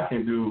 God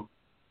can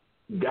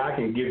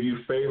give you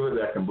favor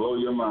that can blow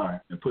your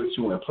mind and put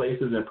you in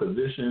places and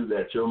positions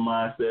that your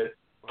mindset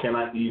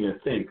cannot even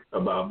think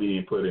about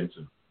being put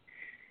into.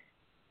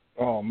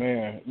 Oh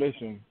man,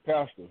 listen,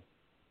 Pastor.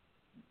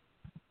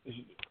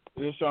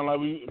 This sound like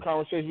a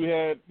conversation we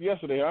had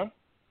yesterday, huh?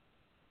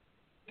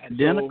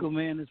 Identical,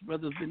 man. This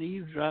brother's been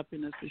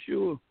eavesdropping, that's for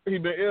sure. He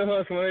been ear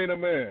hustling, ain't a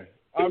man.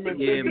 I've been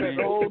thinking that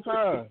the whole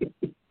time.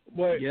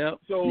 But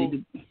so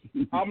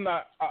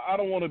I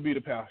don't want to be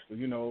the pastor,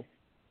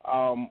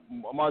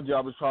 My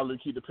job is probably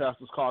to keep the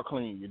pastor's car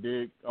clean, you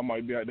dig? I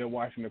might be out there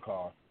washing the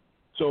car.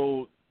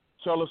 So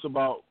tell us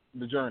about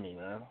the journey,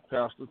 man.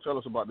 Pastor, tell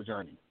us about the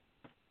journey.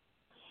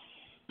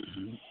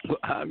 Well,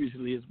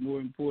 obviously it's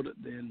more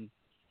important than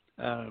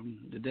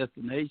the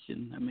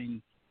destination. I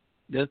mean,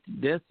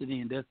 destiny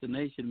and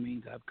destination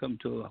means I've come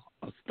to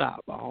a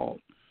stop, a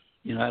halt.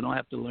 I don't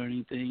have to learn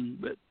anything,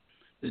 but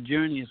the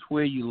journey is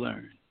where you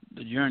learn.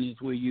 The journey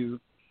is where you're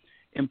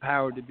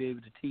empowered to be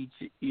able to teach,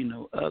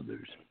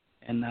 others.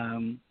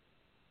 And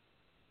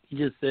he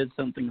just said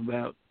something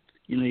about,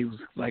 he was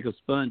like a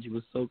sponge. He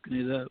was soaking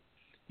it up.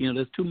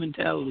 There's two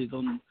mentalities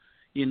on,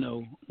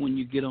 when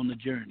you get on the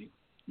journey.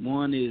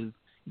 One is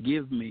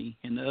give me,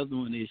 and the other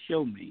one is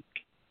show me,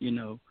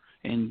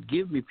 And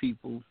give me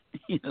people,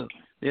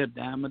 they're a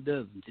dime a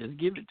dozen. Just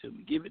give it to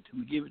me, give it to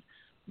me, give it.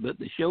 But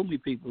the show me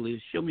people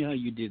is show me how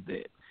you did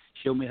that.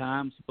 Show me how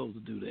I'm supposed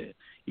to do that.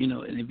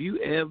 And if you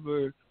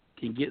ever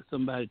can get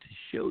somebody to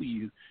show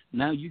you,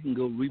 now you can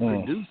go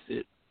reproduce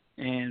it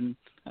and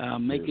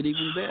make it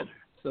even better.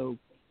 So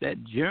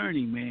that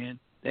journey, man,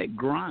 that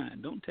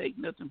grind, don't take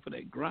nothing for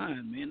that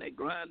grind, man. That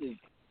grind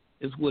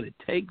is what it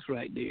takes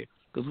right there.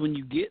 Because when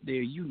you get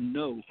there, it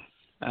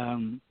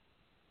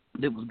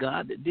was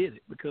God that did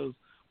it, because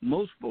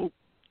most folk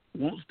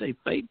won't stay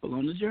faithful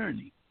on the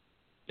journey.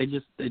 They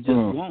just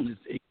won't.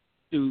 It's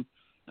too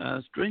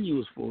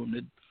strenuous for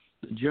them.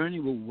 The journey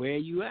will wear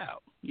you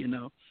out,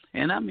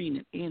 And I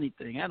mean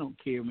anything. I don't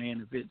care,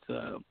 man, if it's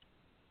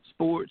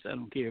sports. I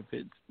don't care if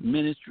it's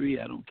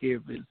ministry. I don't care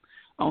if it's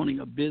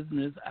owning a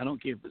business. I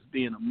don't care if it's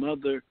being a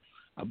mother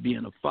or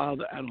being a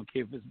father. I don't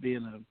care if it's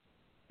being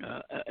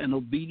an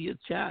obedient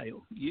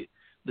child.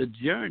 The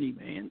journey,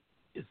 man,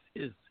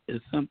 is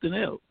something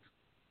else.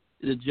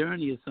 The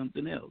journey is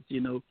something else,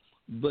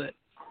 But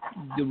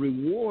the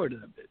reward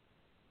of it,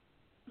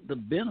 the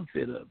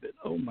benefit of it,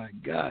 oh my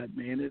God,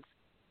 man,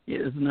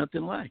 it's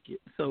nothing like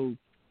it. So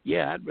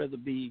yeah, I'd rather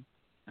be.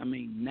 I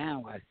mean,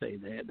 now I say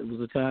that. There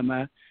was a time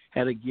I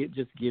had to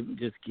just give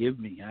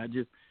me. I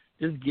just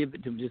give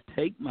it to me. Just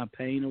take my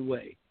pain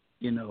away,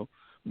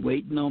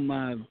 Waiting on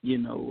my,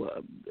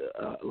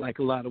 like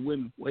a lot of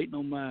women, waiting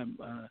on my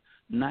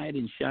knight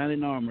in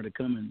shining armor to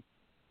come and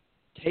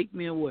take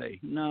me away.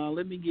 No,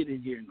 let me get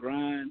in here and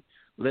grind.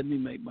 Let me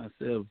make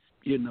myself,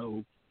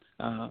 the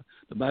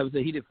Bible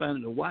says he that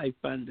findeth a wife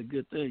findeth a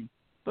good thing.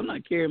 If I'm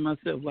not carrying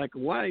myself like a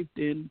wife,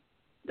 then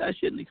I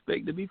shouldn't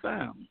expect to be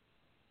found.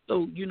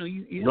 So,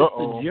 it's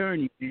the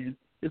journey, man.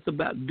 It's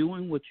about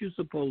doing what you're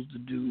supposed to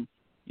do,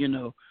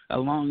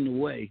 along the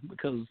way,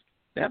 because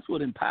that's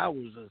what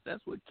empowers us.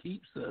 That's what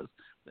keeps us.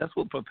 That's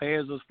what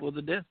prepares us for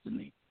the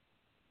destiny.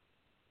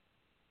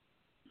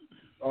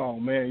 Oh,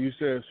 man, you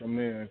said something,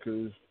 man,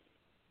 because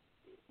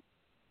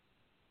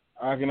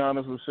I can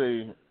honestly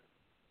say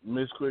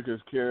Miss Quick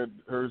has carried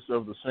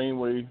herself the same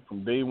way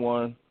from day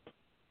one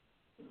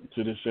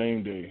to the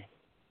same day.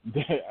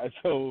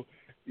 So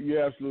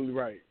you're absolutely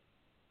right.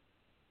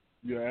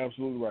 You're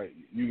absolutely right.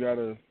 You got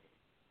to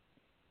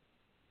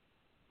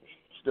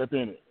step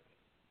in it.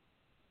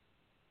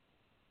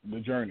 The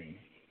journey,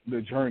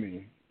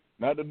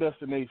 not the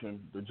destination,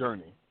 the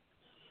journey.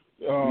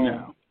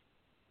 No.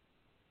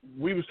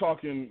 We was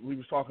talking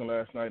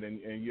last night,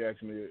 and you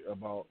asked me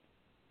about,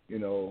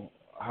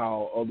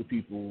 how other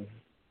people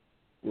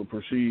will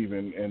perceive,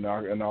 and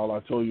all I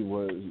told you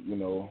was,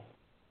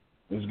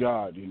 it's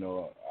God.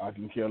 I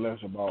can care less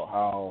about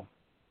how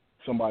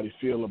somebody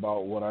feel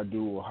about what I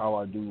do or how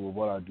I do or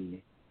what I do.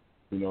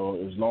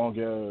 As long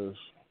as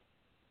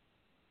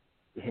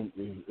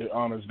it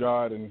honors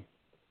God and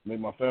make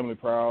my family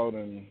proud,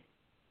 and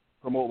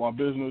promote my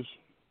business,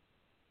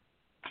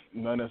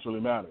 none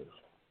necessarily matters.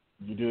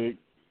 You dig?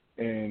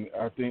 And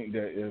I think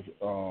that if,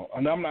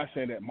 and I'm not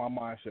saying that my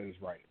mindset is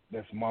right.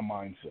 That's my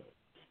mindset.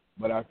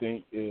 But I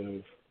think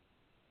if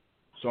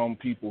some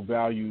people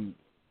value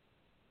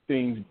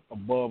things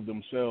above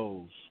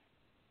themselves,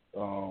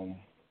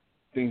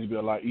 things would be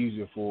a lot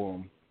easier for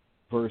them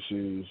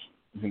versus,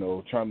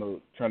 trying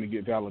to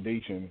get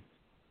validation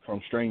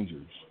from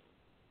strangers,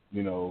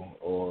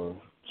 or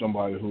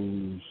somebody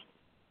who's,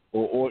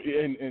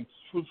 and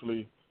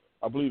truthfully,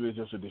 I believe it's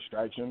just a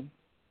distraction.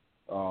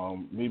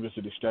 Maybe it's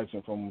a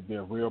distraction from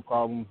their real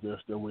problems,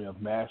 their way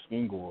of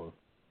masking or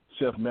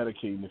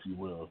self-medicating, if you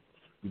will.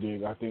 You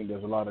dig? I think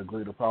there's a lot of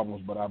greater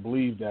problems, but I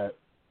believe that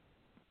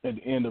at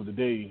the end of the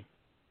day,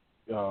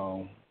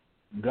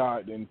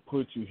 God didn't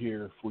put you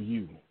here for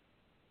you.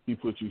 He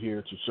put you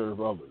here to serve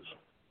others.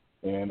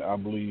 And I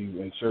believe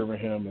in serving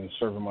him and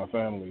serving my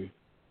family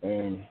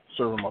and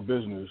serving my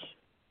business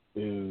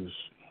is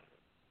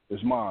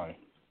mine.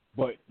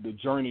 But the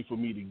journey for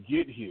me to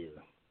get here,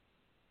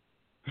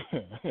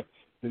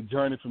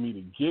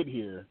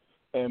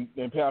 and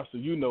Pastor,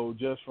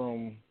 just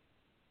from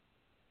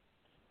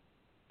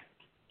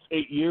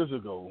 8 years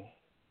ago,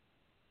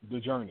 the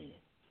journey.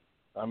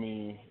 I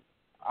mean,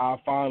 I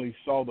finally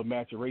saw the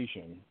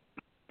maturation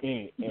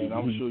in it, and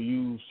I'm sure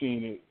you've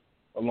seen it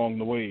along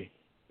the way.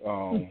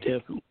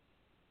 Definitely.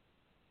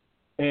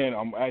 And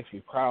I'm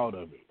actually proud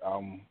of it.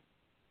 I'm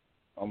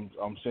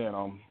saying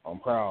I'm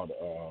proud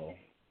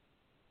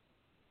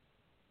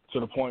to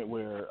the point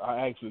where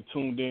I actually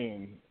tuned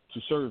in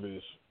to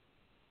service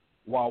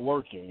while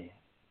working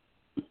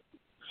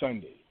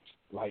Sunday,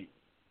 like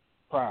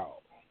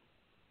proud.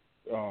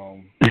 So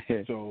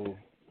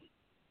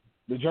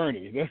the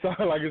journey. That's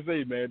all I can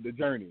say, man. The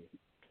journey,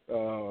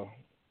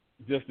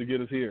 just to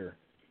get us here.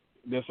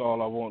 That's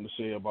all I want to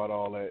say about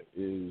all that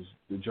is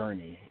the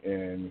journey,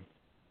 and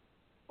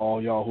all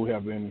y'all who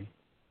have been,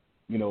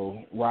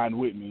 riding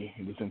with me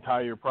in this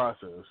entire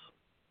process.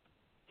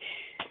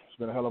 It's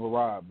been a hell of a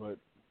ride, but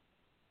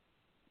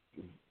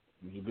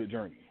it's a good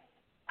journey.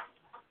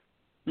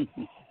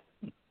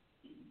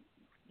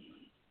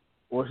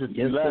 What's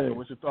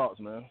your thoughts,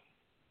 man?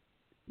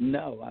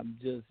 No, I'm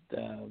just,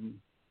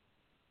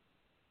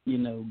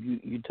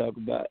 you talk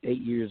about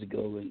 8 years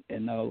ago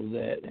and all of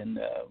that, and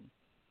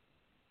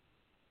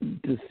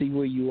to see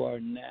where you are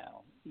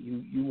now,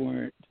 you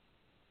weren't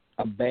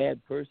a bad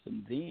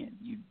person then.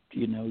 You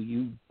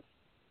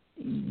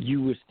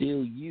were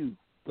still you,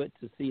 but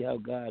to see how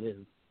God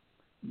has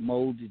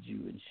molded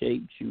you and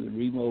shaped you and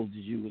remolded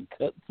you and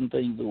cut some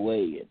things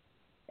away and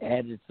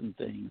added some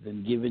things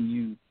and given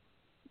you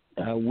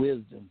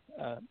wisdom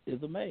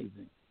is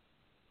amazing.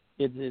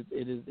 It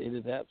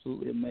is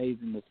absolutely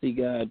amazing to see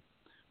God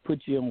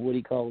put you on what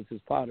he calls his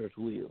potter's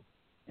wheel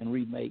and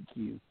remake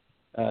you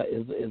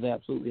is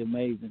absolutely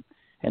amazing.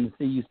 And to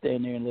see you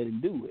stand there and let him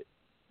do it.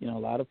 A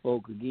lot of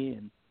folk,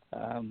 again,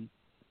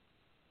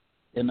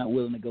 they're not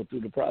willing to go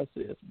through the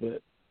process,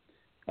 but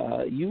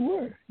you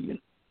were.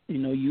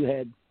 You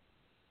had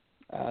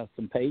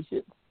some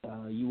patience.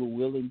 You were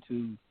willing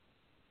to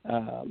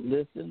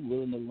listen,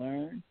 willing to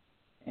learn,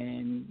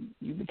 and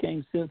you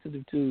became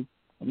sensitive to,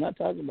 I'm not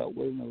talking about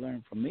willing to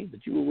learn from me,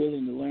 but you were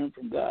willing to learn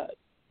from God.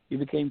 You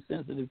became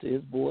sensitive to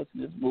his voice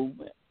and his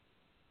movement.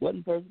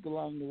 Wasn't perfect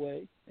along the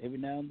way. Every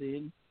now and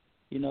then,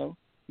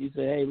 you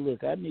say, hey,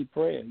 look, I need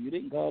prayer. You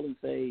didn't call and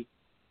say,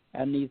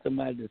 I need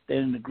somebody to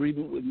stand in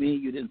agreement with me.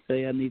 You didn't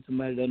say, I need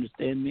somebody to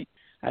understand me.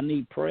 I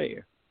need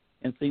prayer.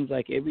 And it seems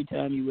like every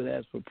time you would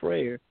ask for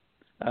prayer,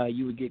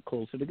 you would get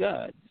closer to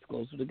God,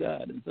 closer to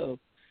God. And so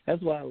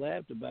that's why I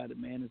laughed about it,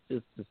 man. It's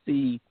just to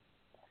see,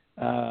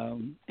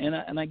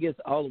 and I guess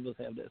all of us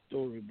have that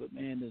story, but,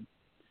 man,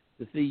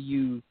 to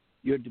see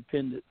your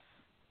dependence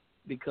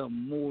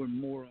become more and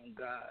more on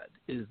God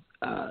is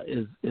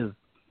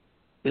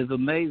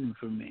amazing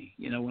for me.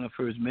 When I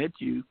first met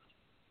you,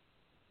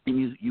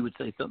 and you would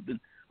say something,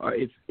 or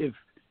if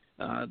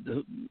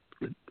the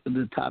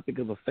topic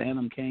of a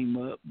phantom came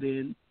up,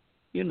 then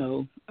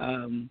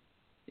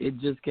it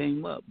just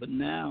came up. But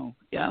now,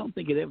 I don't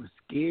think it ever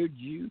scared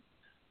you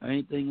or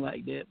anything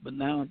like that. But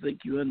now I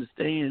think you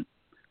understand.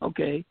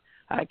 Okay,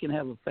 I can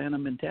have a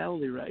phantom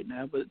mentality right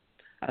now, but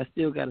I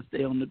still got to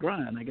stay on the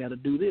grind. I got to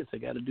do this. I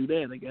got to do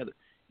that. I got to,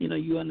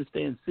 you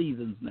understand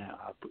seasons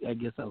now. I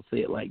guess I'll say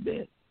it like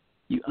that.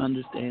 You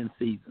understand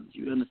seasons.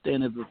 You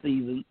understand there's a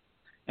season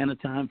and a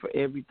time for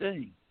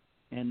everything.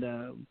 And,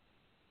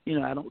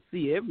 I don't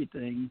see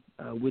everything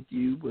with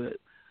you, but,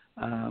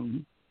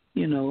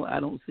 I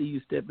don't see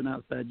you stepping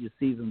outside your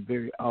season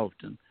very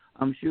often.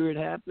 I'm sure it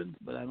happens,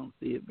 but I don't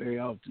see it very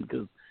often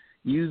because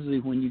usually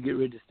when you get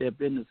ready to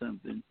step into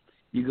something,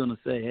 you're going to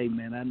say, hey,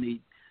 man, I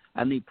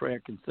need prayer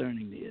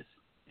concerning this.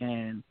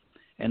 And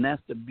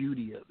that's the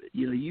beauty of it.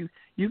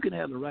 You can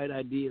have the right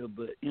idea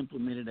but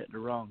implement it at the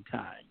wrong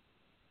time.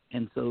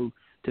 And so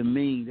to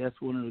me,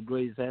 that's one of the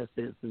greatest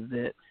assets is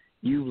that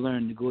you've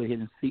learned to go ahead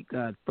and seek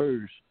God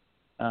first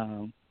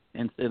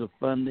instead of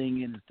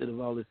funding and instead of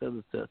all this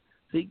other stuff.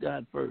 Seek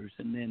God first,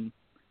 and then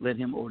let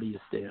him order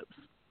your steps.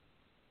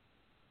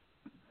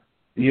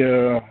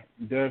 Yeah,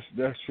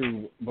 that's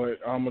true. But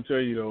I'm gonna tell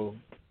you though,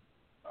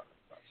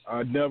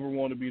 I never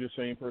want to be the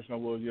same person I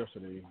was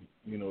yesterday.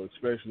 You know,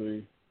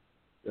 especially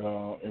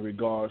in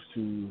regards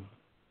to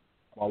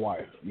my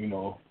wife. You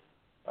know,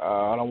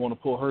 I don't want to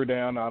pull her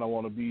down. I don't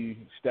want to be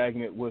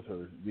stagnant with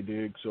her. You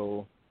dig?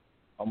 So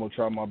I'm gonna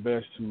try my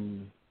best to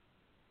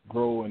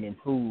grow and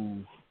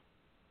improve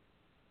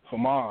for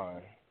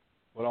mine,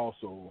 but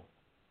also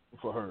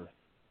for her.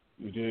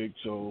 You dig?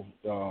 So,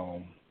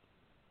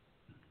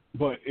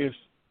 but it's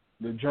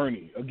the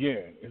journey.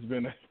 Again, it's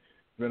been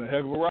a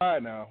heck of a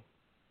ride now,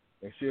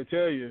 and she'll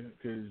tell you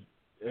because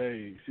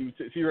hey,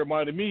 she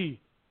reminded me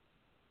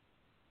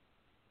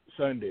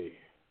Sunday.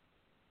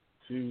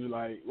 She was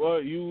like,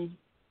 "Well, you,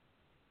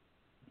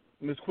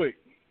 Miss Quick."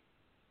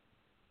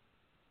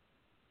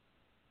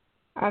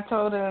 I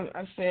told him,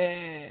 I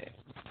said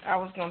I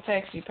was gonna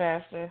text you,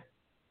 Pastor.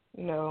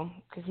 You know,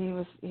 because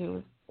he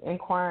was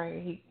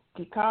inquiring.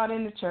 He called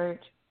in the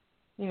church,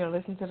 you know,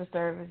 listened to the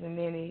service, and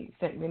then he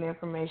sent me the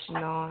information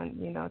on,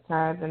 you know,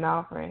 tithes and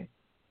offering.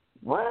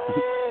 What?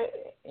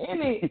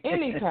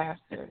 Any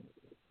pastor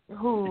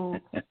who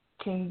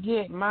can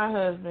get my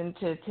husband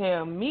to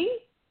tell me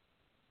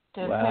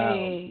to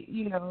pay,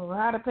 you know,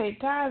 how to pay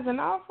tithes and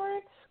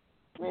offering,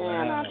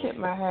 man, I tip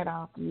my hat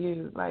off to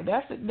you. Like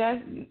that's.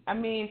 I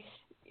mean,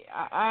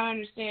 I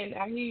understand.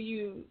 I hear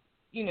you,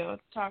 you know,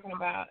 talking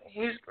about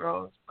his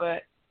growth,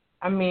 but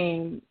I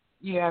mean,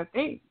 you got to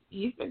think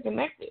he's been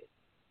connected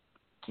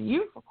to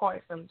you for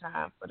quite some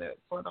time for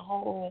the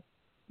whole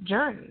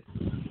journey,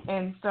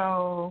 and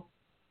so,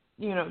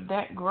 you know,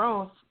 that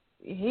growth,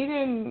 he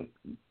didn't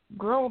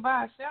grow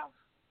by himself.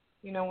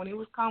 You know, when he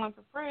was calling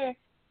for prayer,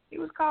 he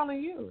was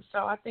calling you. So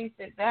I think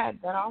that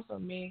also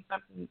means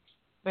something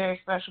very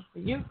special for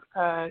you,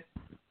 because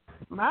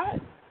let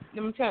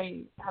me tell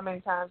you how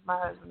many times my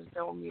husband has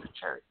been with me to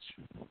church.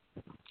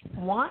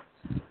 Once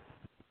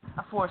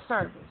for a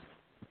service.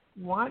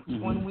 Once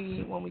when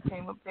we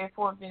came up there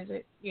for a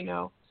visit, you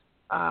know,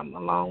 a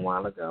long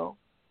while ago.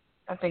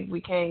 I think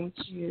we came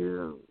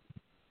to,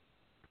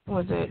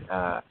 was it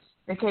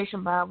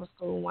Vacation Bible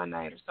School one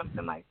night or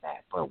something like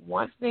that. But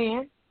once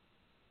then,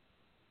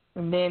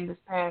 and then this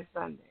past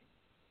Sunday,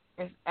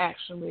 it's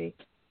actually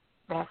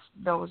my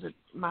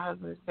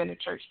husband has been to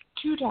church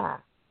 2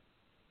 times.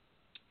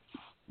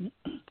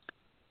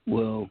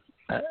 Well,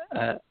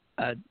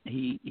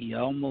 he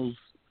almost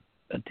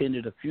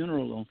attended a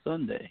funeral on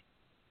Sunday,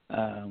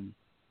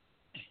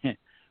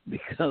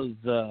 because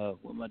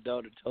when my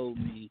daughter told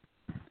me,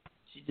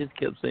 she just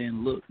kept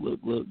saying, look,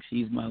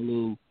 she's my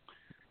little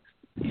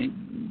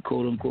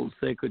quote unquote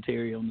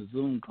secretary on the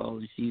Zoom call,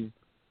 and she's,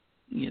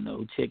 you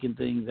know, checking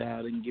things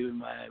out and giving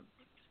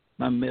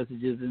my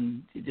messages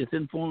and just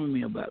informing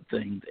me about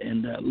things.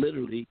 And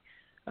literally,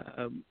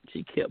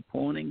 she kept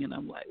pointing, and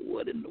I'm like,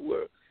 what in the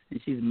world?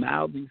 And she's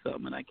mouthing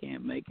something, and I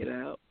can't make it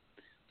out.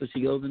 So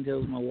she goes and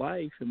tells my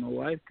wife, and my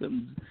wife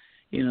comes,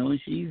 you know, and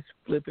she's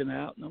flipping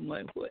out, and I'm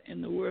like, what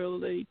in the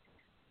world are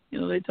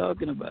they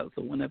talking about?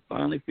 So when I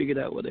finally figured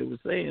out what they were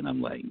saying,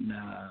 I'm like,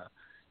 nah,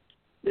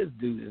 this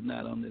dude is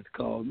not on this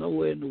call.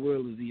 Nowhere in the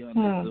world is he on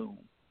the Zoom.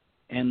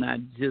 And I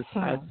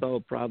saw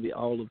probably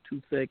all of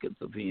 2 seconds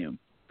of him.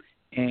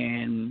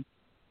 And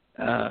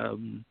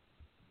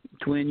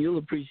Twin, you'll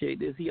appreciate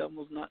this. He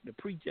almost knocked the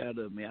preach out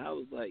of me. I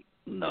was like,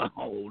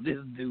 no, this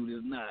dude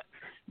is not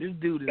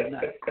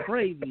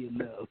crazy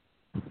enough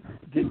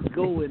to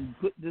go and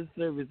put this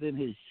service in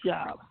his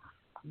shop.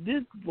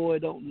 This boy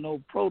don't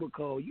know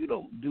protocol. You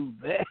don't do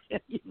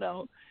that, you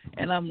know.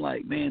 And I'm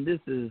like, man, this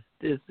is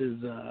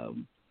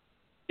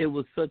it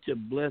was such a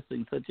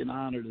blessing, such an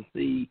honor to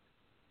see,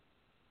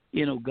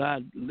 you know,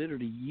 God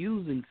literally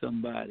using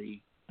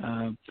somebody,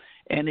 and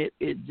it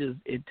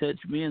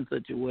touched me in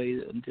such a way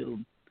until,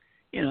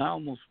 you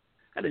know,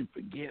 I didn't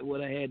forget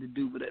what I had to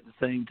do, but at the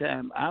same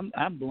time,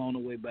 I'm blown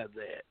away by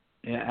that.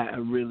 Yeah, I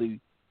really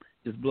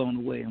just blown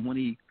away. And when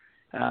he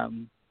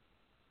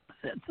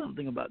said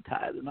something about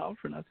tithe and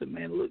offering, I said,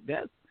 man, look,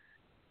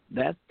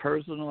 that's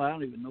personal. I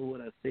don't even know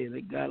what I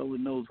said. God only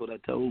knows what I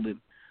told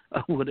him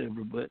or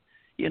whatever. But,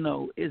 you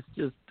know, it's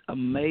just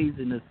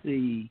amazing to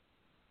see,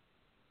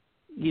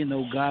 you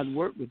know, God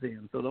work with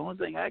him. So the only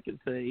thing I can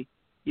say,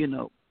 you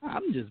know,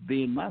 I'm just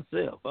being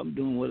myself. I'm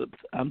doing what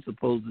I'm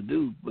supposed to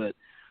do. But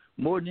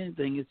more than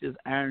anything, it's just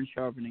iron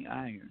sharpening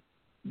iron,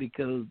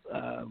 because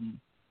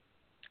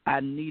I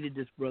needed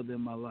this brother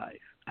in my life.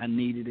 I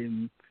needed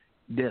him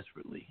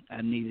desperately.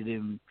 I needed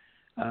him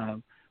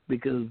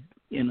because,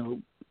 you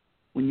know,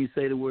 when you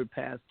say the word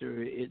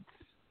pastor, it's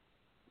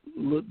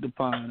looked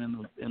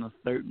upon in a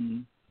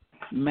certain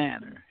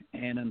manner.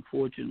 And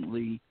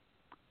unfortunately,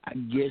 I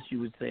guess you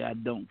would say I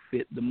don't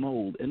fit the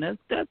mold. And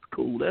that's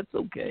cool. That's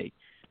okay.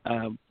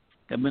 I've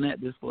been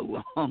at this for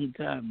a long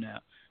time now,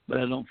 but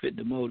I don't fit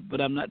the mold.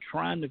 But I'm not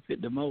trying to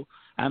fit the mold.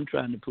 I'm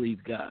trying to please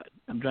God.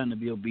 I'm trying to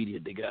be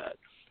obedient to God.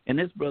 And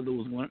this brother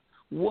was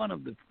one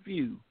of the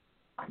few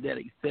that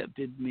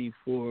accepted me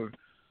for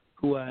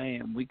who I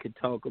am. We could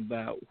talk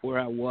about where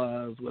I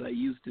was, what I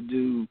used to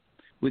do,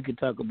 we could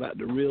talk about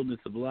the realness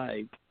of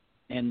life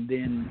and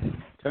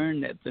then turn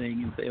that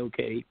thing and say,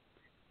 okay,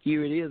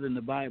 here it is in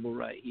the Bible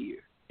right here.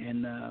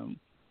 And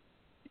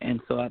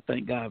so I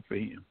thank God for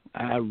him.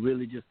 I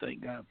really just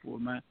thank God for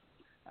him.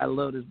 I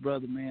love this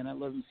brother, man. I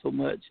love him so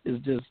much.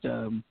 It's just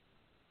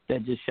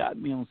that just shocked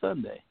me on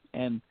Sunday.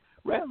 And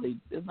rarely,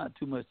 there's not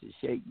too much to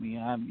shake me.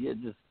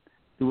 Just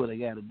do what I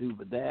got to do.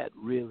 But that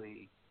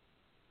really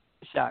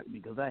shocked me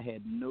because I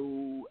had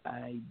no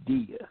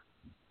idea.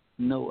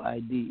 No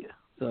idea.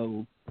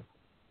 So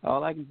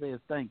all I can say is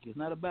thank you. It's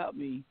not about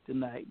me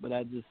tonight, but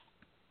I just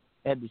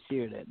had to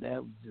share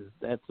that.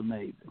 That's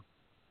amazing.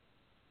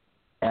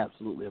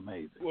 Absolutely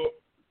amazing.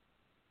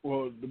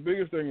 Well, the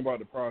biggest thing about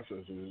the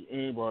process is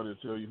anybody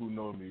tell you who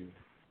know me,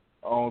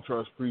 I don't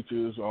trust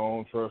preachers. I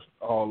don't trust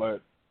all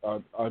that.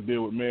 I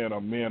deal with men.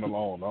 I'm man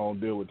alone. I don't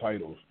deal with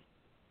titles.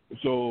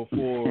 So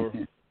for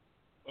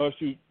us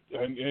to,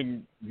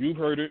 and you've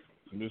heard it,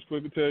 I'm just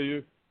quick to tell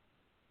you.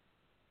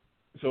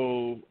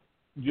 So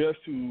just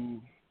to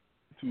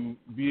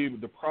be able,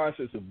 the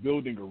process of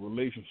building a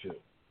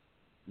relationship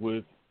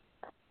with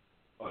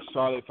a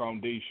solid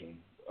foundation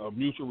of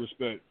mutual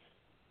respect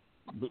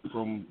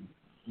from,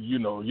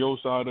 your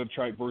side of the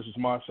track versus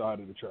my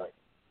side of the track,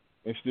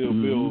 and still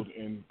build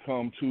and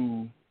come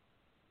to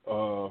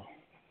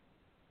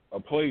a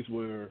place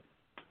where,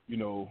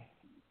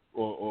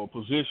 or a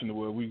position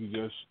where we can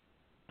just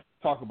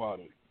talk about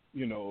it,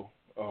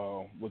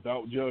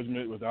 without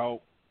judgment,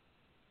 without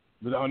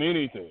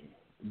anything,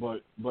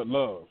 but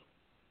love.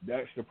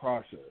 That's the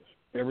process.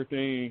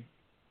 Everything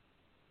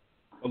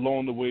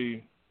along the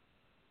way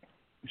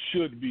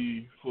should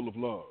be full of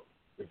love.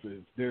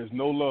 If there's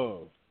no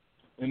love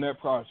in that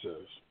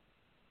process,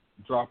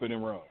 drop it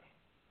and run,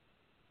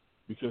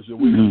 because you're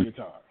wasting your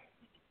time.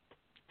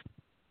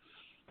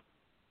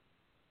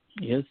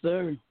 Yes,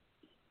 sir.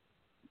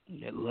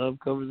 That love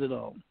covers it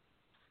all.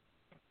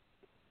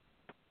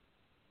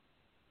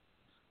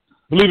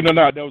 Believe it or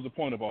not, that was the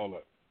point of all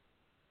that.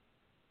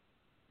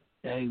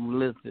 Hey,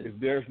 listen. If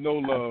there's no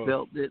love, I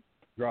felt it.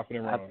 Drop it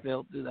and run. I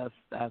felt it.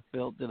 I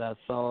felt it. I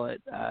saw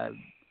it. I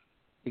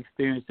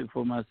experienced it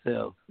for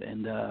myself.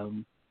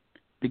 And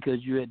because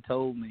you had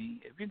told me,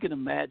 if you can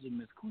imagine,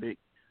 Miss Quick,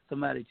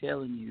 somebody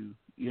telling you,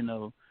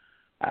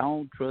 I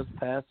don't trust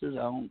pastors.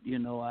 I don't,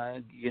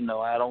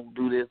 I don't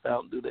do this. I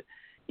don't do that.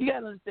 You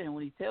got to understand,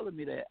 when he's telling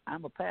me that,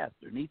 I'm a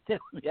pastor, and he's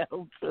telling me I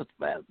don't trust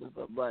pastors.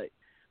 I'm like,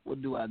 well,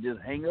 do I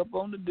just hang up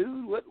on the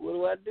dude? What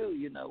do I do?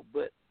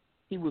 But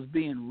he was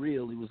being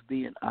real. He was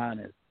being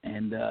honest.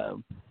 And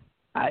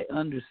I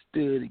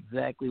understood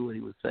exactly what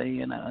he was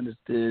saying. I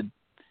understood,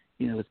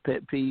 his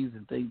pet peeves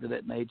and things of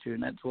that nature.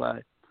 And that's why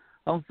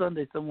on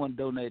Sunday someone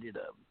donated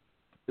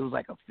it was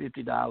like a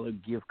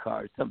 $50 gift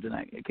card, something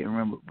I can't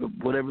remember, but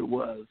whatever it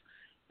was.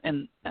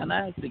 And I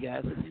asked the guy,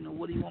 I said,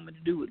 what do you want me to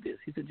do with this?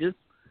 He said, just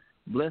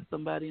bless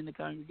somebody in the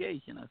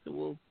congregation. I said,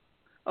 well,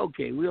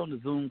 okay, we're on the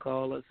Zoom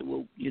call. I said,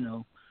 well,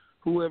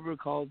 whoever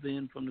calls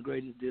in from the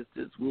greatest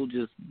distance, we'll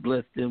just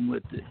bless them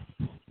with it.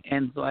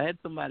 And so I had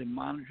somebody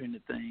monitoring the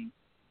thing.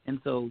 And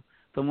so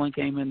someone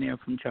came in there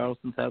from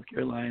Charleston, South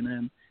Carolina,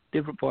 and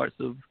different parts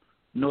of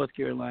North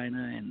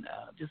Carolina, and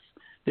just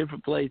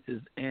different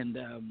places. And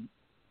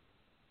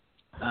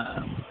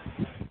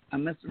I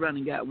messed around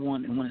and got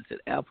one, and when it said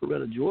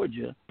Alpharetta,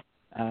 Georgia,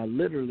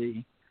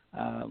 literally,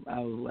 I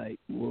was like,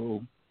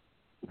 well,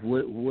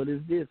 what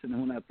is this?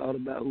 And when I thought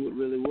about who it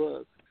really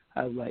was,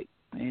 I was like,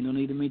 ain't no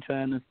need of me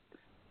trying to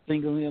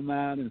single him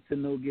out and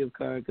send no gift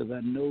card, because I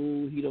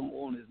know he don't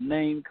want his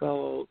name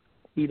called.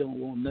 He don't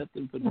want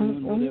nothing for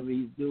doing whatever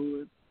he's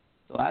doing.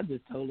 So I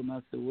just told him,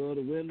 I said, well,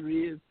 the winner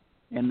is,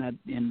 and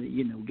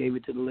gave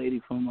it to the lady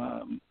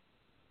from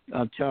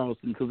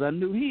Charleston, because I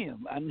knew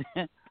him.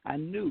 I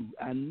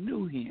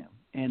knew him,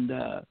 and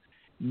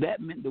that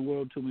meant the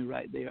world to me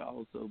right there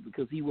also,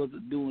 because he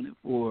wasn't doing it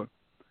for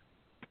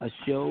a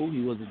show.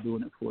 He wasn't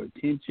doing it for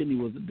attention. He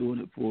wasn't doing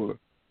it for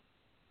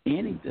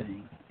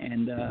anything.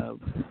 And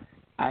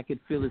I could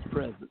feel his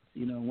presence.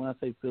 When I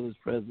say feel his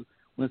presence,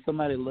 when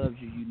somebody loves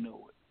you, you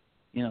know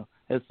it.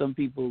 There's some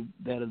people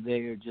that are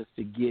there just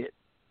to get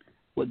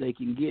what they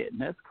can get, and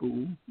that's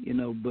cool,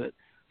 but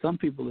some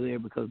people are there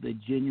because they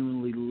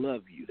genuinely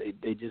love you.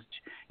 They just,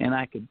 and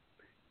I could,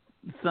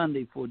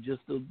 Sunday for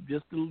just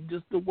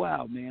a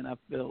while, man, I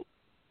felt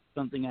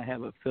something I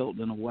haven't felt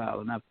in a while,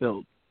 and I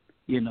felt,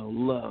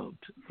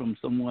 loved from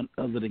someone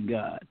other than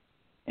God.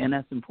 And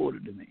that's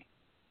important to me.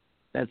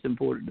 That's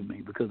important to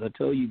me, because I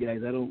told you guys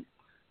I don't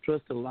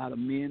trust a lot of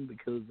men,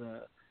 because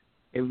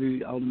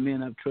all the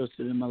men I've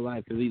trusted in my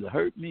life have either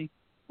hurt me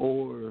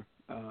or,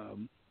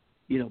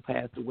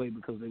 passed away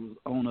because they was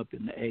on up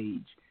in the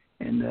age.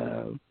 And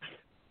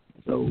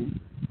so,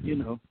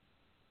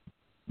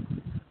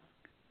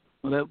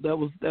 well, that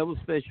was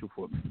special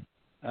for me.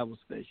 That was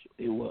special.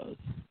 It was.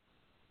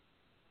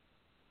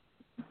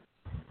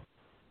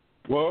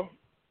 Well,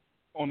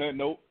 on that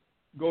note,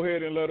 go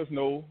ahead and let us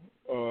know.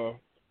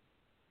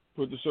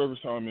 Put the service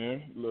time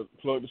in.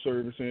 Plug the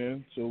service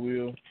in,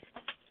 so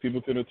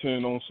people can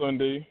attend on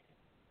Sunday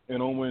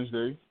and on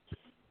Wednesday,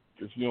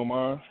 if you don't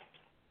mind.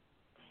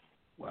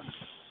 Wow.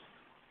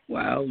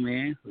 Wow,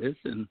 man.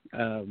 Listen,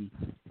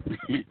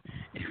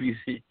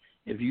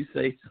 if you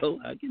say so,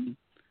 I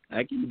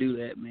can do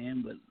that,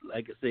 man. But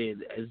like I said,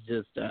 it's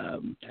just I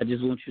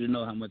just want you to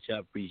know how much I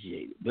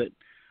appreciate it. But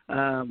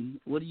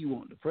what do you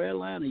want, the prayer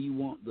line, or you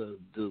want the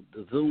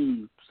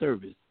Zoom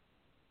service?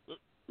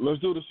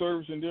 Let's do the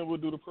service, and then we'll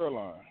do the prayer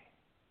line.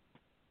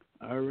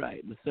 All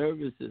right. The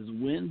service is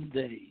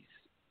Wednesdays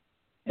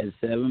at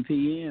 7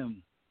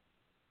 p.m.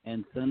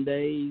 and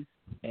Sundays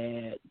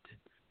at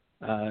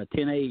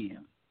 10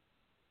 a.m.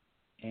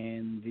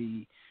 And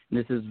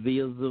this is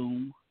via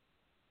Zoom.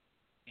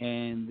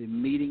 And the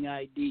meeting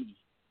ID,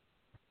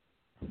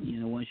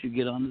 once you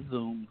get on the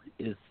Zoom,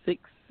 is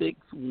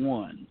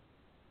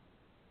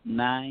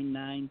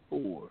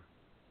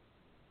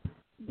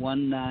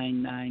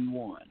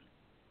 661-994-1991.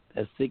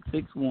 That's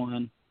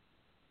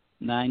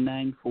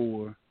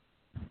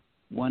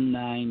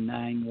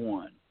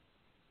 661-994-1991.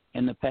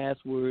 And the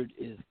password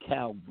is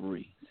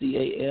Calvary,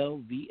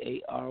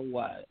 Calvary, all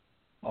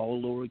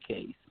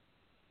lowercase.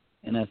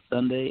 And that's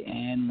Sunday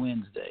and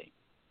Wednesday.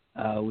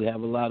 We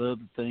have a lot of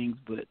other things,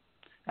 but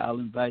I'll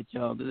invite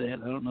y'all to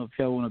that. I don't know if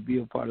y'all want to be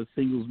a part of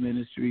singles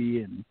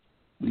ministry, and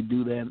we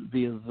do that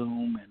via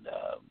Zoom and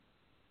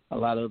a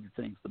lot of other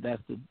things. But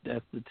that's the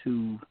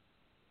two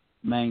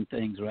main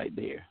things right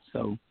there.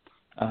 So,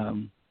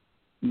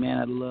 man,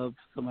 I'd love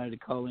somebody to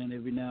call in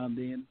every now and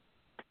then.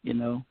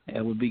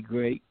 That would be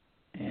great.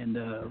 And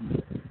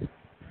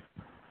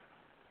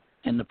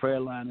the prayer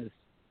line is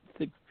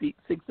 6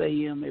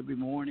 a.m. every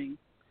morning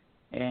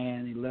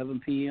and 11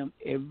 p.m.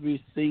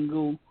 every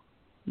single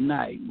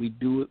night. We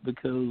do it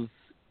because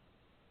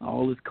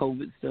all this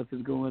COVID stuff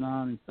is going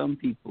on, and some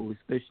people,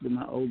 especially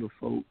my older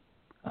folk,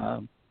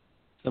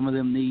 some of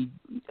them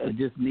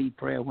just need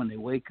prayer when they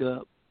wake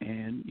up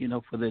and,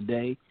 for their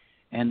day.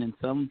 And then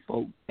some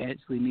folk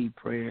actually need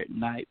prayer at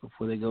night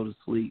before they go to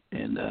sleep.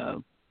 And,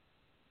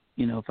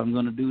 if I'm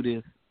going to do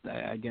this,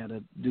 I got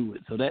to do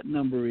it. So that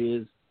number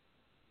is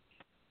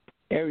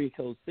area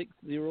code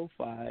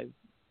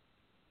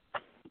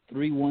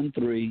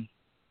 605-313-4822.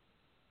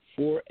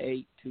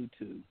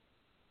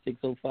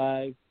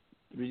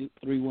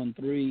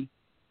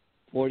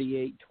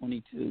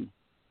 605-313-4822.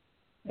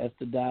 That's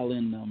the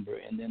dial-in number.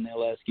 And then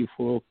they'll ask you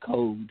for a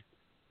code,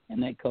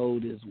 and that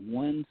code is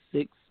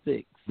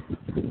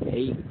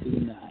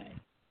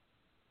 166829.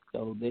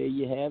 So there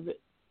you have it.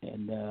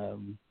 And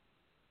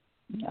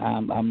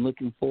I'm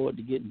looking forward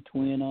to getting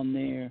Twin on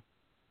there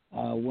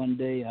one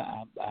day.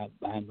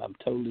 I'm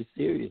totally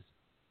serious.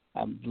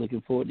 I'm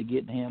looking forward to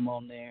getting him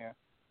on there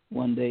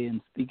one day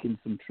and speaking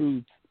some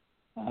truth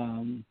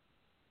one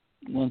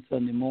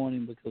Sunday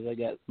morning, because I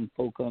got some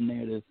folk on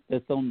there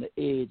that's on the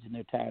edge and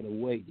they're tired of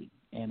waiting,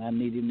 and I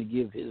need him to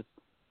give his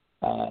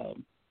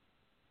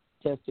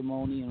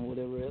testimony and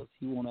whatever else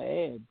he want to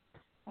add.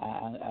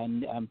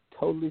 I'm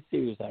totally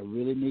serious. I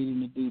really need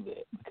him to do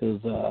that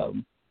because,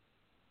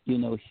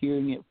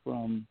 hearing it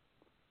from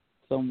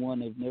someone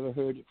they've never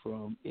heard it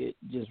from, it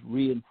just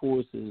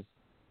reinforces.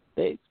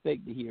 They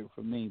expect to hear it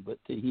from me, but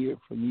to hear it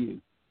from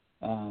you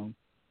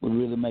would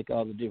really make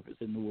all the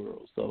difference in the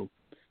world. So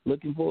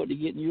looking forward to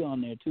getting you on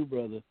there too,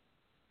 brother.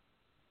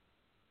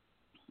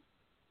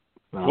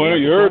 Well,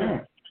 you heard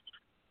it.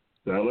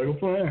 Sound like a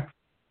plan.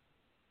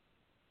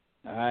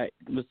 All right,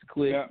 Mr.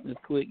 Quick, Yeah.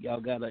 Mr. Quick, y'all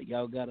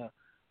gotta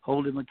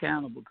hold him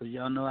accountable, because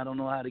y'all know I don't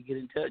know how to get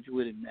in touch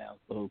with him now.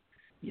 So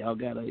y'all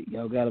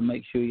gotta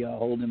make sure y'all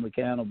hold him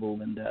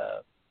accountable, and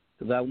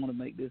because I want to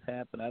make this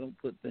happen. I don't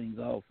put things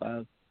off.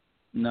 I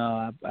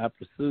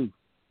pursue,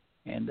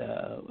 and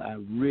I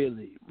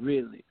really,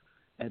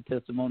 that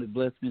testimony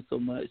blessed me so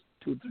much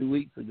 2 or 3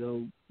 weeks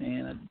ago,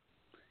 man.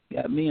 It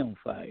got me on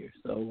fire.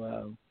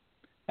 So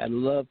I'd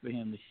love for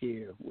him to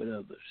share with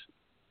others.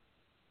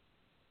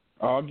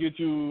 I'll get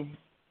you,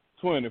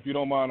 Twin, if you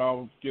don't mind.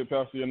 I'll get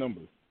Pastor your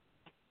number.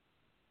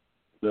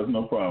 There's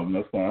no problem.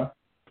 That's fine.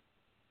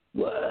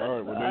 What? All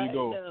right, well, there you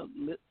go.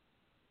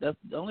 That's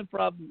the only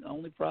problem. The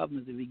only problem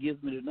is if he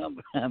gives me the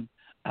number, I'm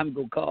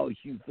gonna call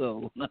you.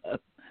 So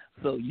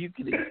you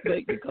can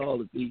expect to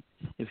call if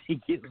he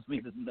gives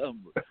me the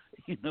number.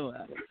 You'll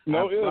have it.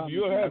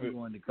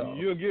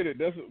 You'll get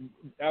it.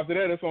 After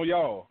that, it's on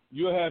y'all.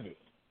 You'll have it.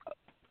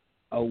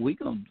 Oh, we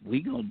gonna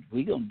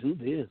do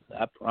this.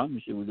 I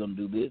promise you, we're gonna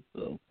do this.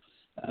 So,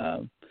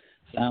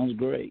 sounds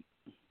great.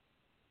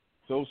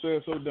 So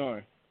said, so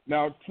done.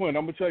 Now, Twin,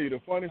 I'm gonna tell you the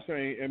funniest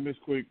thing, and Miss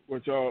Quick,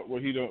 what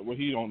he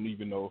don't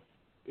even know,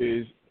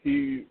 is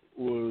he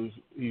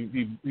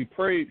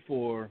prayed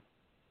for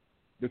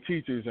the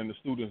teachers and the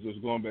students that's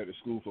going back to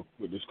school for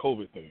this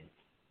COVID thing.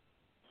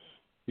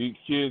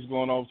 Kids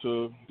going off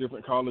to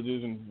different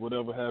colleges and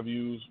whatever have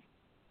yous,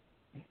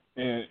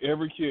 and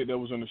every kid that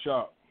was in the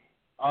shop,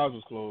 eyes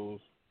was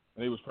closed,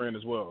 and they was praying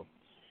as well.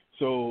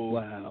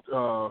 So,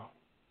 wow.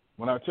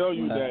 When I tell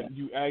you that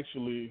you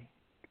actually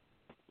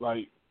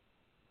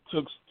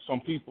took some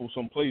people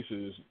some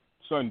places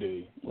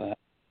Sunday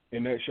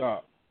in that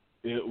shop,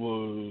 it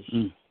was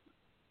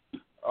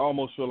I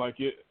almost feel like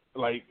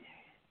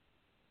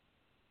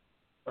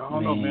I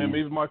don't know, man.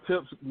 Maybe my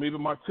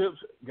tips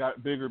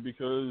got bigger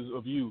because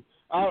of you.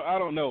 I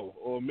don't know,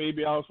 or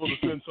maybe I was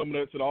supposed to send some of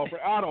that to the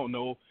offering. I don't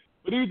know,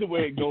 but either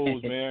way it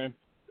goes, man.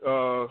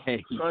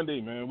 Sunday,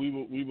 man,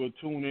 we will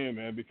tune in,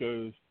 man,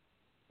 because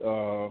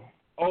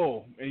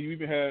and you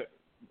even had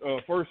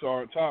first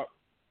on top,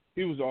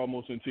 he was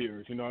almost in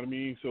tears. You know what I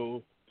mean?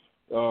 So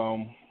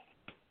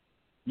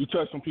you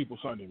touched some people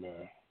Sunday,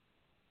 man.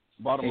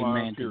 Bottom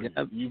line, period.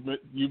 You've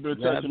been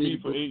touching me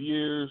for 8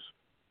 years.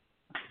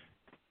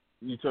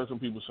 You touch some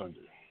people Sunday.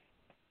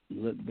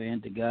 Look,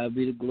 man, to God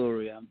be the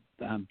glory.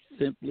 I'm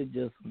simply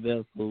just a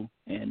vessel,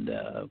 and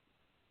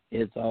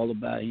it's all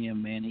about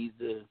him, man. He's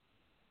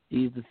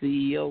the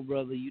CEO,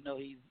 brother. You know,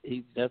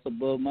 he's that's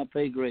above my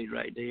pay grade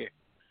right there.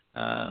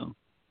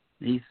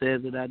 He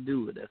says that I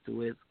do it. That's the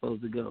way it's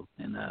supposed to go,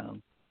 and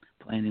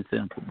plain and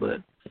simple.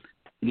 But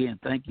again,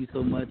 thank you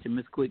so much, and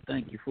Miss Quick,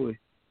 thank you for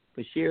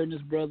sharing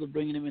this brother,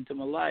 bringing him into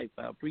my life.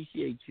 I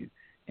appreciate you.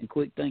 And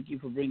Quick, thank you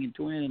for bringing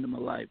Twin into my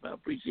life. I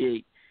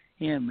appreciate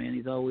him, man.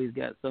 He's always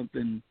got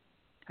something.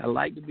 I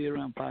like to be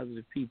around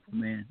positive people,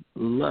 man.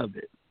 Love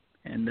it.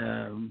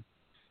 And,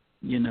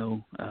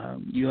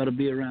 you ought to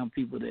be around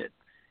people that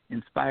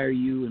inspire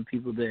you and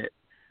people that,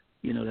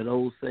 you know, that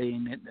old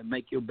saying that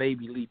make your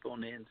baby leap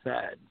on the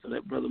inside. So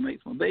that brother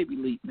makes my baby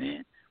leap,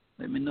 man.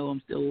 Let me know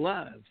I'm still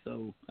alive.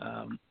 So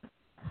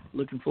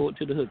looking forward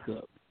to the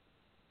hookup.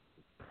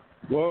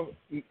 Well,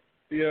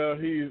 yeah,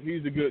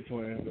 he's a good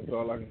twin. That's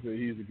all I can say.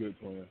 He's a good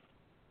twin.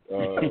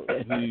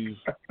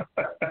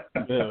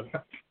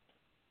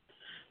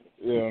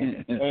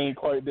 I ain't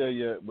quite there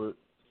yet, but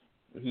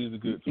he's a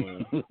good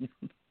twin.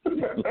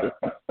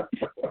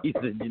 He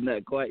said you're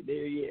not quite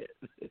there yet.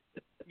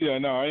 Yeah,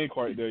 no, I ain't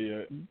quite there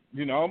yet.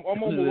 You know, I'm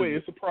on my way.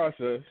 It's a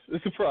process.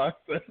 There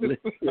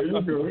you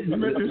go. You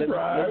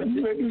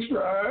making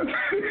strides.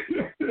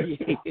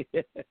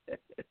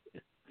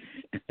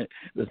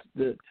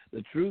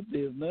 The truth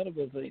is, none of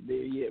us ain't there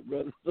yet,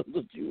 brother. So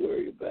don't you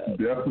worry about it.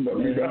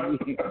 Definitely not.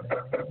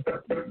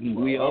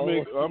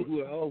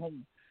 We're all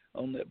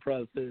on that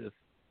process.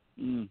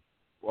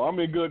 Well, I'm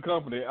in good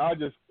company. I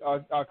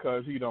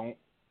cause he don't.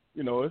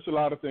 You know, it's a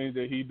lot of things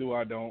that he do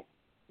I don't.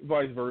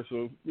 Vice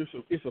versa.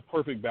 It's a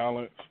perfect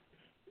balance.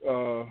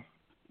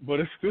 But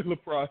it's still a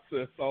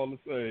process all the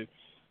same.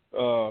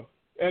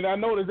 And I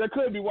noticed that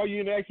could be why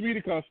you didn't ask me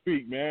to come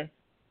speak, man.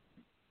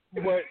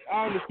 But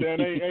I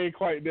understand. I ain't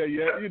quite there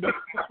yet, you know.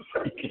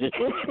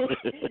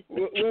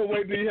 We'll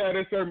wait till you have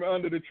that sermon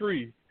under the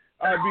tree.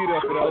 I'll be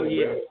there for that one,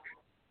 man.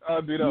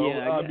 I'll be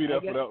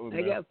there for that one,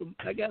 man.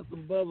 I got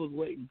some bubbles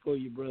waiting for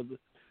you, brother.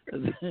 For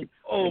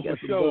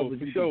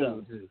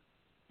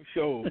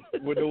sure.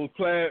 With those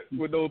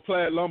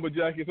plaid lumber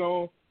jackets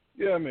on.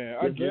 Yeah, man.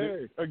 I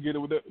get it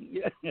with that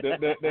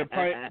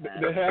pint,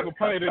 that half a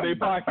pint in their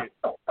pocket.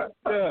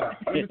 Yeah.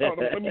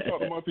 Let me talk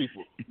to my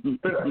people.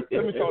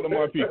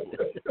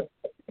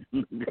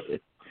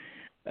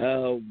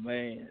 Oh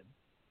man.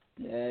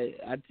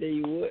 I tell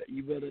you what,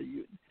 you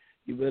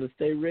better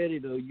stay ready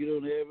though. You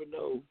don't ever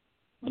know.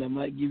 But I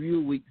might give you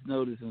a week's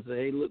notice and say,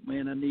 hey, look,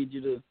 man, I'm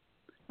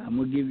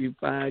gonna give you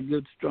 5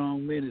 good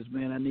strong minutes,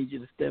 man. I need you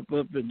to step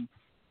up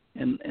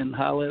and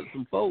holler at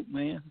some folk,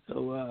 man.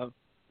 So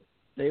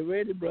stay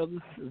ready, brother.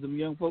 As them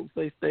young folks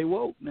say, stay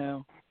woke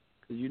now,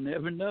 because you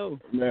never know.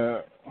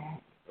 Man,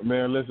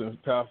 listen,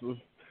 Pastor.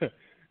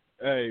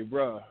 Hey,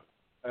 bro.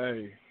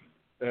 Hey,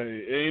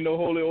 ain't no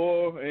holy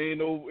oil, ain't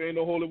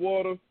no holy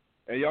water,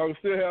 and y'all can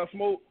still have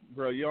smoke,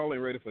 bro. Y'all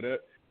ain't ready for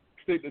that.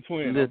 Stick to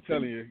twin. I'm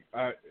telling you.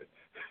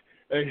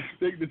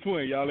 Stick to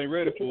twin. Y'all ain't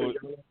ready for it.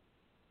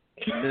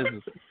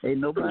 Listen, ain't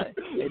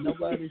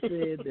nobody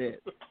said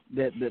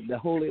that the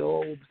holy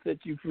oil will set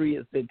you free.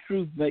 It said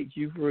truth makes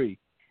you free.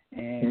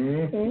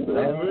 And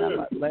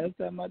last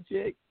time I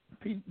checked,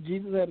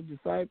 Jesus had a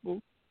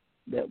disciple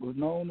that was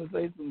known to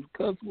say some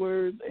cuss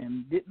words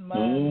and didn't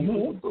mind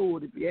using the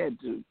sword if he had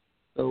to.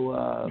 So,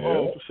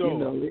 for sure. You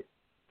know,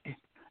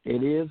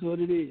 it is what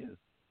it is.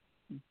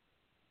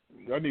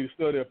 I need to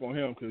study up on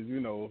him because, you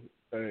know,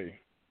 hey.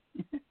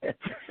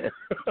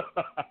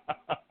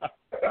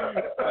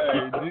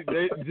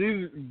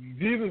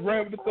 Jesus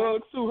ran with the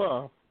thugs too,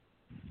 huh?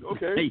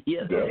 Okay.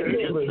 Yeah.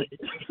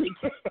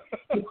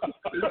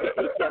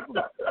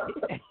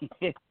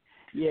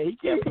 He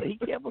kept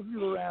a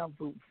few around,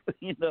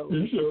 you know.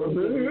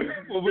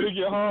 Well, when it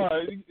get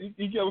hard,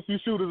 he kept a few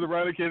shooters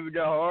around in case it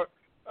got hard.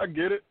 I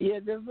get it. Yeah,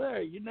 yes, sir.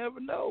 You never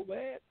know,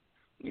 man.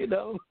 You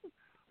know.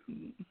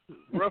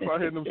 Rough out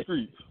here in them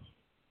streets.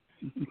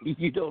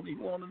 You don't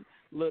even want to.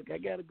 Look, I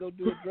got to go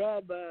do a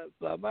drive-by,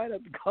 so I might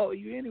have to call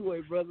you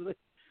anyway, brother.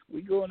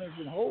 We going in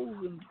some holes,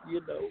 and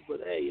you know, but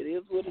hey, it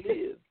is what it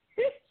is.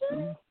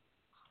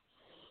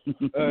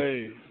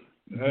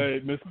 Hey,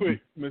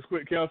 Miss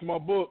Quick, cancel my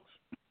books.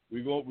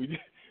 We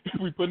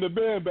putting the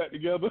band back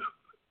together.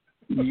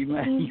 You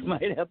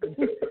might have to.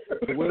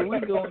 Where we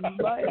going? You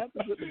might have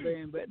to put the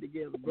band back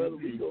together, brother.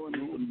 We going to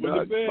some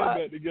dark spot. Put the band spot.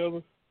 back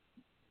together.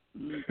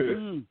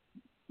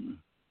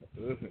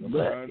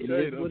 But it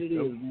is what it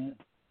is, man.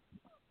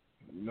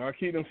 You know, I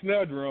keep them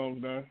snare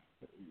drums, man.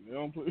 They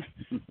don't put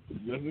just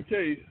in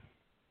case.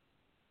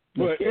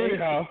 But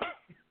anyhow,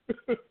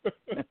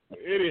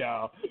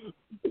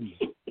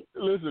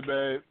 listen,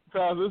 man.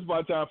 Kyle, this is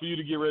my time for you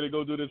to get ready to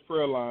go do this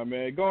prayer line,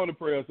 man. Go on the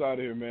prayer side of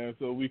here, man,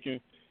 so we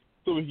can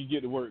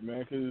get to work,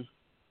 man, because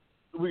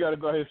we got to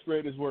go ahead and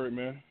spread this word,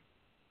 man.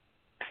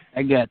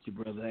 I got you,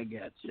 brother. I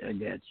got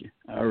you.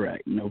 All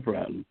right, no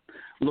problem.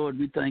 Lord,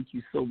 we thank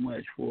you so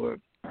much for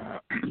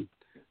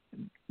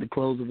the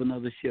close of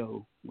another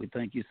show. We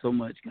thank you so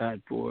much,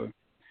 God, for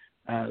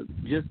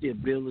just the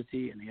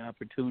ability and the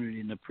opportunity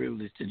and the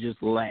privilege to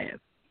just laugh.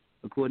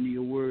 According to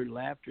your word,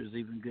 laughter is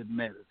even good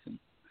medicine.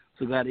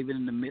 So, God, even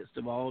in the midst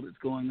of all that's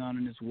going on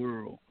in this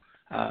world,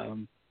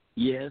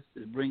 yes,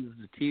 it brings us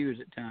to tears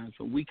at times,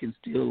 but we can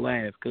still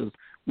laugh because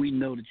we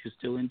know that you're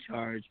still in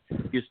charge,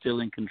 you're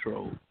still in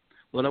control.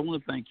 Lord, I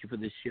want to thank you for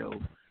this show.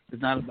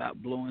 It's not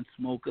about blowing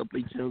smoke up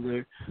each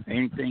other or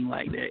anything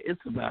like that.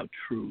 It's about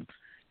truth.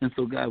 And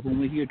so, God, when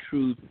we hear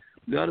truth,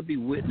 we ought to be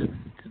witnesses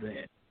to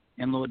that.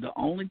 And, Lord, the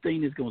only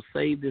thing that's going to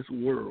save this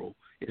world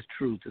is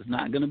truth. It's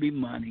not going to be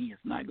money.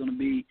 It's not going to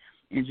be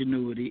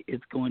ingenuity.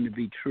 It's going to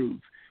be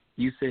truth.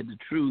 You said the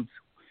truth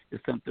is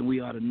something we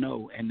ought to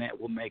know, and that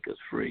will make us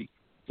free.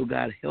 So,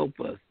 God, help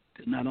us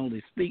to not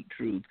only speak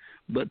truth,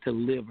 but to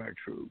live our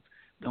truth.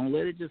 Don't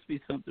let it just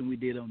be something we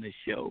did on this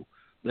show.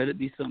 Let it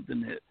be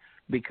something that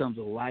becomes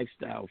a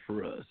lifestyle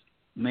for us.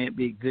 May it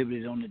be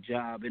exhibited on the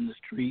job, in the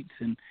streets,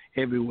 and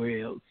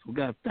everywhere else. So,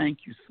 God, thank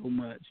you so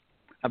much.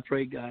 I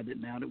pray, God, that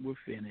now that we're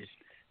finished,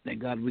 that,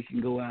 God, we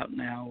can go out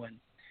now and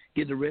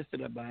get the rest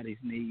that our bodies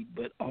need,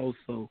 but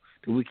also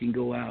that we can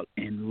go out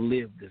and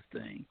live this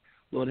thing.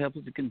 Lord, help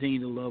us to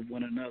continue to love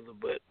one another,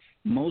 but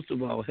most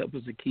of all, help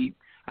us to keep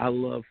our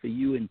love for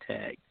you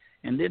intact,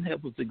 and then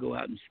help us to go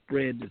out and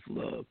spread this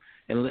love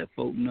and let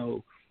folk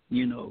know,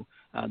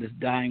 this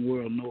dying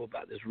world know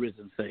about this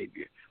risen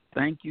Savior.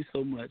 Thank you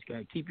so much,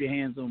 God. Keep your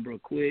hands on Bro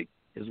Quick,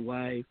 his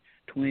wife,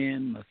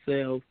 Twin,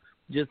 myself.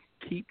 Just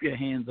keep your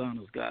hands on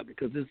us, God,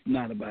 because it's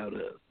not about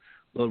us.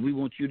 Lord, we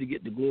want you to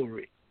get the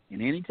glory.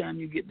 And anytime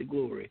you get the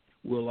glory,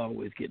 we'll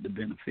always get the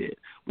benefit.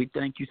 We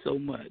thank you so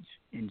much.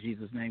 In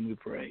Jesus' name we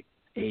pray.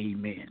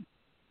 Amen.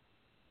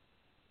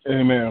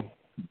 Amen.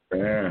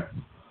 Yeah.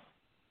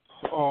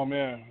 Oh,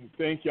 man.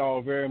 Thank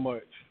y'all very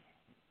much.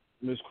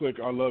 Miss Quick,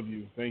 I love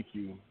you. Thank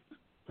you.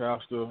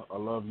 Pastor, I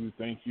love you.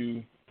 Thank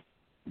you.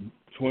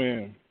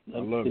 Twin, I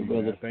love you,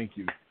 brother. Man. Thank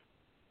you.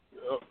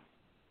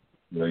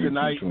 Yeah,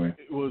 Tonight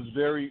it was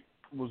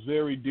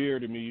very dear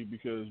to me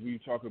because we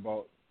talk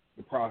about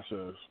the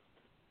process,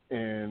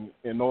 and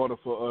in order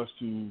for us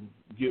to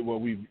get what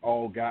we've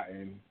all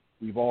gotten,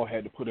 we've all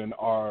had to put in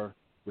our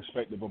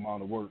respective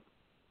amount of work.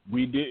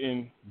 We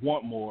didn't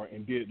want more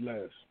and did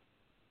less.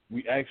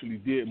 We actually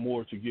did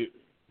more to get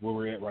where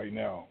we're at right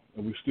now,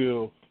 and we're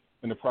still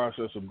in the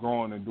process of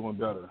growing and doing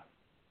better.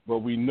 But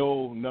we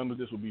know none of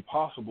this would be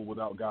possible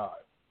without God.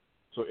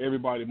 So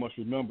everybody must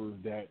remember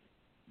that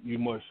you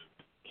must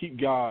keep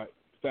God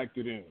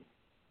factored in,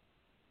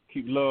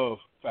 keep love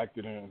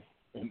factored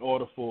in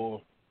order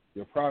for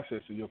your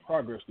process and your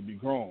progress to be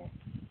grown.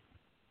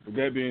 With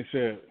that being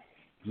said,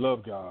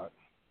 love God,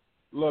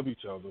 love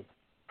each other,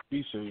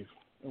 be safe,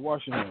 and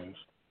wash your hands.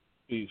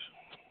 Peace.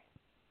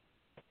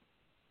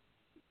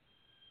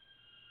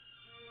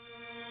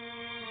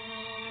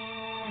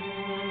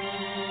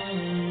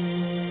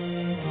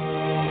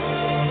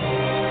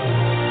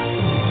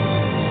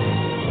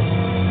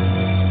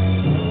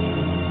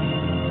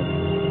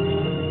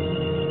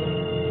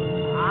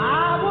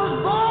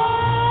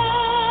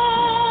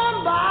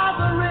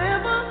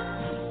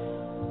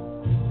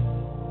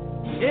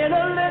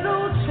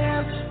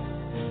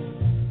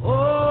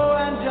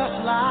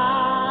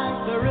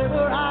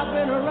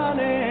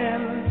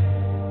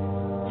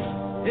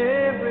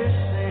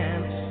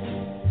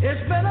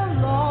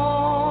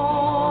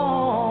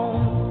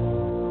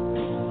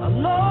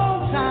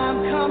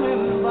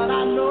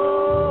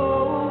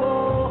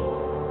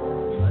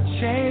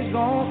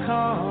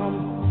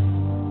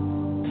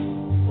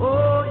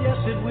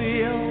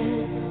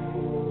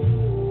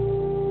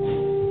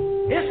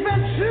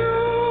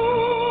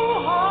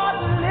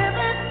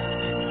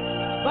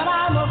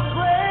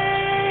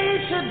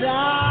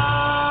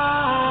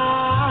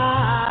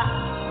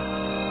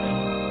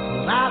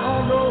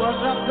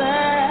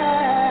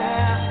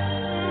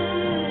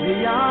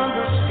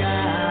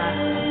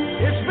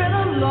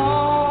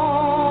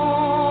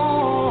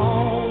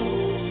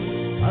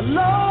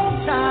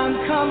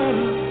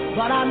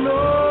 But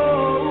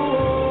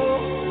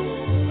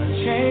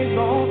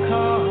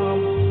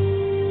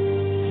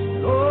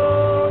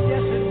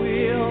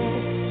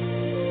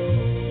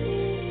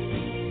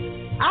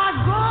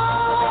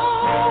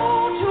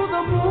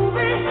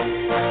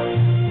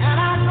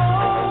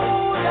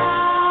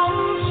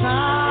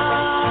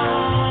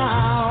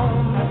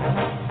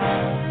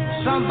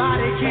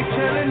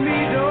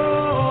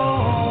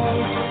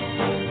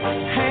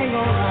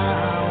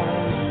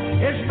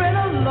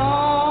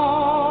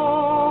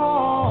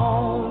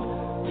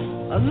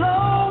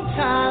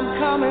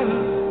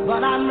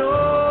I know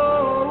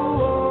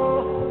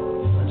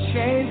a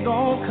change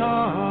gonna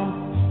come.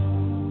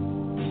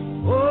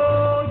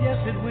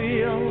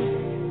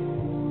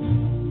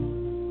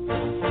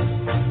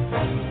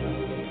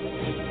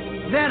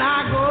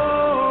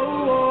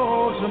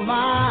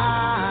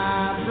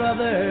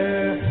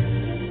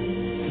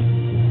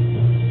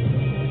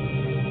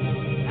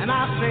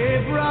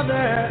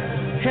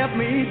 brother, help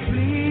me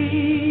please.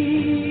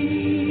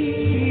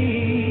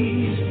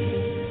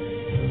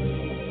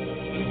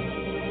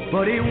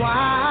 But he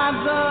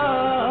winds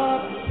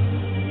up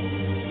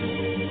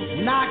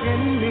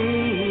knocking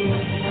me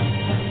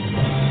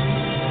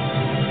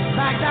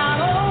back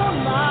down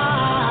on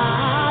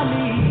my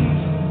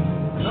knees.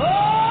 Oh,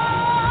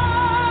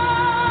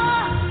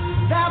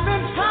 there've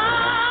been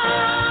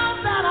times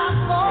that I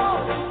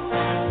thought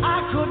I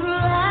couldn't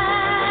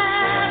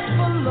last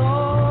for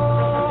long,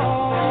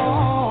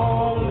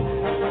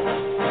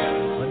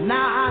 but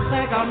now I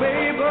think I'm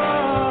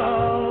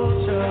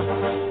able to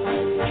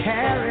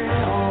carry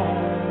on.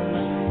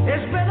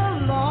 It's been a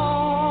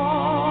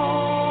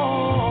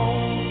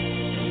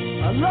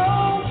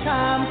long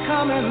time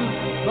coming,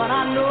 but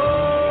I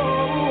know